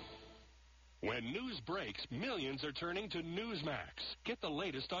News. When news breaks, millions are turning to Newsmax. Get the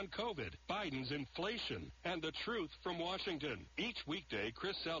latest on COVID, Biden's inflation, and the truth from Washington. Each weekday,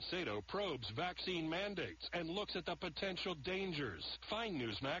 Chris Salcedo probes vaccine mandates and looks at the potential dangers. Find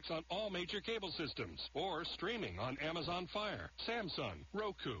Newsmax on all major cable systems or streaming on Amazon Fire, Samsung,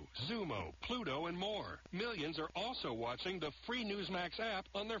 Roku, Xumo, Pluto, and more. Millions are also watching the free Newsmax app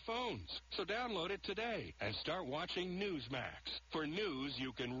on their phones. So download it today and start watching Newsmax for news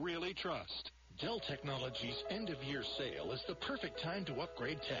you can really trust. Dell Technologies' end-of-year sale is the perfect time to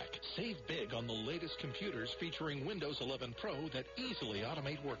upgrade tech. Save big on the latest computers featuring Windows 11 Pro that easily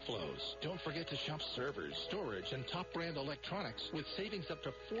automate workflows. Don't forget to shop servers, storage, and top-brand electronics with savings up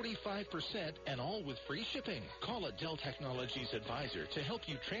to 45% and all with free shipping. Call a Dell Technologies advisor to help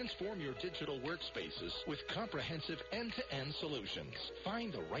you transform your digital workspaces with comprehensive end-to-end solutions.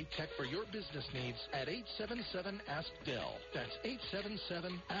 Find the right tech for your business needs at 877-ASK-DELL. That's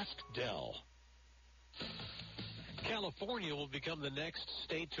 877-ASK-DELL. California will become the next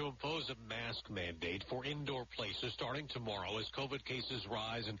state to impose a mask mandate for indoor places starting tomorrow as COVID cases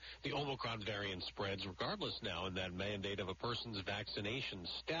rise and the Omicron variant spreads, regardless now in that mandate of a person's vaccination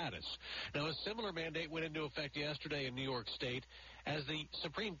status. Now, a similar mandate went into effect yesterday in New York State as the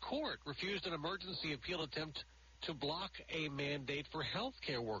Supreme Court refused an emergency appeal attempt to block a mandate for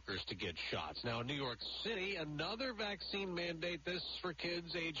healthcare workers to get shots. Now, in New York City, another vaccine mandate, this for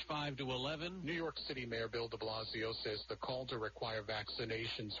kids age 5 to 11. New York City Mayor Bill de Blasio says the call to require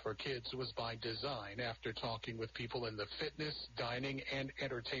vaccinations for kids was by design after talking with people in the fitness, dining, and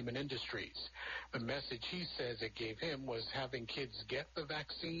entertainment industries. The message he says it gave him was having kids get the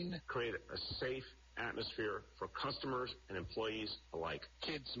vaccine. Create a safe atmosphere for customers and employees alike.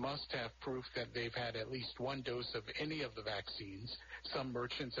 Kids must have proof that they've had at least one dose of any of the vaccines. Some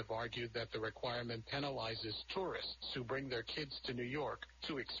merchants have argued that the requirement penalizes tourists who bring their kids to New York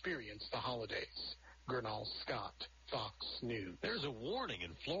to experience the holidays. Gernal Scott, Fox News. There's a warning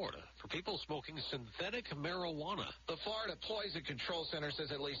in Florida for people smoking synthetic marijuana. The Florida Poison Control Center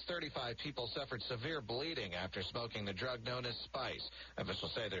says at least 35 people suffered severe bleeding after smoking the drug known as Spice.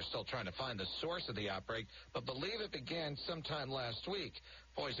 Officials say they're still trying to find the source of the outbreak, but believe it began sometime last week.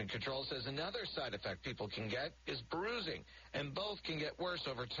 Poison Control says another side effect people can get is bruising, and both can get worse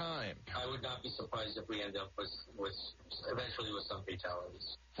over time. I would not be surprised if we end up with eventually with some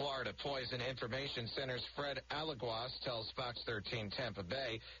fatalities. Florida Poison Information Center's Fred Alaguas tells Fox 13 Tampa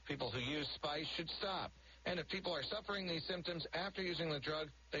Bay people who use Spice should stop. And if people are suffering these symptoms after using the drug,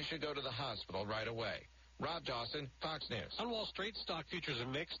 they should go to the hospital right away. Rob Dawson, Fox News. On Wall Street, stock futures are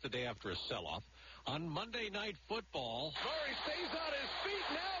mixed the day after a sell-off. On Monday Night Football, Murray stays on his feet.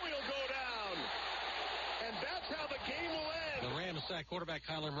 Now he'll go down. And that's how the game will end. The Rams sack quarterback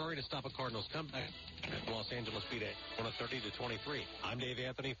Kyler Murray to stop a Cardinals comeback. At Los Angeles beat it 130-23. I'm Dave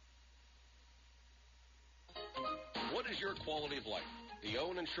Anthony. What is your quality of life? The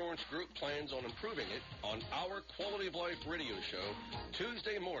Owen Insurance Group plans on improving it on our Quality of Life radio show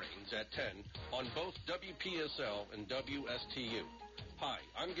Tuesday mornings at 10 on both WPSL and WSTU. Hi,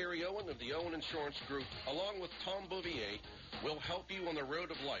 I'm Gary Owen of the Owen Insurance Group, along with Tom Bouvier, will help you on the road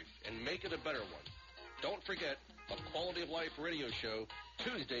of life and make it a better one. Don't forget a Quality of Life radio show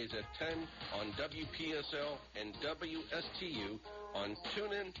Tuesdays at 10 on WPSL and WSTU on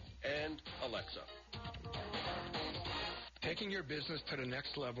TuneIn and Alexa. Taking your business to the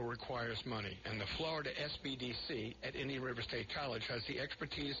next level requires money, and the Florida SBDC at Indian River State College has the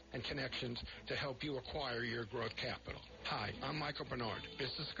expertise and connections to help you acquire your growth capital. Hi, I'm Michael Bernard,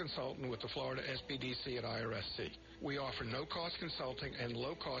 business consultant with the Florida SBDC at IRSC. We offer no-cost consulting and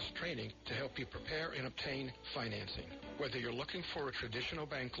low-cost training to help you prepare and obtain financing. Whether you're looking for a traditional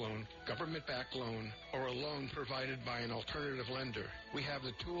bank loan, government-backed loan, or a loan provided by an alternative lender, we have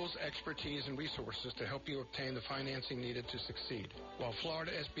the tools, expertise, and resources to help you obtain the financing needed to succeed. While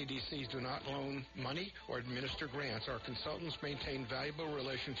Florida SBDCs do not loan money or administer grants, our consultants maintain valuable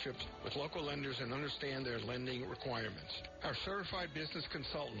relationships with local lenders and understand their lending requirements. Our certified business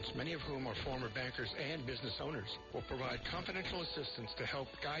consultants, many of whom are former bankers and business owners, will provide confidential assistance to help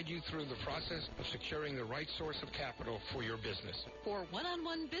guide you through the process of securing the right source of capital for your business. For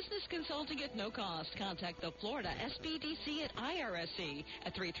one-on-one business consulting at no cost, contact the Florida SBDC at IRSC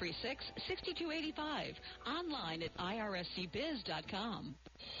at 336-6285. Online at irscbiz.com.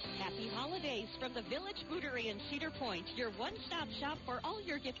 Happy holidays from the Village Bootery in Cedar Point, your one-stop shop for all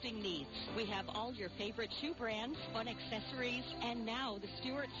your gifting needs. We have all your favorite shoe brands, fun accessories, and now the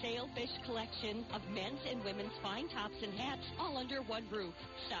Stewart Sailfish collection of men's and women's fine tops and hats all under one roof.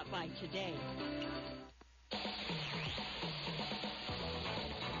 Stop by today.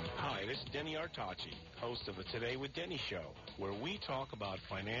 Hi, this is Denny Artachi, host of the Today with Denny show, where we talk about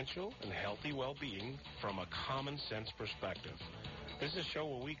financial and healthy well-being from a common sense perspective. This is a show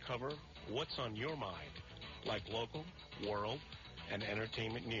where we cover what's on your mind, like local, world, and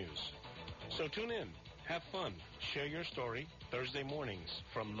entertainment news. So tune in, have fun, share your story Thursday mornings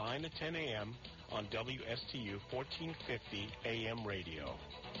from 9 to 10 a.m. on WSTU 1450 AM radio.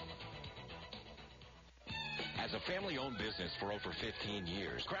 As a family-owned business for over 15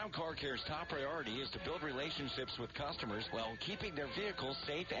 years, Crown Car Care's top priority is to build relationships with customers while keeping their vehicles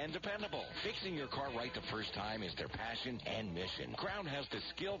safe and dependable. Fixing your car right the first time is their passion and mission. Crown has the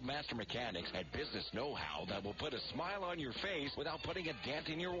skilled master mechanics and business know-how that will put a smile on your face without putting a dent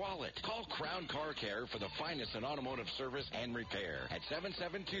in your wallet. Call Crown Car Care for the finest in automotive service and repair at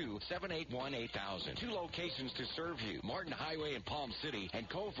 772-781-8000. 2 locations to serve you, Martin Highway in Palm City and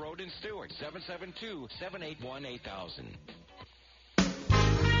Cove Road in Stewart, 772-781-8000.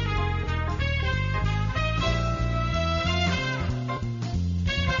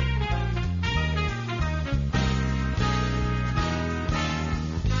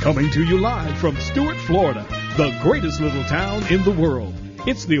 Coming to you live from Stewart, Florida, the greatest little town in the world.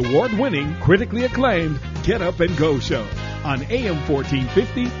 It's the award-winning, critically acclaimed Get Up and Go show on AM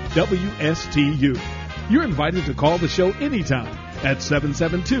 1450 WSTU. You're invited to call the show anytime at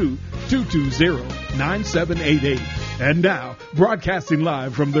 772-220-9788. And now, broadcasting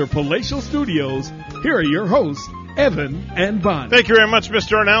live from their palatial studios, here are your hosts, Evan and Bonnie. Thank you very much,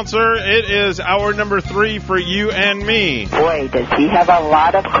 Mr. Announcer. It is hour number 3 for you and me. Boy, does he have a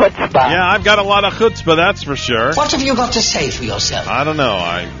lot of chutzpah. Yeah, I've got a lot of chutzpah, that's for sure. What have you got to say for yourself? I don't know.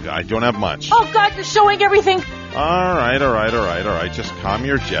 I don't have much. Oh, God, you're showing everything. All right. Just calm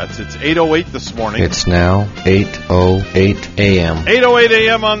your jets. It's 8:08 this morning. It's now 8:08 a.m. 8:08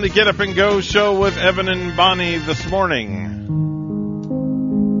 a.m. on the Get Up and Go show with Evan and Bonnie this morning.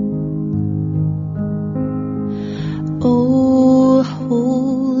 Oh,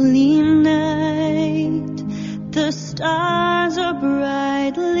 holy night, the stars are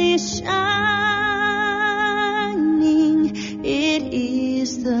brightly shining. It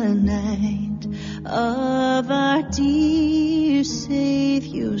is the night of our dear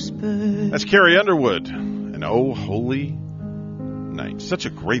Savior's birth. That's Carrie Underwood, and Oh, Holy Night. Such a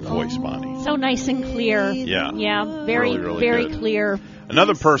great voice, Bonnie. So nice and clear. Yeah. Yeah, very, really very good. clear.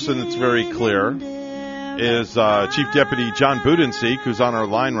 Another person that's very clear is Chief Deputy John Budenseik, who's on our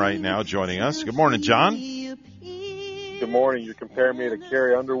line right now joining us. Good morning, John. Good morning. You're comparing me to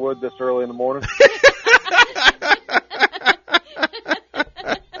Carrie Underwood this early in the morning?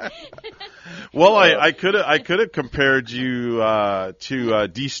 Well, I could have compared you to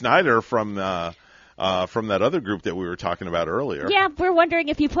Dee Snider from that other group that we were talking about earlier. Yeah, we're wondering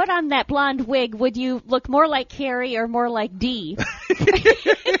if you put on that blonde wig, would you look more like Carrie or more like Dee?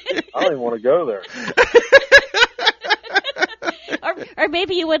 I don't even want to go there. Or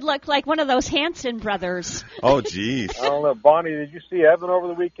maybe you would look like one of those Hanson brothers. Oh, geez. I don't know. Bonnie, did you see Evan over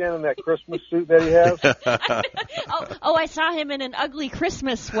the weekend in that Christmas suit that he has? I saw him in an ugly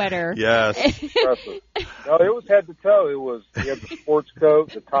Christmas sweater. Yes. Impressive. No, it was head to toe. He had the sports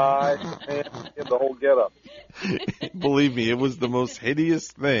coat, the tie, the pants, he had the whole getup. Believe me, it was the most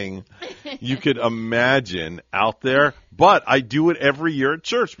hideous thing you could imagine out there. But I do it every year at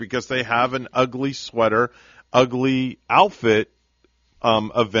church because they have an ugly sweater, ugly outfit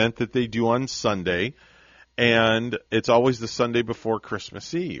event that they do on Sunday. and it's always the Sunday before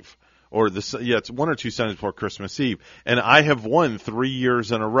Christmas Eve. It's 1 or 2 Sundays before Christmas Eve. And I have won 3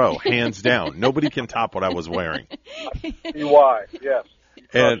 years in a row, hands down. Nobody can top what I was wearing. why? Yes.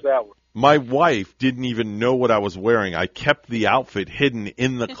 And that one. my wife didn't even know what I was wearing. I kept the outfit hidden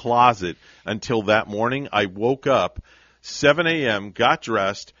in the closet until that morning. I woke up 7 a.m., got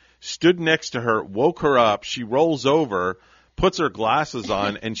dressed, stood next to her, woke her up. She rolls over, puts her glasses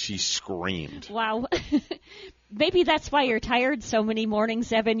on, and she screamed. Wow. Maybe that's why you're tired so many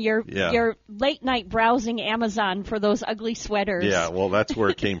mornings, Evan. You're late night browsing Amazon for those ugly sweaters. Yeah, well, that's where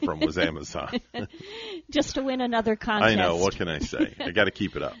it came from, was Amazon. Just to win another contest. I know. What can I say? I got to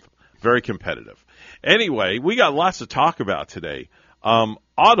keep it up. Very competitive. Anyway, we got lots to talk about today.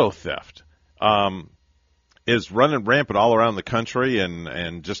 Auto theft is running rampant all around the country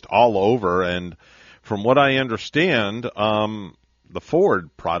and just all over. And from what I understand, the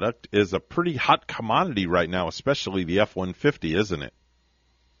Ford product is a pretty hot commodity right now, especially the F-150, isn't it?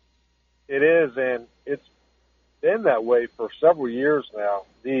 It is, and it's been that way for several years now.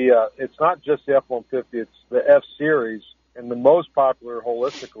 It's not just the F-150, it's the F-Series, and the most popular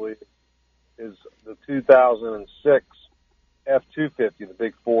holistically is the 2006 F-250, the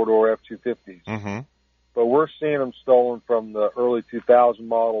big four-door F-250s. Mm-hmm. But we're seeing them stolen from the early 2000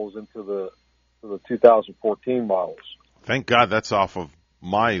 models into the 2014 models. Thank God that's off of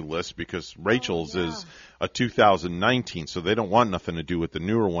my list because Rachel's is a 2019, so they don't want nothing to do with the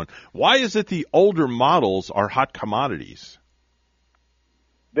newer one. Why is it the older models are hot commodities?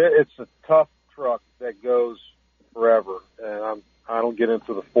 It's a tough truck that goes forever, and I don't get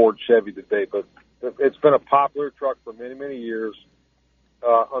into the Ford Chevy debate, but it's been a popular truck for many, many years.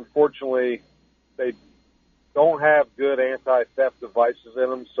 Unfortunately, they don't have good anti-theft devices in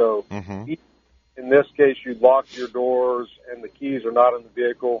them, so in this case, you lock your doors and the keys are not in the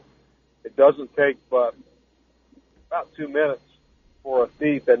vehicle. It doesn't take but about 2 minutes for a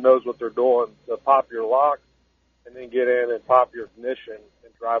thief that knows what they're doing to pop your lock and then get in and pop your ignition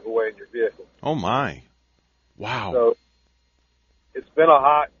and drive away in your vehicle. Oh, my. Wow. So it's been a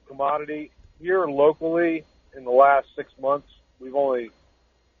hot commodity. Here locally in the last 6 months, we've only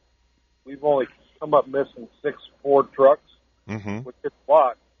come up missing 6 Ford trucks, which is a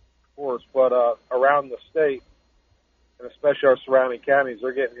lot. Course, but around the state, and especially our surrounding counties,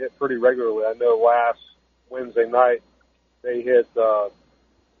 they're getting hit pretty regularly. I know last Wednesday night they hit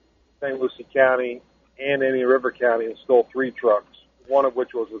St. Lucie County and Indian River County and stole 3 trucks, one of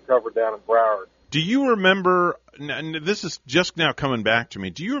which was recovered down in Broward. Do you remember, and this is just now coming back to me,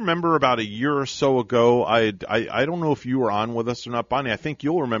 do you remember about a year or so ago, I don't know if you were on with us or not, Bonnie, I think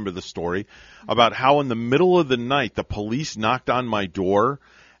you'll remember the story about how in the middle of the night the police knocked on my door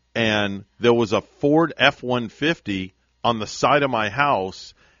and there was a Ford F-150 on the side of my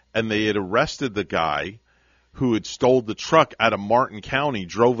house, and they had arrested the guy who had stole the truck out of Martin County,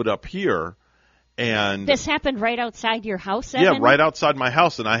 drove it up here. And this happened right outside your house, Evan? Yeah, right outside my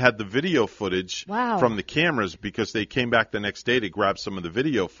house, and I had the video footage Wow. from the cameras because they came back the next day to grab some of the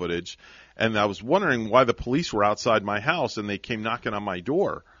video footage, and I was wondering why the police were outside my house, and they came knocking on my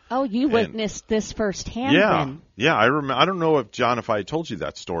door. Oh, you witnessed this firsthand. Then. Yeah. I remember. I don't know if John, if I told you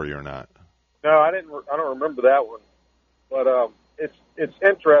that story or not. No, I didn't. I don't remember that one. But it's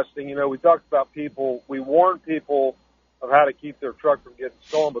interesting. You know, we talked about people. We warn people of how to keep their truck from getting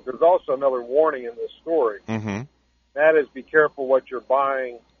stolen, but there's also another warning in this story. Mm-hmm. That is, be careful what you're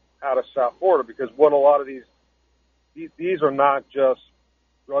buying out of South Florida, because what a lot of these are not just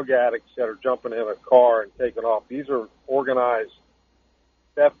drug addicts that are jumping in a car and taking off. These are organized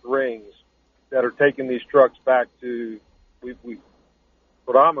theft rings that are taking these trucks back to, we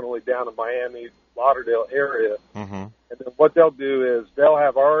predominantly down in Miami, Lauderdale area. Mm-hmm. And then what they'll do is they'll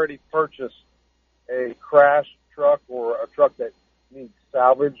have already purchased a crashed truck or a truck that needs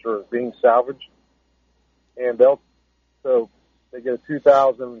salvaged or is being salvaged. And so they get a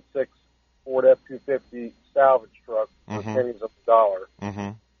 2006 Ford F-250 salvage truck for pennies of a dollar.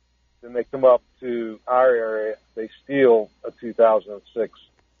 Mm-hmm. Then they come up to our area, they steal a 2006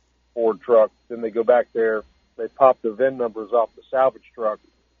 Ford truck. Then they go back there, they pop the VIN numbers off the salvage truck,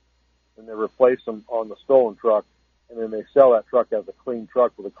 and they replace them on the stolen truck, and then they sell that truck as a clean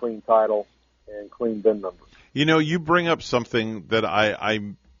truck with a clean title and clean VIN number. You know, you bring up something that I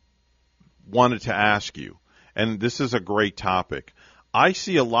wanted to ask you, and this is a great topic. I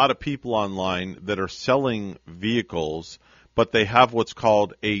see a lot of people online that are selling vehicles, but they have what's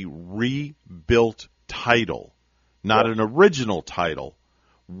called a rebuilt title, not an original title.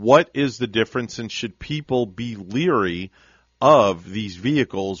 What is the difference, and should people be leery of these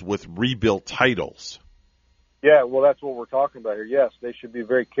vehicles with rebuilt titles? Yeah, well, that's what we're talking about here. Yes, they should be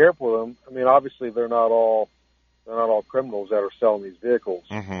very careful with them. I mean, obviously, they're not all criminals that are selling these vehicles.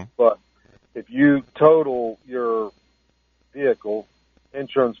 Mm-hmm. But if you total your vehicle,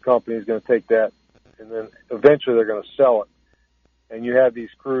 insurance company is going to take that, and then eventually they're going to sell it. And you have these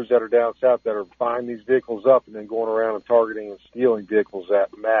crews that are down south that are buying these vehicles up and then going around and targeting and stealing vehicles that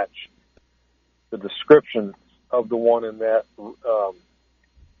match the description of the one in that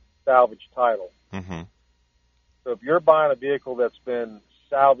salvage title. Mm-hmm. So if you're buying a vehicle that's been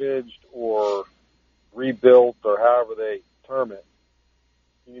salvaged or rebuilt or however they term it,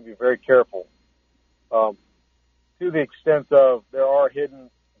 you need to be very careful. To the extent of there are hidden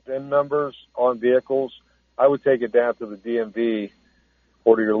VIN numbers on vehicles, I would take it down to the DMV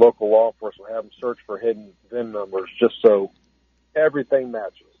or to your local law enforcement, have them search for hidden VIN numbers just so everything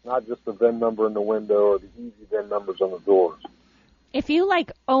matches, not just the VIN number in the window or the easy VIN numbers on the doors. If you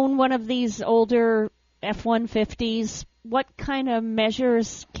own one of these older F-150s, what kind of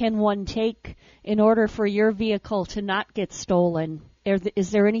measures can one take in order for your vehicle to not get stolen? Is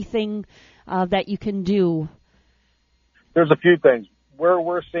there anything that you can do? There's a few things. Where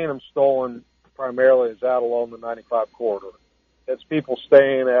we're seeing them stolen primarily is out along the 95 corridor. It's people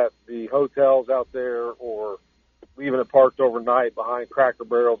staying at the hotels out there or leaving it parked overnight behind Cracker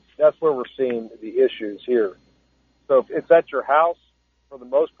Barrels. That's where we're seeing the issues here. So if it's at your house, for the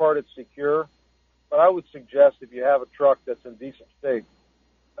most part, it's secure. But I would suggest if you have a truck that's in decent state,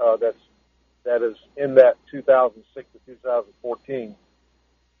 that is in that 2006 to 2014,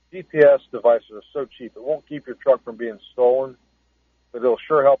 GPS devices are so cheap. It won't keep your truck from being stolen, but it'll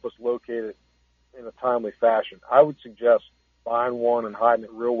sure help us locate it in a timely fashion. I would suggest buying one and hiding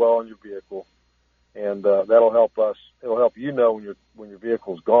it real well in your vehicle, and that'll help us. It'll help you know when your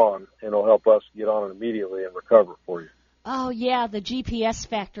vehicle's gone, and it'll help us get on it immediately and recover it for you. Oh, yeah, the GPS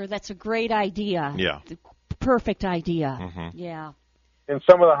factor. That's a great idea. Yeah. Perfect idea. Mm-hmm. Yeah. In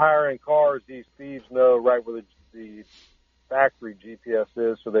some of the higher-end cars, these thieves know right where the factory GPS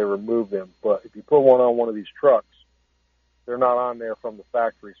is, so they remove them. But if you put one on one of these trucks, they're not on there from the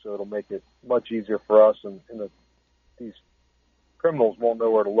factory, so it'll make it much easier for us, and these criminals won't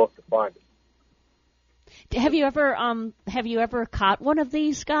know where to look to find it. Have you ever caught one of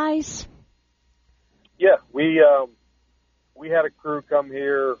these guys? Yeah, we had a crew come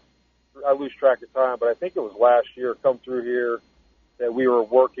here. I lose track of time, but I think it was last year, come through here that we were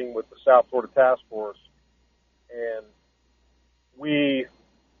working with the South Florida Task Force, and we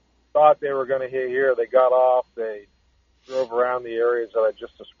thought they were going to hit here. They got off. They drove around the areas that I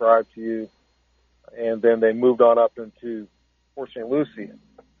just described to you, and then they moved on up into Port St. Lucie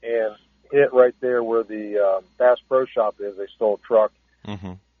and hit right there where the Bass Pro Shop is. They stole a truck.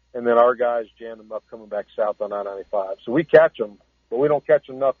 Mm-hmm. And then our guys jammed them up coming back south on I-95. So we catch them, but we don't catch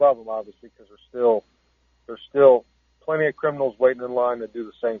enough of them, obviously, because there's still plenty of criminals waiting in line to do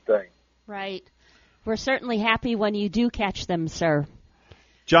the same thing. Right. We're certainly happy when you do catch them, sir.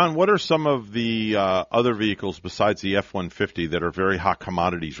 John, what are some of the other vehicles besides the F-150 that are very hot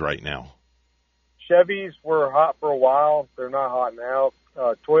commodities right now? Chevys were hot for a while. They're not hot now.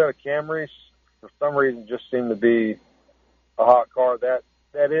 Toyota Camrys, for some reason, just seem to be a hot car. That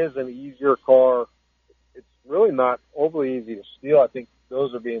is an easier car. It's really not overly easy to steal. I think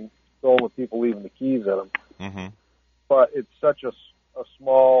those are being stolen with people leaving the keys at them. Mm-hmm. But it's such a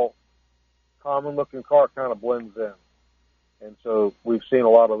small, common-looking car, kind of blends in. And so we've seen a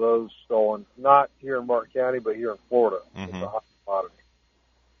lot of those stolen, not here in Martin County, but here in Florida. Mm-hmm. It's a hot commodity.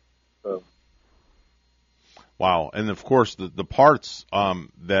 So. Wow. And, of course, the parts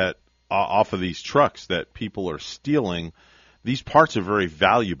that off of these trucks that people are stealing, these parts are very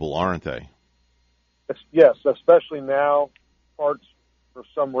valuable, aren't they? Yes, especially now. Parts, for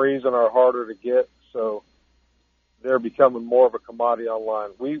some reason, are harder to get, so they're becoming more of a commodity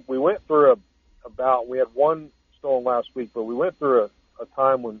online. We went through we had one stolen last week, but we went through a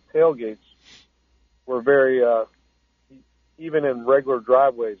time when tailgates were very, even in regular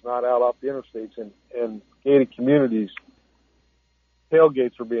driveways, not out off the interstates, and gated communities,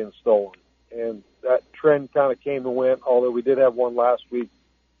 tailgates were being stolen. And that trend kind of came and went, although we did have one last week.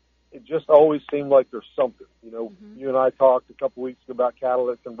 It just always seemed like there's something. You know, You and I talked a couple weeks ago about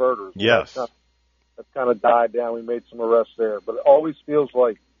catalytic converters. Yes. That's kind of died down. We made some arrests there. But it always feels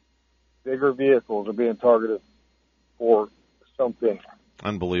like bigger vehicles are being targeted for something.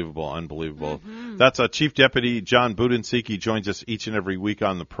 Unbelievable. Mm-hmm. That's Chief Deputy John Budenseik. He joins us each and every week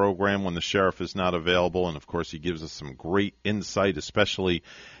on the program when the sheriff is not available. And, of course, he gives us some great insight, especially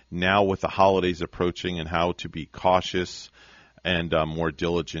now with the holidays approaching and how to be cautious and more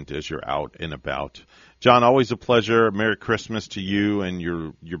diligent as you're out and about. John, always a pleasure. Merry Christmas to you and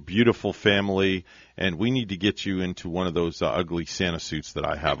your beautiful family. And we need to get you into one of those ugly Santa suits that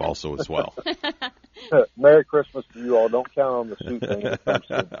I have also as well. Merry Christmas to you all. Don't count on the suit thing.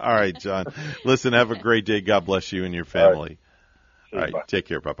 All right, John. Listen, have a great day. God bless you and your family. All right, take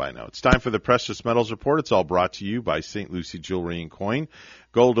care. Bye-bye now. It's time for the Precious Metals Report. It's all brought to you by St. Lucie Jewelry and Coin.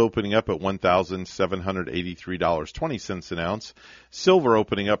 Gold opening up at $1,783.20 an ounce. Silver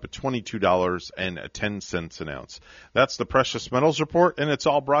opening up at $22.10 an ounce. That's the Precious Metals Report, and it's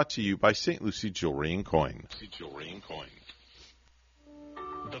all brought to you by St. Lucie Jewelry and Coin.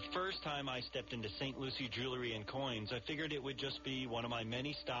 The first time I stepped into St. Lucie Jewelry and Coins, I figured it would just be one of my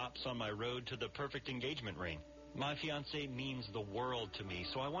many stops on my road to the perfect engagement ring. My fiancée means the world to me,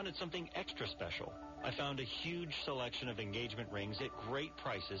 so I wanted something extra special. I found a huge selection of engagement rings at great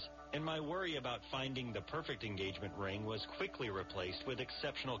prices, and my worry about finding the perfect engagement ring was quickly replaced with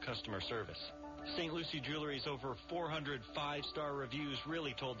exceptional customer service. St. Lucie Jewelry's over 400 5-star reviews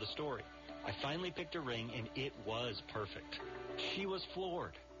really told the story. I finally picked a ring, and it was perfect. She was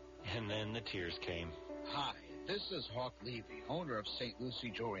floored, and then the tears came. Hi. This is Hawk Levy, owner of St.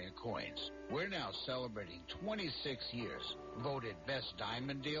 Lucie Jewelry and Coins. We're now celebrating 26 years, voted best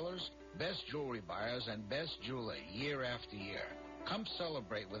diamond dealers, best jewelry buyers, and best jeweler year after year. Come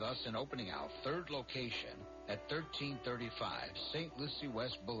celebrate with us in opening our third location at 1335 St. Lucie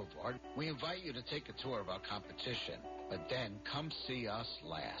West Boulevard. We invite you to take a tour of our competition, but then come see us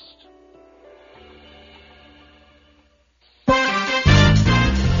last.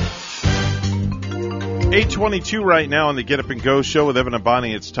 8:22 right now on the Get Up and Go show with Evan and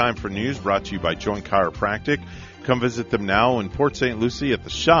Bonnie. It's time for news brought to you by Joint Chiropractic. Come visit them now in Port St. Lucie at the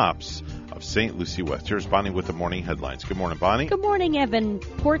shops of St. Lucie West. Here's Bonnie with the morning headlines. Good morning, Bonnie. Good morning, Evan.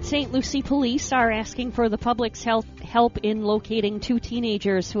 Port St. Lucie police are asking for the public's help in locating 2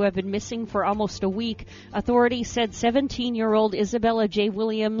 teenagers who have been missing for almost a week. Authorities said 17-year-old Isabella J.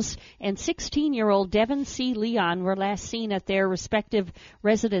 Williams and 16-year-old Devin C. Leon were last seen at their respective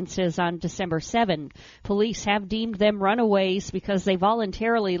residences on December 7. Police have deemed them runaways because they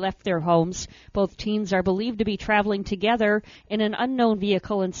voluntarily left their homes. Both teens are believed to be traveling together in an unknown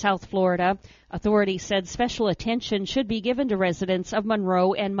vehicle in South Florida. Authorities said special attention should be given to residents of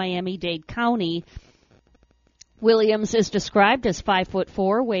Monroe and Miami-Dade County. Williams is described as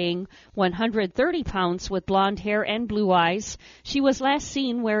 5'4", weighing 130 pounds with blonde hair and blue eyes. She was last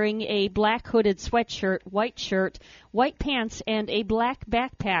seen wearing a black hooded sweatshirt, white pants, and a black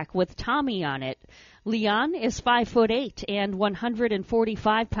backpack with Tommy on it. Leon is 5'8" and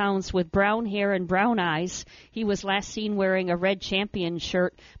 145 pounds with brown hair and brown eyes. He was last seen wearing a red Champion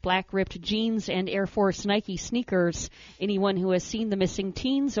shirt, black ripped jeans, and Air Force Nike sneakers. Anyone who has seen the missing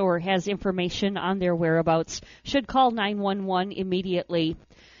teens or has information on their whereabouts should call 911 immediately.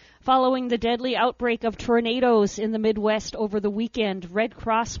 Following the deadly outbreak of tornadoes in the Midwest over the weekend, Red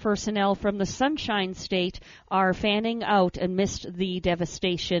Cross personnel from the Sunshine State are fanning out amidst the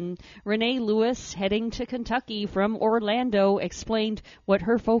devastation. Renee Lewis, heading to Kentucky from Orlando, explained what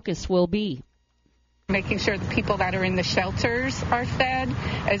her focus will be. Making sure the people that are in the shelters are fed,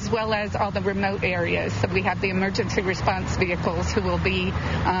 as well as all the remote areas. So we have the emergency response vehicles who will be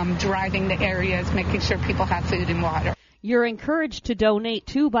driving the areas, making sure people have food and water. You're encouraged to donate,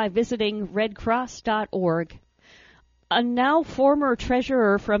 too, by visiting redcross.org. A now former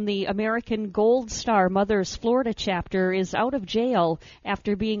treasurer from the American Gold Star Mothers Florida chapter is out of jail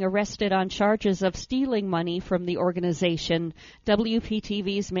after being arrested on charges of stealing money from the organization.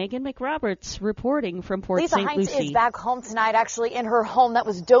 WPTV's Megan McRoberts reporting from Port St. Lucie. Lisa Hines is back home tonight, actually in her home that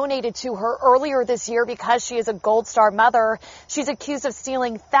was donated to her earlier this year because she is a Gold Star mother. She's accused of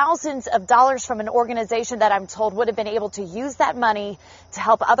stealing thousands of dollars from an organization that I'm told would have been able to use that money to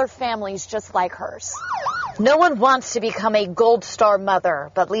help other families just like hers. No one wants to become a Gold Star mother,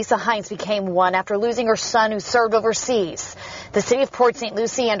 but Lisa Hines became one after losing her son who served overseas. The city of Port St.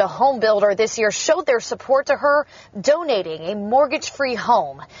 Lucie and a home builder this year showed their support to her, donating a mortgage-free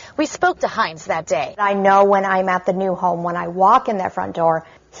home. We spoke to Hines that day. I know when I'm at the new home, when I walk in that front door,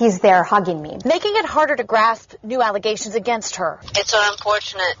 he's there hugging me. Making it harder to grasp new allegations against her. It's an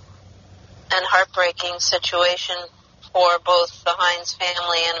unfortunate and heartbreaking situation for both the Hines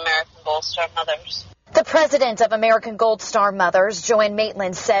family and American Gold Star Mothers. The president of American Gold Star Mothers, Joanne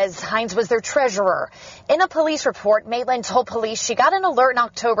Maitland, says Hines was their treasurer. In a police report, Maitland told police she got an alert in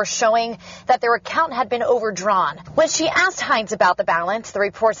October showing that their account had been overdrawn. When she asked Heinz about the balance, the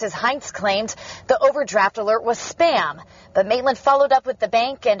report says Heinz claimed the overdraft alert was spam. But Maitland followed up with the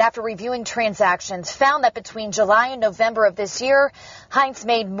bank and after reviewing transactions found that between July and November of this year, Heinz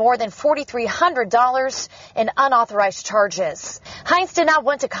made more than $4,300 in unauthorized charges. Heinz did not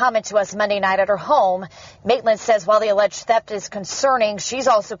want to comment to us Monday night at her home. Maitland says while the alleged theft is concerning, she's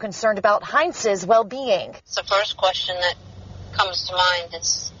also concerned about Heinz's well-being. The first question that comes to mind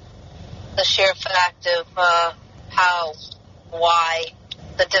is the sheer fact of why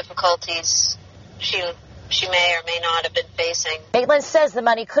the difficulties she may or may not have been facing. Maitland says the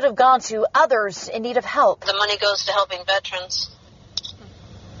money could have gone to others in need of help. The money goes to helping veterans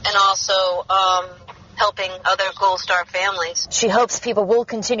and also helping other Gold Star families. She hopes people will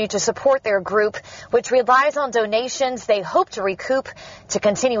continue to support their group, which relies on donations they hope to recoup to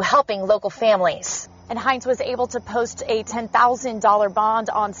continue helping local families. And Heinz was able to post a $10,000 bond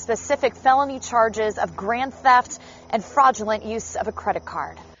on specific felony charges of grand theft and fraudulent use of a credit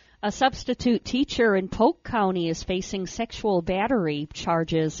card. A substitute teacher in Polk County is facing sexual battery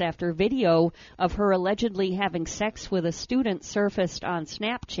charges after video of her allegedly having sex with a student surfaced on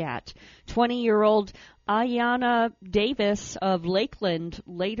Snapchat. 20-year-old Ayanna Davis of Lakeland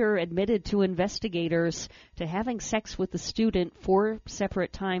later admitted to investigators to having sex with the student 4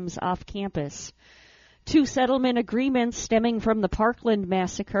 separate times off campus. 2 settlement agreements stemming from the Parkland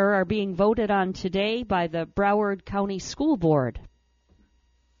massacre are being voted on today by the Broward County School Board.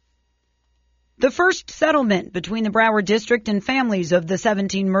 The first settlement between the Broward District and families of the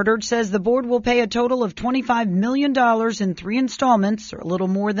 17 murdered says the board will pay a total of $25 million in 3 installments, or a little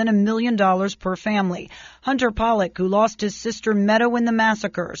more than $1 million per family. Hunter Pollack, who lost his sister Meadow in the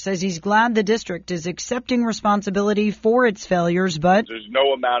massacre, says he's glad the district is accepting responsibility for its failures, but there's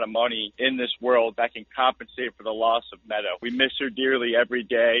no amount of money in this world that can compensate for the loss of Meadow. We miss her dearly every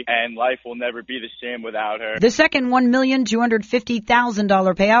day, and life will never be the same without her. The second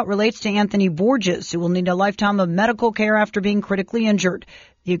 $1,250,000 payout relates to Anthony Borges, who will need a lifetime of medical care after being critically injured.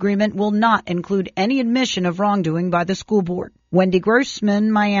 The agreement will not include any admission of wrongdoing by the school board. Wendy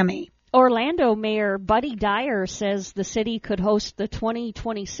Grossman, Miami. Orlando Mayor Buddy Dyer says the city could host the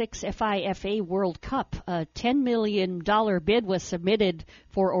 2026 FIFA World Cup. A $10 million bid was submitted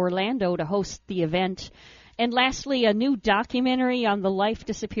for Orlando to host the event. And lastly, a new documentary on the life,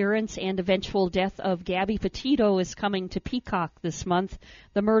 disappearance, and eventual death of Gabby Petito is coming to Peacock this month.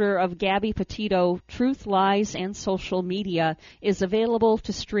 The Murder of Gabby Petito, Truth, Lies, and Social Media is available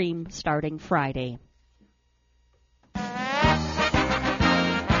to stream starting Friday.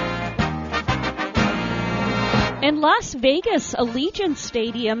 In Las Vegas, Allegiant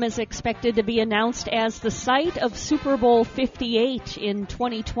Stadium is expected to be announced as the site of Super Bowl 58 in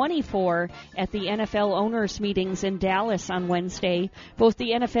 2024 at the NFL owners' meetings in Dallas on Wednesday. Both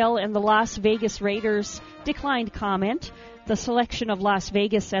the NFL and the Las Vegas Raiders declined comment. The selection of Las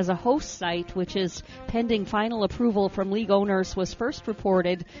Vegas as a host site, which is pending final approval from league owners, was first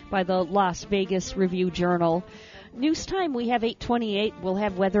reported by the Las Vegas Review-Journal. News time, we have 8:28. We'll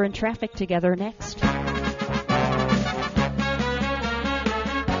have weather and traffic together next.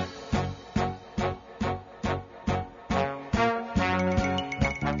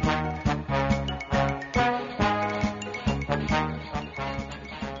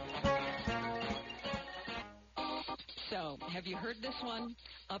 Have you heard this one?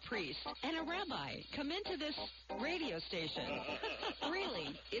 A priest and a rabbi come into this radio station.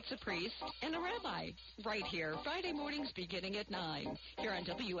 Really, it's a priest and a rabbi. Right here, Friday mornings beginning at 9. Here on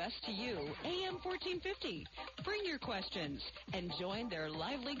WSTU, AM 1450. Bring your questions and join their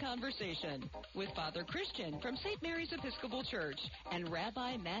lively conversation with Father Christian from St. Mary's Episcopal Church and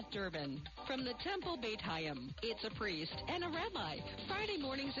Rabbi Matt Durbin from the Temple Beit Hayim. It's a priest and a rabbi. Friday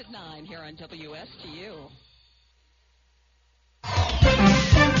mornings at 9 here on WSTU.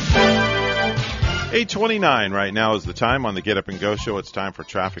 8:29 right now is the time on the Get Up and Go show. It's time for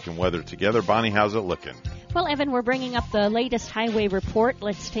traffic and weather together. Bonnie, how's it looking? Well, Evan, we're bringing up the latest highway report.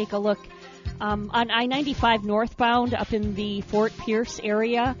 Let's take a look. On I-95 northbound up in the Fort Pierce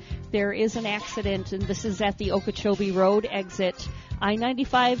area, there is an accident, and this is at the Okeechobee Road exit.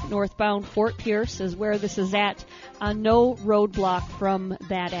 I-95 northbound Fort Pierce is where this is at. No roadblock from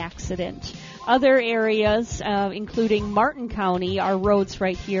that accident. Other areas, including Martin County, our roads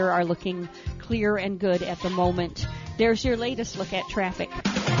right here are looking clear and good at the moment. There's your latest look at traffic.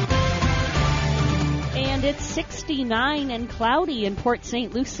 And it's 69 and cloudy in Port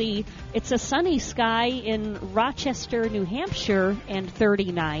St. Lucie. It's a sunny sky in Rochester, New Hampshire, and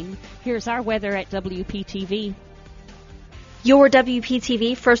 39. Here's our weather at WPTV. Your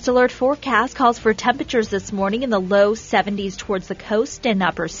WPTV First Alert forecast calls for temperatures this morning in the low 70s towards the coast and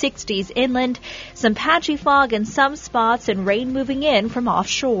upper 60s inland, some patchy fog in some spots and rain moving in from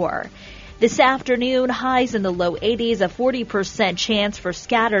offshore. This afternoon, highs in the low 80s, a 40% chance for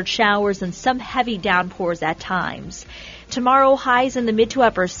scattered showers and some heavy downpours at times. Tomorrow, highs in the mid to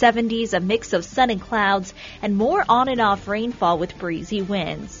upper 70s, a mix of sun and clouds, and more on and off rainfall with breezy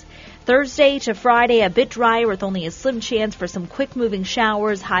winds. Thursday to Friday, a bit drier with only a slim chance for some quick-moving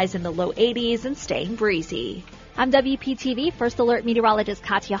showers, highs in the low 80s and staying breezy. I'm WPTV First Alert Meteorologist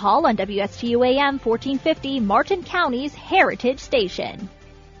Katya Hall on WSTU AM 1450, Martin County's Heritage Station.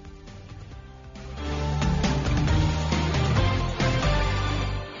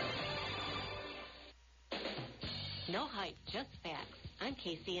 No hype, just facts. I'm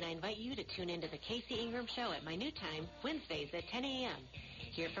Casey, and I invite you to tune into the Casey Ingram Show at my new time, Wednesdays at 10 a.m.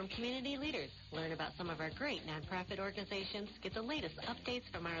 Hear from community leaders, learn about some of our great nonprofit organizations, get the latest updates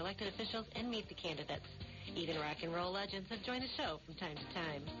from our elected officials, and meet the candidates. Even rock and roll legends have joined the show from time to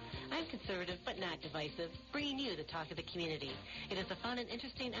time. I'm conservative but not divisive, bringing you the talk of the community. It is a fun and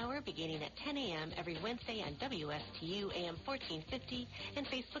interesting hour beginning at 10 a.m. every Wednesday on WSTU AM 1450 and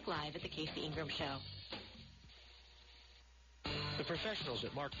Facebook Live at The Casey Ingram Show. The professionals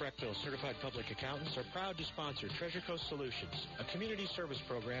at Mark Breckville Certified Public Accountants are proud to sponsor Treasure Coast Solutions, a community service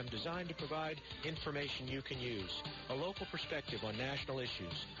program designed to provide information you can use, a local perspective on national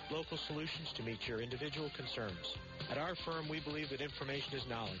issues, local solutions to meet your individual concerns. At our firm, we believe that information is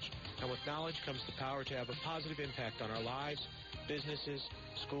knowledge, and with knowledge comes the power to have a positive impact on our lives, businesses,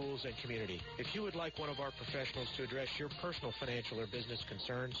 schools, and community. If you would like one of our professionals to address your personal financial or business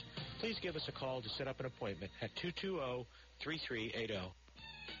concerns, please give us a call to set up an appointment at 220-3380.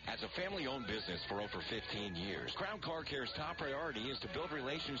 As a family-owned business for over 15 years, Crown Car Care's top priority is to build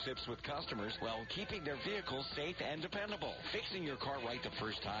relationships with customers while keeping their vehicles safe and dependable. Fixing your car right the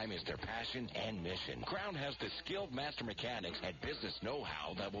first time is their passion and mission. Crown has the skilled master mechanics and business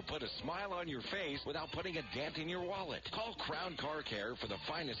know-how that will put a smile on your face without putting a dent in your wallet. Call Crown Car Care for the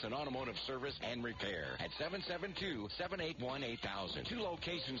finest in automotive service and repair at 772-781-8000. Two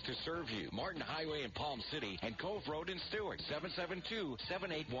locations to serve you, Martin Highway in Palm City and Cove Road in Stewart,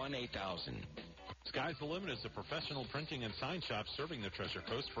 772-781-8000. Sky's the Limit is a professional printing and sign shop serving the Treasure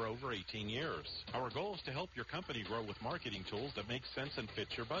Coast for over 18 years. Our goal is to help your company grow with marketing tools that make sense and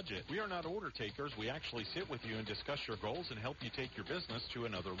fit your budget. We are not order takers. We actually sit with you and discuss your goals and help you take your business to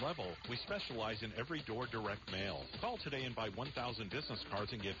another level. We specialize in every door direct mail. Call today and buy 1,000 business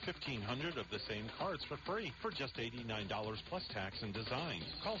cards and get 1,500 of the same cards for free for just $89 plus tax and design.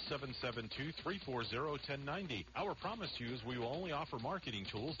 Call 772-340-1090. Our promise to you is we will only offer marketing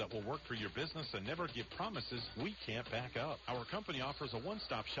tools that will work for your business and never give promises we can't back up. Our company offers a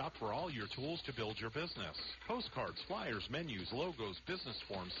one-stop shop for all your tools to build your business. Postcards, flyers, menus, logos, business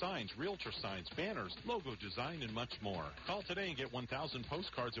forms, signs, realtor signs, banners, logo design, and much more. Call today and get 1,000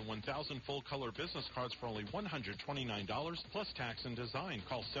 postcards and 1,000 full-color business cards for only $129 plus tax and design.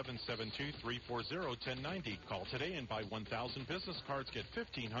 Call 772-340-1090. Call today and buy 1,000 business cards. Get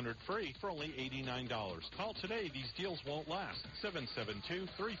 1,500 free for only $89. Call today. These deals won't last.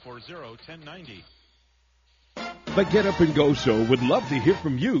 772-340-1090. The Get Up and Go Show would love to hear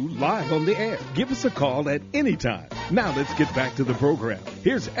from you live on the air. Give us a call at any time. Now let's get back to the program.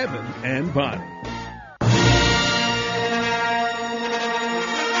 Here's Evan and Bonnie.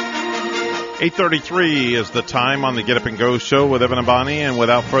 8:33 is the time on the Get Up and Go Show with Evan and Bonnie. And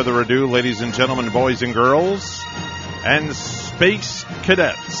without further ado, ladies and gentlemen, boys and girls, and space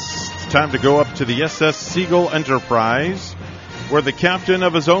cadets, it's time to go up to the SS Segal Enterprise, where the captain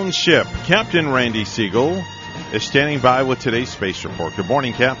of his own ship, Captain Randy Segal, is standing by with today's space report. Good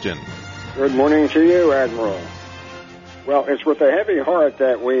morning, Captain. Good morning to you, Admiral. Well, it's with a heavy heart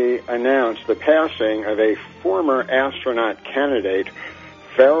that we announce the passing of a former astronaut candidate,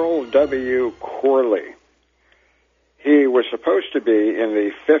 Farrell W. Corley. He was supposed to be in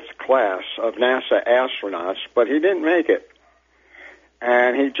the 5th class of NASA astronauts, but he didn't make it.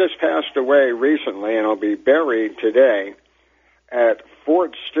 And he just passed away recently, and will be buried today at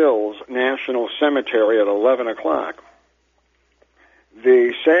Fort Stills National Cemetery at 11 o'clock.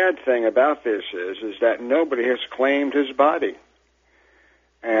 The sad thing about this is that nobody has claimed his body.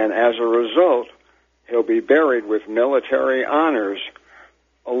 And as a result, he'll be buried with military honors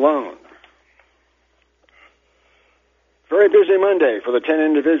alone. Very busy Monday for the 10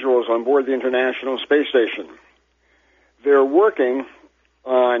 individuals on board the International Space Station. They're working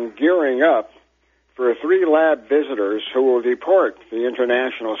on gearing up for 3 lab visitors who will depart the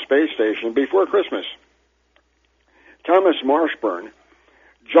International Space Station before Christmas. Thomas Marshburn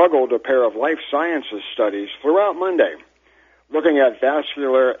juggled a pair of life sciences studies throughout Monday, looking at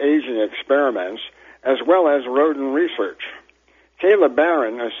vascular aging experiments as well as rodent research. Caleb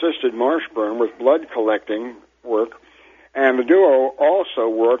Barron assisted Marshburn with blood collecting work, and the duo also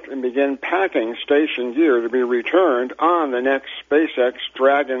worked and began packing station gear to be returned on the next SpaceX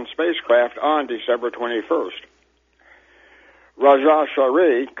Dragon spacecraft on December 21st. Raja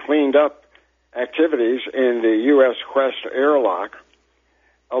Shari cleaned up activities in the U.S. Quest airlock,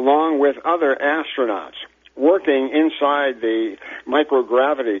 along with other astronauts. Working inside the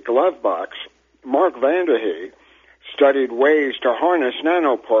microgravity glove box, Mark Vanderhee studied ways to harness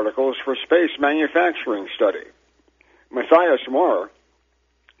nanoparticles for space manufacturing study. Matthias Marr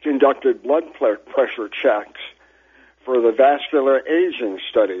conducted blood pressure checks for the vascular aging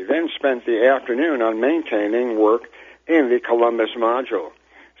study, then spent the afternoon on maintaining work in the Columbus module.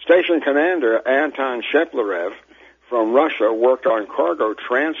 Station Commander Anton Sheplerev from Russia worked on cargo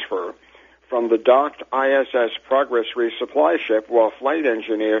transfer from the docked ISS Progress resupply ship, while flight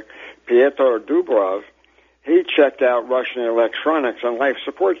engineer Piotr Dubrov, he checked out Russian electronics and life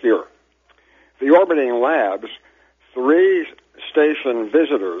support gear. The orbiting labs, 3 station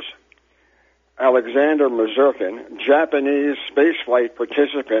visitors, Alexander Mazurkin, Japanese spaceflight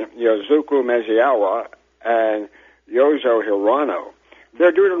participant Yosuke Meziawa, and Yozo Hirano,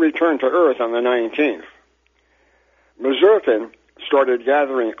 they're due to return to Earth on the 19th. Mazurkin started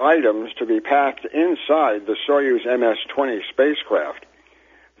gathering items to be packed inside the Soyuz MS-20 spacecraft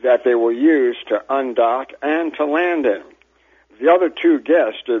that they will use to undock and to land in. The other 2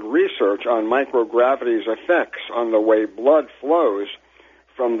 guests did research on microgravity's effects on the way blood flows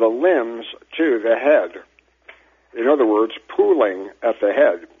from the limbs to the head. In other words, pooling at the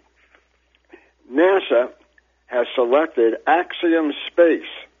head. NASA has selected Axiom Space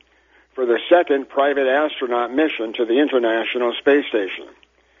for the second private astronaut mission to the International Space Station.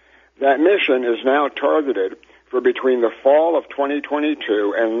 That mission is now targeted for between the fall of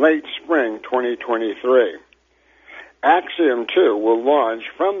 2022 and late spring 2023. Axiom 2 will launch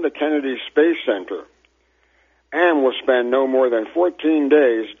from the Kennedy Space Center and will spend no more than 14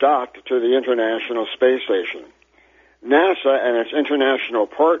 days docked to the International Space Station. NASA and its international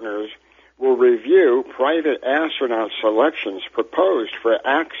partners will review private astronaut selections proposed for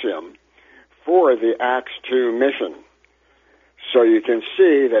Axiom for the AX-2 mission. So you can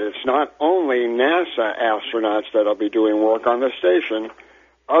see that it's not only NASA astronauts that will be doing work on the station,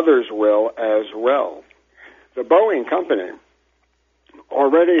 others will as well. The Boeing company,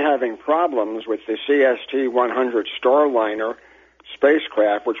 already having problems with the CST-100 Starliner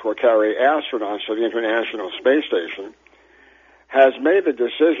spacecraft, which will carry astronauts to the International Space Station, has made the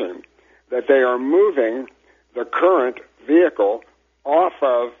decision that they are moving the current vehicle off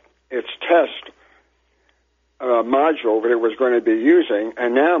of its test module that it was going to be using,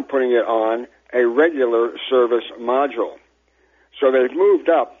 and now putting it on a regular service module. So they've moved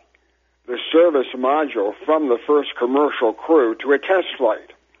up the service module from the first commercial crew to a test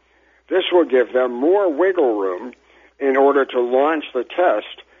flight. This will give them more wiggle room in order to launch the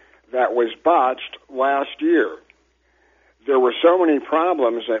test that was botched last year. There were so many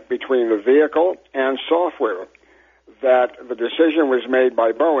problems between the vehicle and software that the decision was made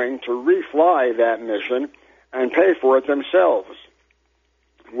by Boeing to refly that mission and pay for it themselves.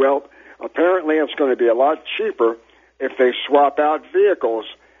 Well, apparently it's going to be a lot cheaper if they swap out vehicles,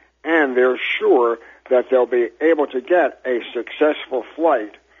 and they're sure that they'll be able to get a successful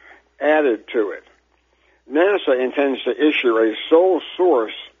flight added to it. NASA intends to issue a sole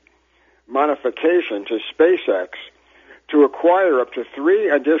source modification to SpaceX to acquire up to 3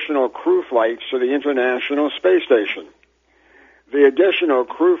 additional crew flights to the International Space Station. The additional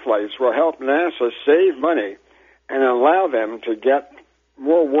crew flights will help NASA save money and allow them to get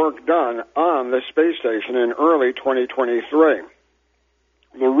more work done on the space station in early 2023.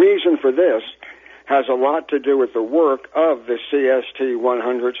 The reason for this has a lot to do with the work of the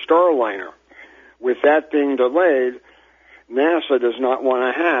CST-100 Starliner. With that being delayed, NASA does not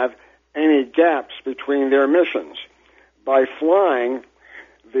want to have any gaps between their missions. By flying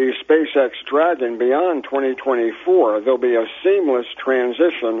the SpaceX Dragon beyond 2024, there'll be a seamless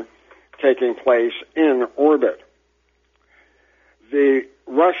transition taking place in orbit. The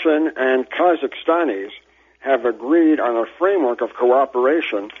Russian and Kazakhstanis have agreed on a framework of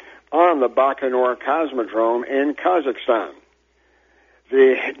cooperation on the Baikonur Cosmodrome in Kazakhstan.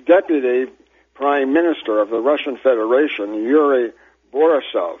 The Deputy Prime Minister of the Russian Federation, Yuri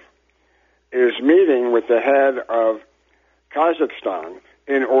Borisov, is meeting with the head of Kazakhstan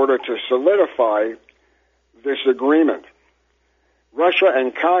in order to solidify this agreement. Russia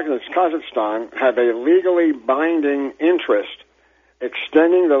and Kazakhstan have a legally binding interest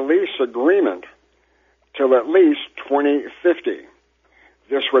extending the lease agreement till at least 2050.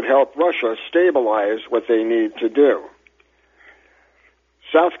 This would help Russia stabilize what they need to do.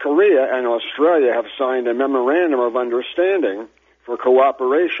 South Korea and Australia have signed a memorandum of understanding for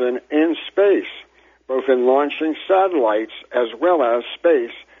cooperation in space, both in launching satellites as well as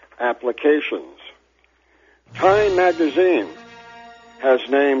space applications. Time magazine has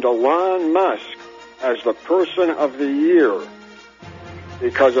named Elon Musk as the Person of the Year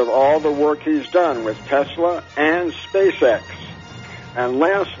because of all the work he's done with Tesla and SpaceX. And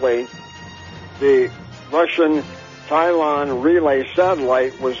lastly, the Russian Taiwan relay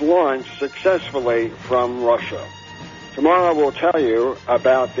satellite was launched successfully from Russia. Tomorrow we'll tell you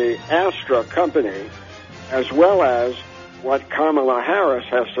about the Astra company as well as what Kamala Harris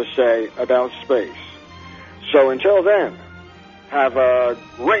has to say about space. So until then, have a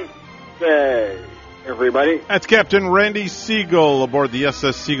great day, everybody. That's Captain Randy Segal aboard the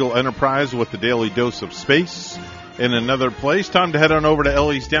SS Segal Enterprise with the daily dose of space. In another place, time to head on over to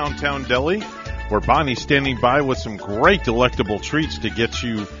Ellie's Downtown Deli, where Bonnie's standing by with some great delectable treats to get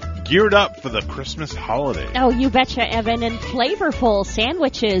you geared up for the Christmas holiday. Oh, you betcha, Evan. And flavorful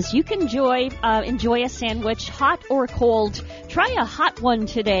sandwiches. You can enjoy a sandwich, hot or cold. Try a hot one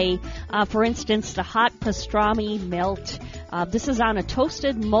today. For instance, the hot pastrami melt. This is on a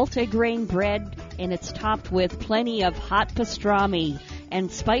toasted multigrain bread, and it's topped with plenty of hot pastrami and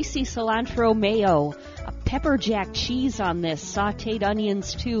spicy cilantro mayo. A pepper jack cheese on this, sautéed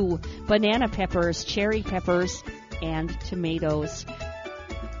onions too, banana peppers, cherry peppers, and tomatoes.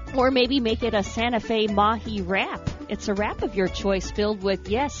 Or maybe make it a Santa Fe mahi wrap. It's a wrap of your choice filled with,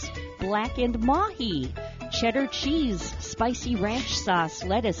 yes, blackened mahi, cheddar cheese, spicy ranch sauce,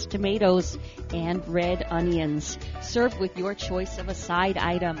 lettuce, tomatoes, and red onions. Served with your choice of a side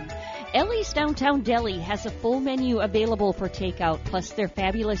item. Ellie's Downtown Deli has a full menu available for takeout, plus their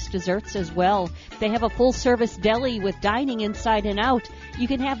fabulous desserts as well. They have a full-service deli with dining inside and out. You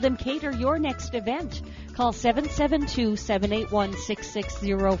can have them cater your next event. Call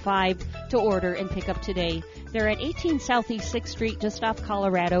 772-781-6605 to order and pick up today. They're at 18 Southeast 6th Street, just off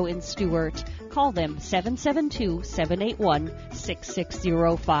Colorado in Stewart. Call them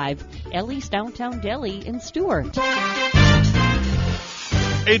 772-781-6605. Ellie's Downtown Deli in Stewart.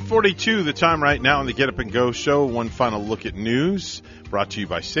 8:42, the time right now on the Get Up and Go show. One final look at news brought to you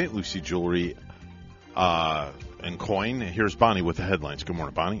by St. Lucie Jewelry and Coin. Here's Bonnie with the headlines. Good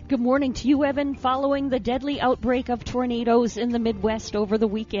morning, Bonnie. Good morning to you, Evan. Following the deadly outbreak of tornadoes in the Midwest over the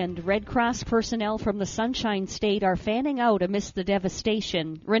weekend, Red Cross personnel from the Sunshine State are fanning out amidst the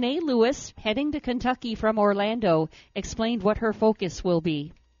devastation. Renee Lewis, heading to Kentucky from Orlando, explained what her focus will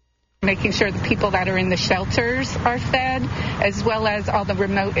be. Making sure the people that are in the shelters are fed, as well as all the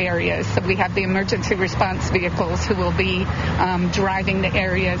remote areas. So we have the emergency response vehicles who will be driving the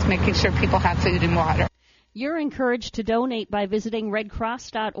areas, making sure people have food and water. You're encouraged to donate by visiting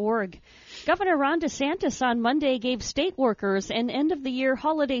redcross.org. Governor Ron DeSantis on Monday gave state workers an end-of-the-year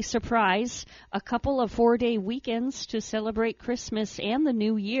holiday surprise, a couple of 4-day weekends to celebrate Christmas and the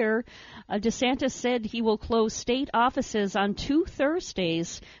New Year. DeSantis said he will close state offices on 2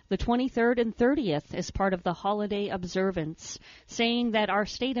 Thursdays, the 23rd and 30th, as part of the holiday observance, saying that our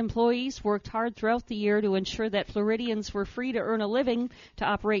state employees worked hard throughout the year to ensure that Floridians were free to earn a living, to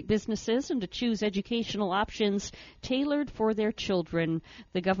operate businesses, and to choose educational options tailored for their children.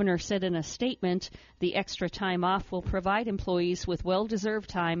 The governor said in a statement, the extra time off will provide employees with well-deserved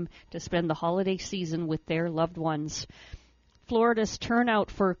time to spend the holiday season with their loved ones. Florida's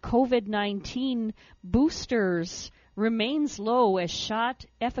turnout for COVID-19 boosters remains low as shot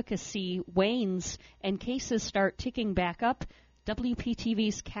efficacy wanes and cases start ticking back up.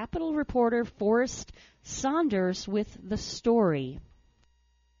 WPTV's Capitol reporter Forrest Saunders with the story.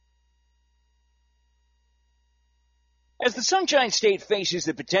 As the Sunshine State faces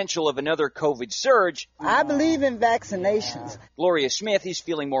the potential of another COVID surge, I believe in vaccinations. Gloria Smith is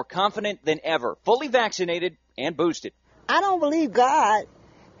feeling more confident than ever, fully vaccinated and boosted. I don't believe God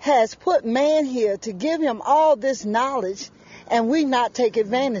has put man here to give him all this knowledge and we not take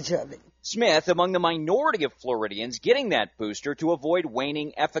advantage of it. Smith among the minority of Floridians getting that booster to avoid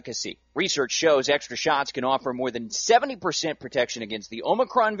waning efficacy. Research shows extra shots can offer more than 70% protection against the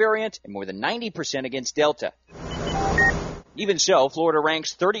Omicron variant and more than 90% against Delta. Even so, Florida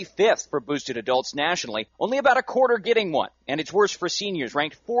ranks 35th for boosted adults nationally, only about a quarter getting one. And it's worse for seniors,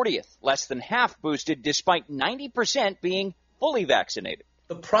 ranked 40th, less than half boosted despite 90% being fully vaccinated.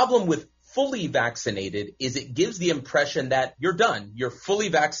 The problem with fully vaccinated is it gives the impression that you're done. You're fully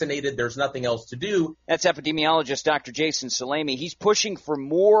vaccinated. There's nothing else to do. That's epidemiologist Dr. Jason Salemi. He's pushing for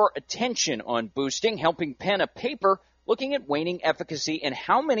more attention on boosting, helping pen a paper looking at waning efficacy and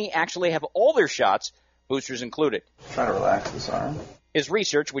how many actually have all their shots boosters included. Try to relax this arm. His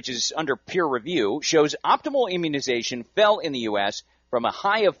research, which is under peer review, shows optimal immunization fell in the U.S. from a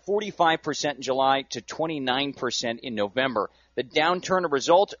high of 45% in July to 29% in November. The downturn a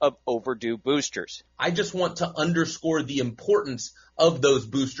result of overdue boosters. I just want to underscore the importance of those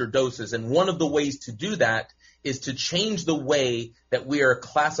booster doses, and one of the ways to do that is to change the way that we are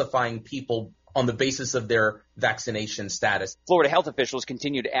classifying people on the basis of their vaccination status. Florida health officials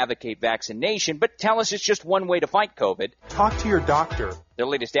continue to advocate vaccination, but tell us it's just one way to fight COVID. Talk to your doctor. Their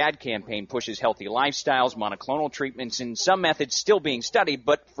latest ad campaign pushes healthy lifestyles, monoclonal treatments, and some methods still being studied.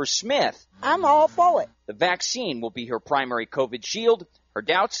 But for Smith, I'm all for it. The vaccine will be her primary COVID shield. Her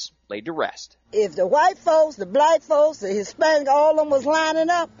doubts laid to rest. If the white folks, the black folks, the Hispanic, all of them was lining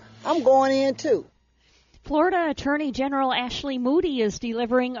up, I'm going in too. Florida Attorney General Ashley Moody is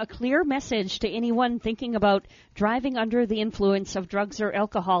delivering a clear message to anyone thinking about driving under the influence of drugs or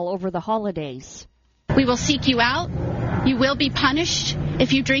alcohol over the holidays. We will seek you out. You will be punished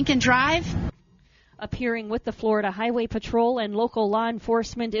if you drink and drive. Appearing with the Florida Highway Patrol and local law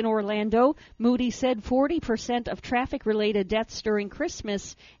enforcement in Orlando, Moody said 40% of traffic-related deaths during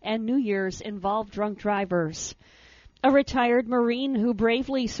Christmas and New Year's involved drunk drivers. A retired Marine who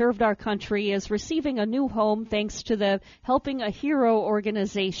bravely served our country is receiving a new home thanks to the Helping a Hero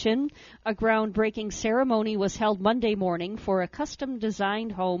organization. A groundbreaking ceremony was held Monday morning for a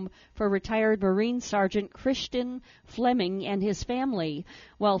custom-designed home for retired Marine Sergeant Christian Fleming and his family.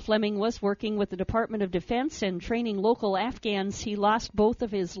 While Fleming was working with the Department of Defense and training local Afghans, he lost both of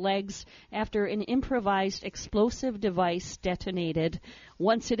his legs after an improvised explosive device detonated.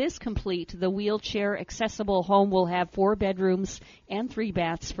 Once it is complete, the wheelchair-accessible home will have 4 bedrooms and 3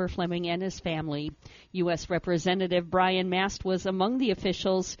 baths for Fleming and his family. U.S. Representative Brian Mast was among the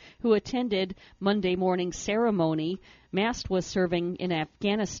officials who attended Monday morning's ceremony. Mast was serving in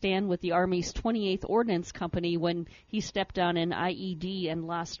Afghanistan with the Army's 28th Ordnance Company when he stepped on an IED and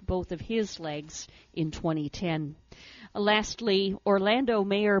lost both of his legs in 2010. Lastly, Orlando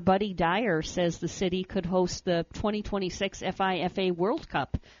Mayor Buddy Dyer says the city could host the 2026 FIFA World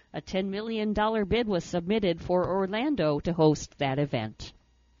Cup. A $10 million bid was submitted for Orlando to host that event.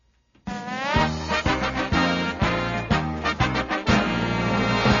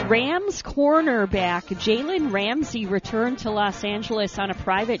 Rams cornerback Jalen Ramsey returned to Los Angeles on a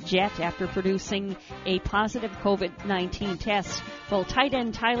private jet after producing a positive COVID-19 test, while tight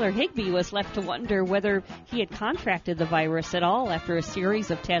end Tyler Higbee was left to wonder whether he had contracted the virus at all after a series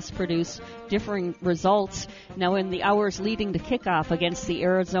of tests produced differing results. Now, in the hours leading to kickoff against the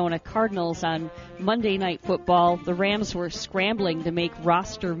Arizona Cardinals on Monday Night Football, the Rams were scrambling to make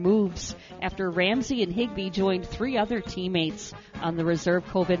roster moves after Ramsey and Higbee joined 3 other teammates on the reserve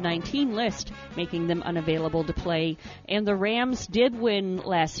COVID-19 list, making them unavailable to play. And the Rams did win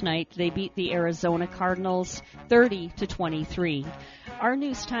last night. They beat the Arizona Cardinals 30-23. Our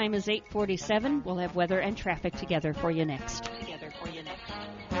news time is 8:47. We'll have weather and traffic together for you next.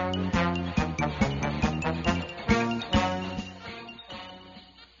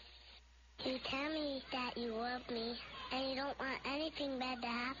 You tell me that you love me and you don't want anything bad to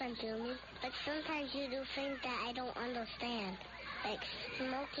happen to me, but sometimes you do things that I don't understand. Like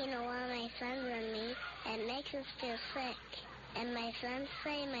smoking around my friends and me, it makes us feel sick. And my friends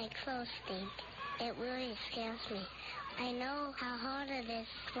say my clothes stink. It really scares me. I know how hard it is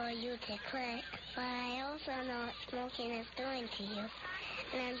for you to quit, but I also know what smoking is doing to you.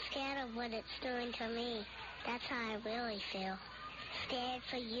 And I'm scared of what it's doing to me. That's how I really feel. Scared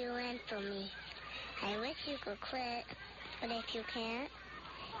for you and for me. I wish you could quit, but if you can't,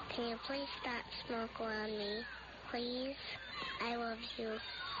 can you please stop smoking around me? Please? I love you.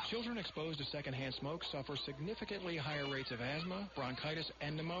 Children exposed to secondhand smoke suffer significantly higher rates of asthma, bronchitis,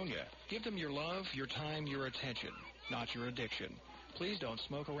 and pneumonia. Give them your love, your time, your attention, not your addiction. Please don't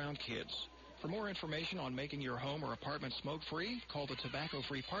smoke around kids. For more information on making your home or apartment smoke-free, call the Tobacco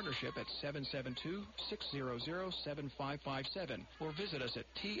Free Partnership at 772-600-7557 or visit us at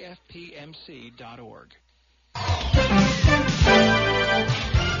tfpmc.org.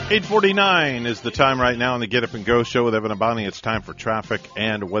 8:49 is the time right now on the Get Up and Go show with Evan and Bonnie. It's time for traffic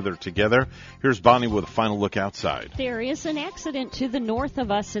and weather together. Here's Bonnie with a final look outside. There is an accident to the north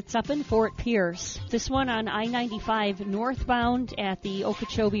of us. It's up in Fort Pierce. This one on I-95 northbound at the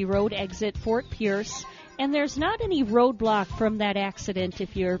Okeechobee Road exit, Fort Pierce. And there's not any roadblock from that accident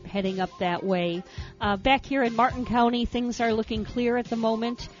if you're heading up that way. Back here in Martin County, things are looking clear at the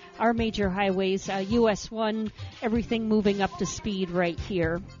moment. Our major highways, US 1, everything moving up to speed right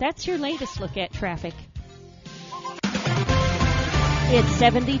here. That's your latest look at traffic. It's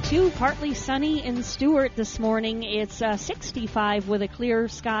 72, partly sunny in Stewart this morning. It's 65 with a clear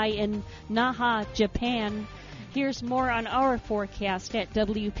sky in Naha, Japan. Here's more on our forecast at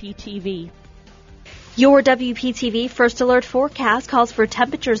WPTV. Your WPTV First Alert forecast calls for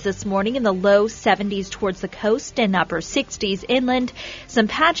temperatures this morning in the low 70s towards the coast and upper 60s inland. Some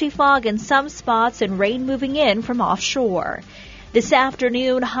patchy fog in some spots and rain moving in from offshore. This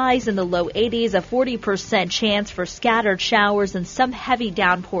afternoon, highs in the low 80s, a 40% chance for scattered showers and some heavy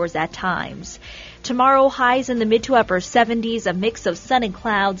downpours at times. Tomorrow, highs in the mid to upper 70s, a mix of sun and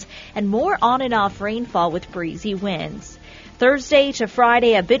clouds, and more on and off rainfall with breezy winds. Thursday to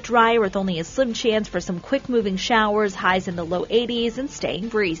Friday, a bit drier with only a slim chance for some quick-moving showers, highs in the low 80s, and staying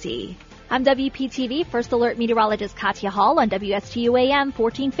breezy. I'm WPTV First Alert meteorologist Katya Hall on WSTU AM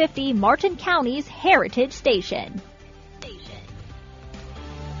 1450, Martin County's Heritage Station.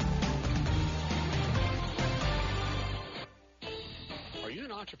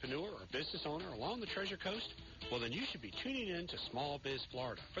 Entrepreneur or business owner along the Treasure Coast? Well, then you should be tuning in to Small Biz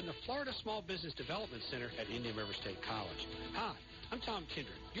Florida from the Florida Small Business Development Center at Indian River State College. Hi, I'm Tom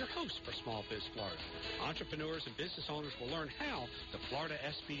Kindred, your host for Small Biz Florida. Entrepreneurs and business owners will learn how the Florida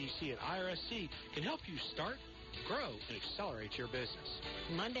SBDC and IRSC can help you start, grow, and accelerate your business.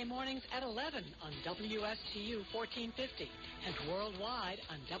 Monday mornings at 11 on WSTU 1450 and worldwide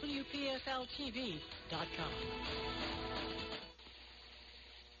on WPSLTV.com.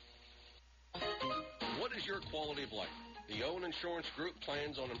 What is your quality of life? The Owen Insurance Group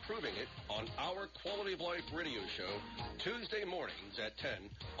plans on improving it on our Quality of Life radio show Tuesday mornings at 10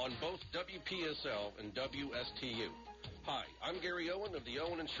 on both WPSL and WSTU. Hi, I'm Gary Owen of the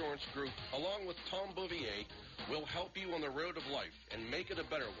Owen Insurance Group. Along with Tom Bouvier, we'll help you on the road of life and make it a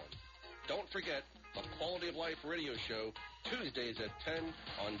better one. Don't forget the Quality of Life radio show Tuesdays at 10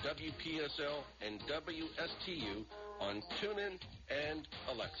 on WPSL and WSTU on TuneIn and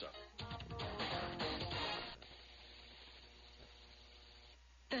Alexa.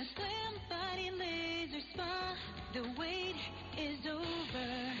 The Slim Body Laser Spa, the wait is over.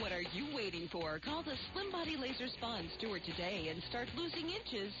 What are you waiting for? Call the Slim Body Laser Spa in Stewart today and start losing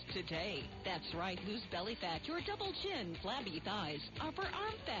inches today. That's right, lose belly fat, your double chin, flabby thighs, upper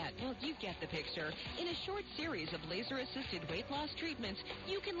arm fat. Well, you get the picture. In a short series of laser-assisted weight loss treatments,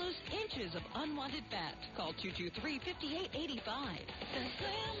 you can lose inches of unwanted fat. Call 223-5885. The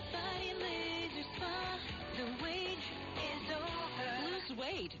Slim Body Laser Spa, the wait is over. Lose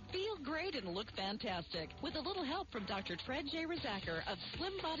weight, feel great, and look fantastic with a little help from Dr. Fred J. Rizacker of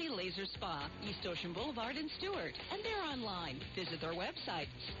Slim Body Laser Spa, East Ocean Boulevard in Stewart. And they're online. Visit their website,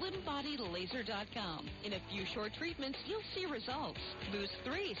 slimbodylaser.com. In a few short treatments, you'll see results. Lose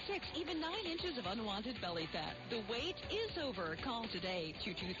 3, 6, even 9 inches of unwanted belly fat. The wait is over. Call today,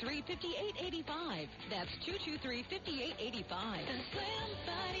 223-5885. That's 223-5885. The Slim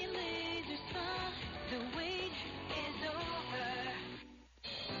Body Laser Spa, the wait is over.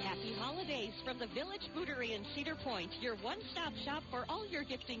 Happy holidays from the Village Bootery in Cedar Point, your one-stop shop for all your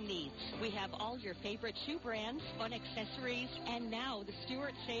gifting needs. We have all your favorite shoe brands, fun accessories, and now the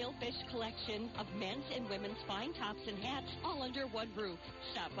Stewart Sailfish collection of men's and women's fine tops and hats all under one roof.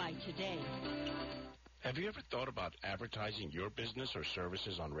 Stop by today. Have you ever thought about advertising your business or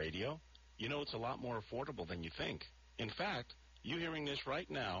services on radio? You know, it's a lot more affordable than you think. In fact, you hearing this right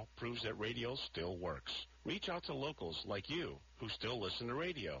now proves that radio still works. Reach out to locals like you who still listen to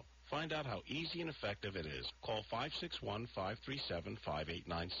radio. Find out how easy and effective it is. Call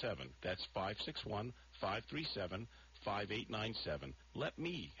 561-537-5897. That's 561-537-5897. Let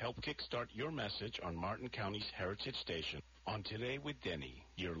me help kickstart your message on Martin County's Heritage Station on Today with Denny,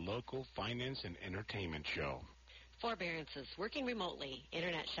 your local finance and entertainment show. Forbearances, working remotely,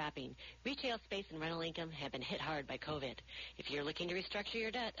 internet shopping, retail space, and rental income have been hit hard by COVID. If you're looking to restructure your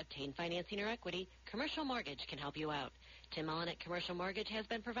debt, obtain financing or equity, Commercial Mortgage can help you out. Tim Mullen at Commercial Mortgage has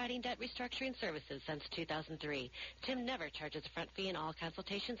been providing debt restructuring services since 2003. Tim never charges a front fee and all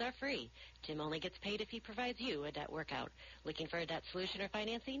consultations are free. Tim only gets paid if he provides you a debt workout. Looking for a debt solution or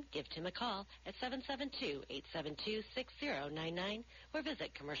financing? Give Tim a call at 772-872-6099 or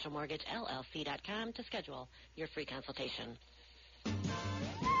visit commercialmortgagellc.com to schedule your free consultation.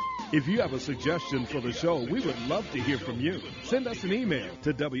 If you have a suggestion for the show, we would love to hear from you. Send us an email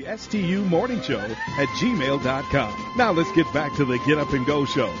to WSTUmorningshow@gmail.com. Now let's get back to the Get Up and Go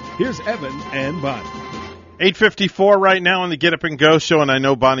show. Here's Evan and Bonnie. 8:54 right now on the Get Up and Go show, and I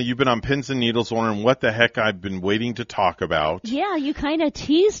know, Bonnie, you've been on pins and needles wondering what the heck I've been waiting to talk about. Yeah, you kind of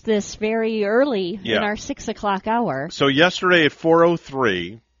teased this very early in our 6 o'clock hour. So yesterday at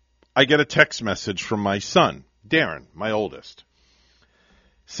 4:03, I get a text message from my son, Darren, my oldest.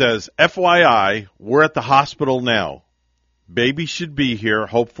 Says, FYI, we're at the hospital now. Baby should be here,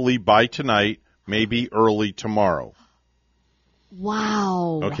 hopefully by tonight, maybe early tomorrow.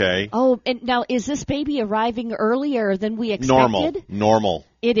 Wow. Okay. Oh, and now is this baby arriving earlier than we expected? Normal.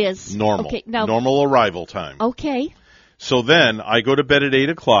 It is. Normal. Okay, now, normal arrival time. Okay. So then I go to bed at 8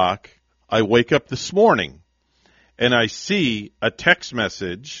 o'clock. I wake up this morning, and I see a text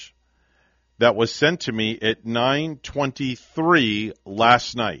message that was sent to me at 9:23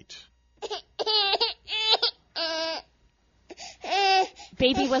 last night.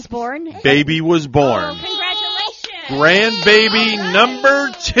 Baby was born? Baby was born. Oh, congratulations. Grandbaby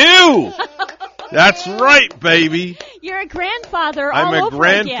number 2. That's right, baby. You're a grandfather I'm all a over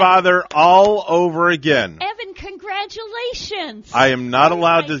grandfather again. all over again. Evan, congratulations. I am not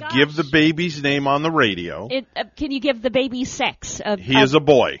allowed to give the baby's name on the radio. Can you give the baby sex? He is a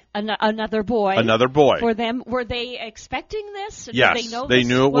boy. Another boy. Another boy. For them, were they expecting this? Yes, Did they know they this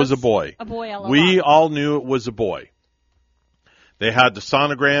knew it was a boy. A boy all We along? all knew it was a boy. They had the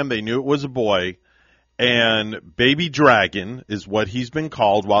sonogram. They knew it was a boy. And Baby Dragon is what he's been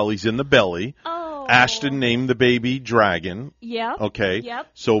called while he's in the belly. Oh. Ashton named the baby Dragon. Yeah. Okay. Yep.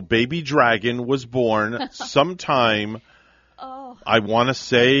 So Baby Dragon was born sometime, Oh. I want to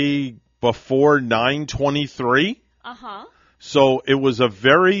say, before 9:23. Uh-huh. So it was a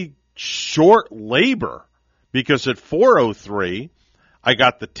very short labor because at 4:03, I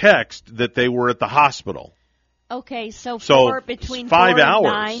got the text that they were at the hospital. Okay, so between 5 4 hours.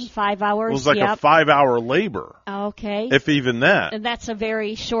 and 9, 5 hours. It was like yep. a 5-hour labor, Okay. if even that. And that's a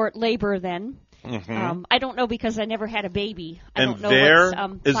very short labor then. Mhm. I don't know because I never had a baby. I And don't know there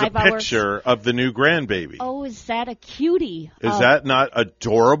what's, is a 5 hours. picture of the new grandbaby. Oh, is that a cutie? Is that not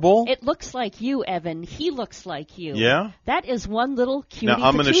adorable? It looks like you, Evan. He looks like you. Yeah? That is one little cutie. Now,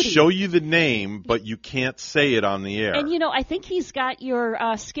 I'm going to show you the name, but you can't say it on the air. And, I think he's got your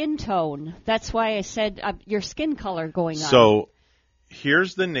skin tone. That's why I said your skin color going on. So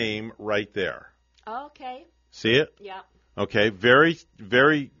here's the name right there. Okay. See it? Yeah. Okay, very,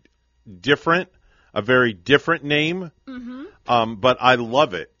 very different. A very different name, but I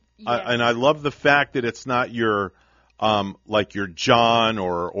love it, and I love the fact that it's not your, like your John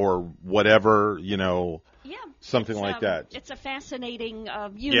or whatever, something like that. It's a fascinating,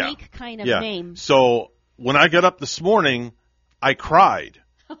 unique kind of name. So when I got up this morning, I cried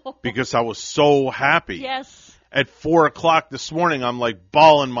because I was so happy. Yes. At 4 o'clock this morning, I'm like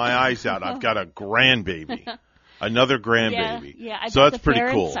bawling my eyes out. I've got a grandbaby. Another grandbaby. Yeah, I so bet that's the pretty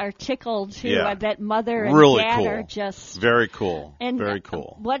parents cool. are tickled too. Yeah. I bet mother and really dad cool. are just very cool. And very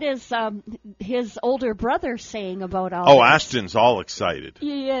cool. What is his older brother saying about all Oh, this? Ashton's all excited.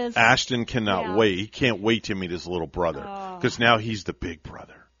 He is. Ashton cannot wait. He can't wait to meet his little brother because now he's the big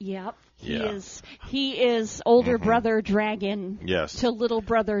brother. Yep. Yeah. He is older brother dragon. Yes. To little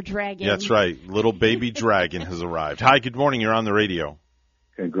brother dragon. That's right. Little baby dragon has arrived. Hi, good morning. You're on the radio.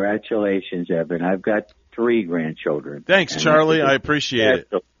 Congratulations, Evan. I've got 3 grandchildren. Thanks, Charlie. I appreciate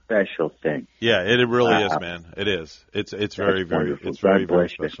it. Special thing. Yeah, it really is, man. It is. It's very, very, wonderful. it's very, God very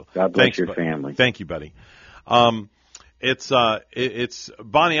bless you. special. God bless Thanks, your family. Thank you, buddy. It's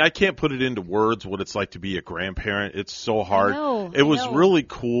Bonnie. I can't put it into words what it's like to be a grandparent. It's so hard. It was really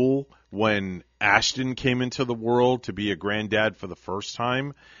cool when Ashton came into the world to be a granddad for the first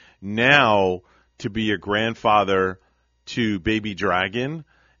time. Now to be a grandfather to baby dragon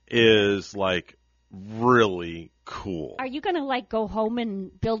is like really cool. Are you going to go home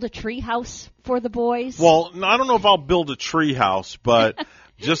and build a tree house for the boys? Well, I don't know if I'll build a tree house, but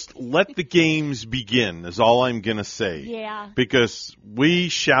just let the games begin is all I'm going to say. Yeah. Because we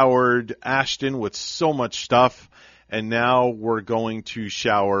showered Ashton with so much stuff, and now we're going to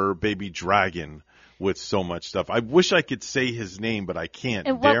shower baby dragon with so much stuff. I wish I could say his name, but I can't.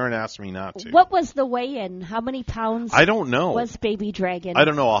 Darren asked me not to. What was the weigh-in? How many pounds I don't know. was baby dragon? I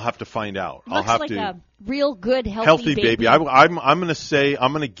don't know. I'll have to find out. Looks I'll have like to. a real good, healthy baby. I'm going to say,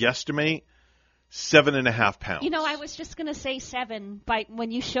 I'm going to guesstimate 7.5 pounds. I was just going to say 7, but when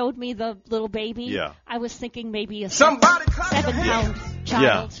you showed me the little baby, I was thinking maybe a 7-pound child.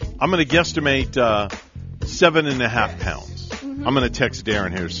 Yeah, I'm going to guesstimate 7.5 pounds. I'm going to text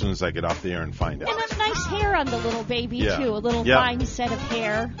Darren here as soon as I get off the air and find out. And a nice hair on the little baby, too. A little fine set of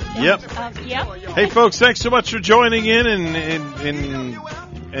hair. Yep. Hey, folks, thanks so much for joining in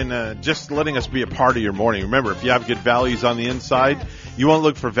and just letting us be a part of your morning. Remember, if you have good values on the inside, you won't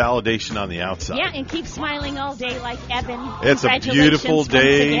look for validation on the outside. Yeah, and keep smiling all day like Evan. It's a beautiful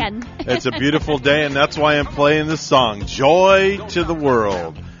day. It's a beautiful day, and that's why I'm playing this song, Joy to the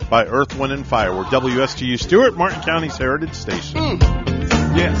World, by Earth, Wind, and Fire. We're WSTU Stewart, Martin County's Heritage Station.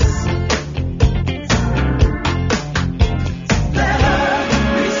 Yes.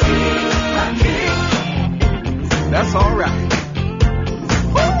 That's all right.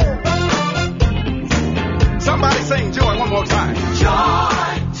 more time.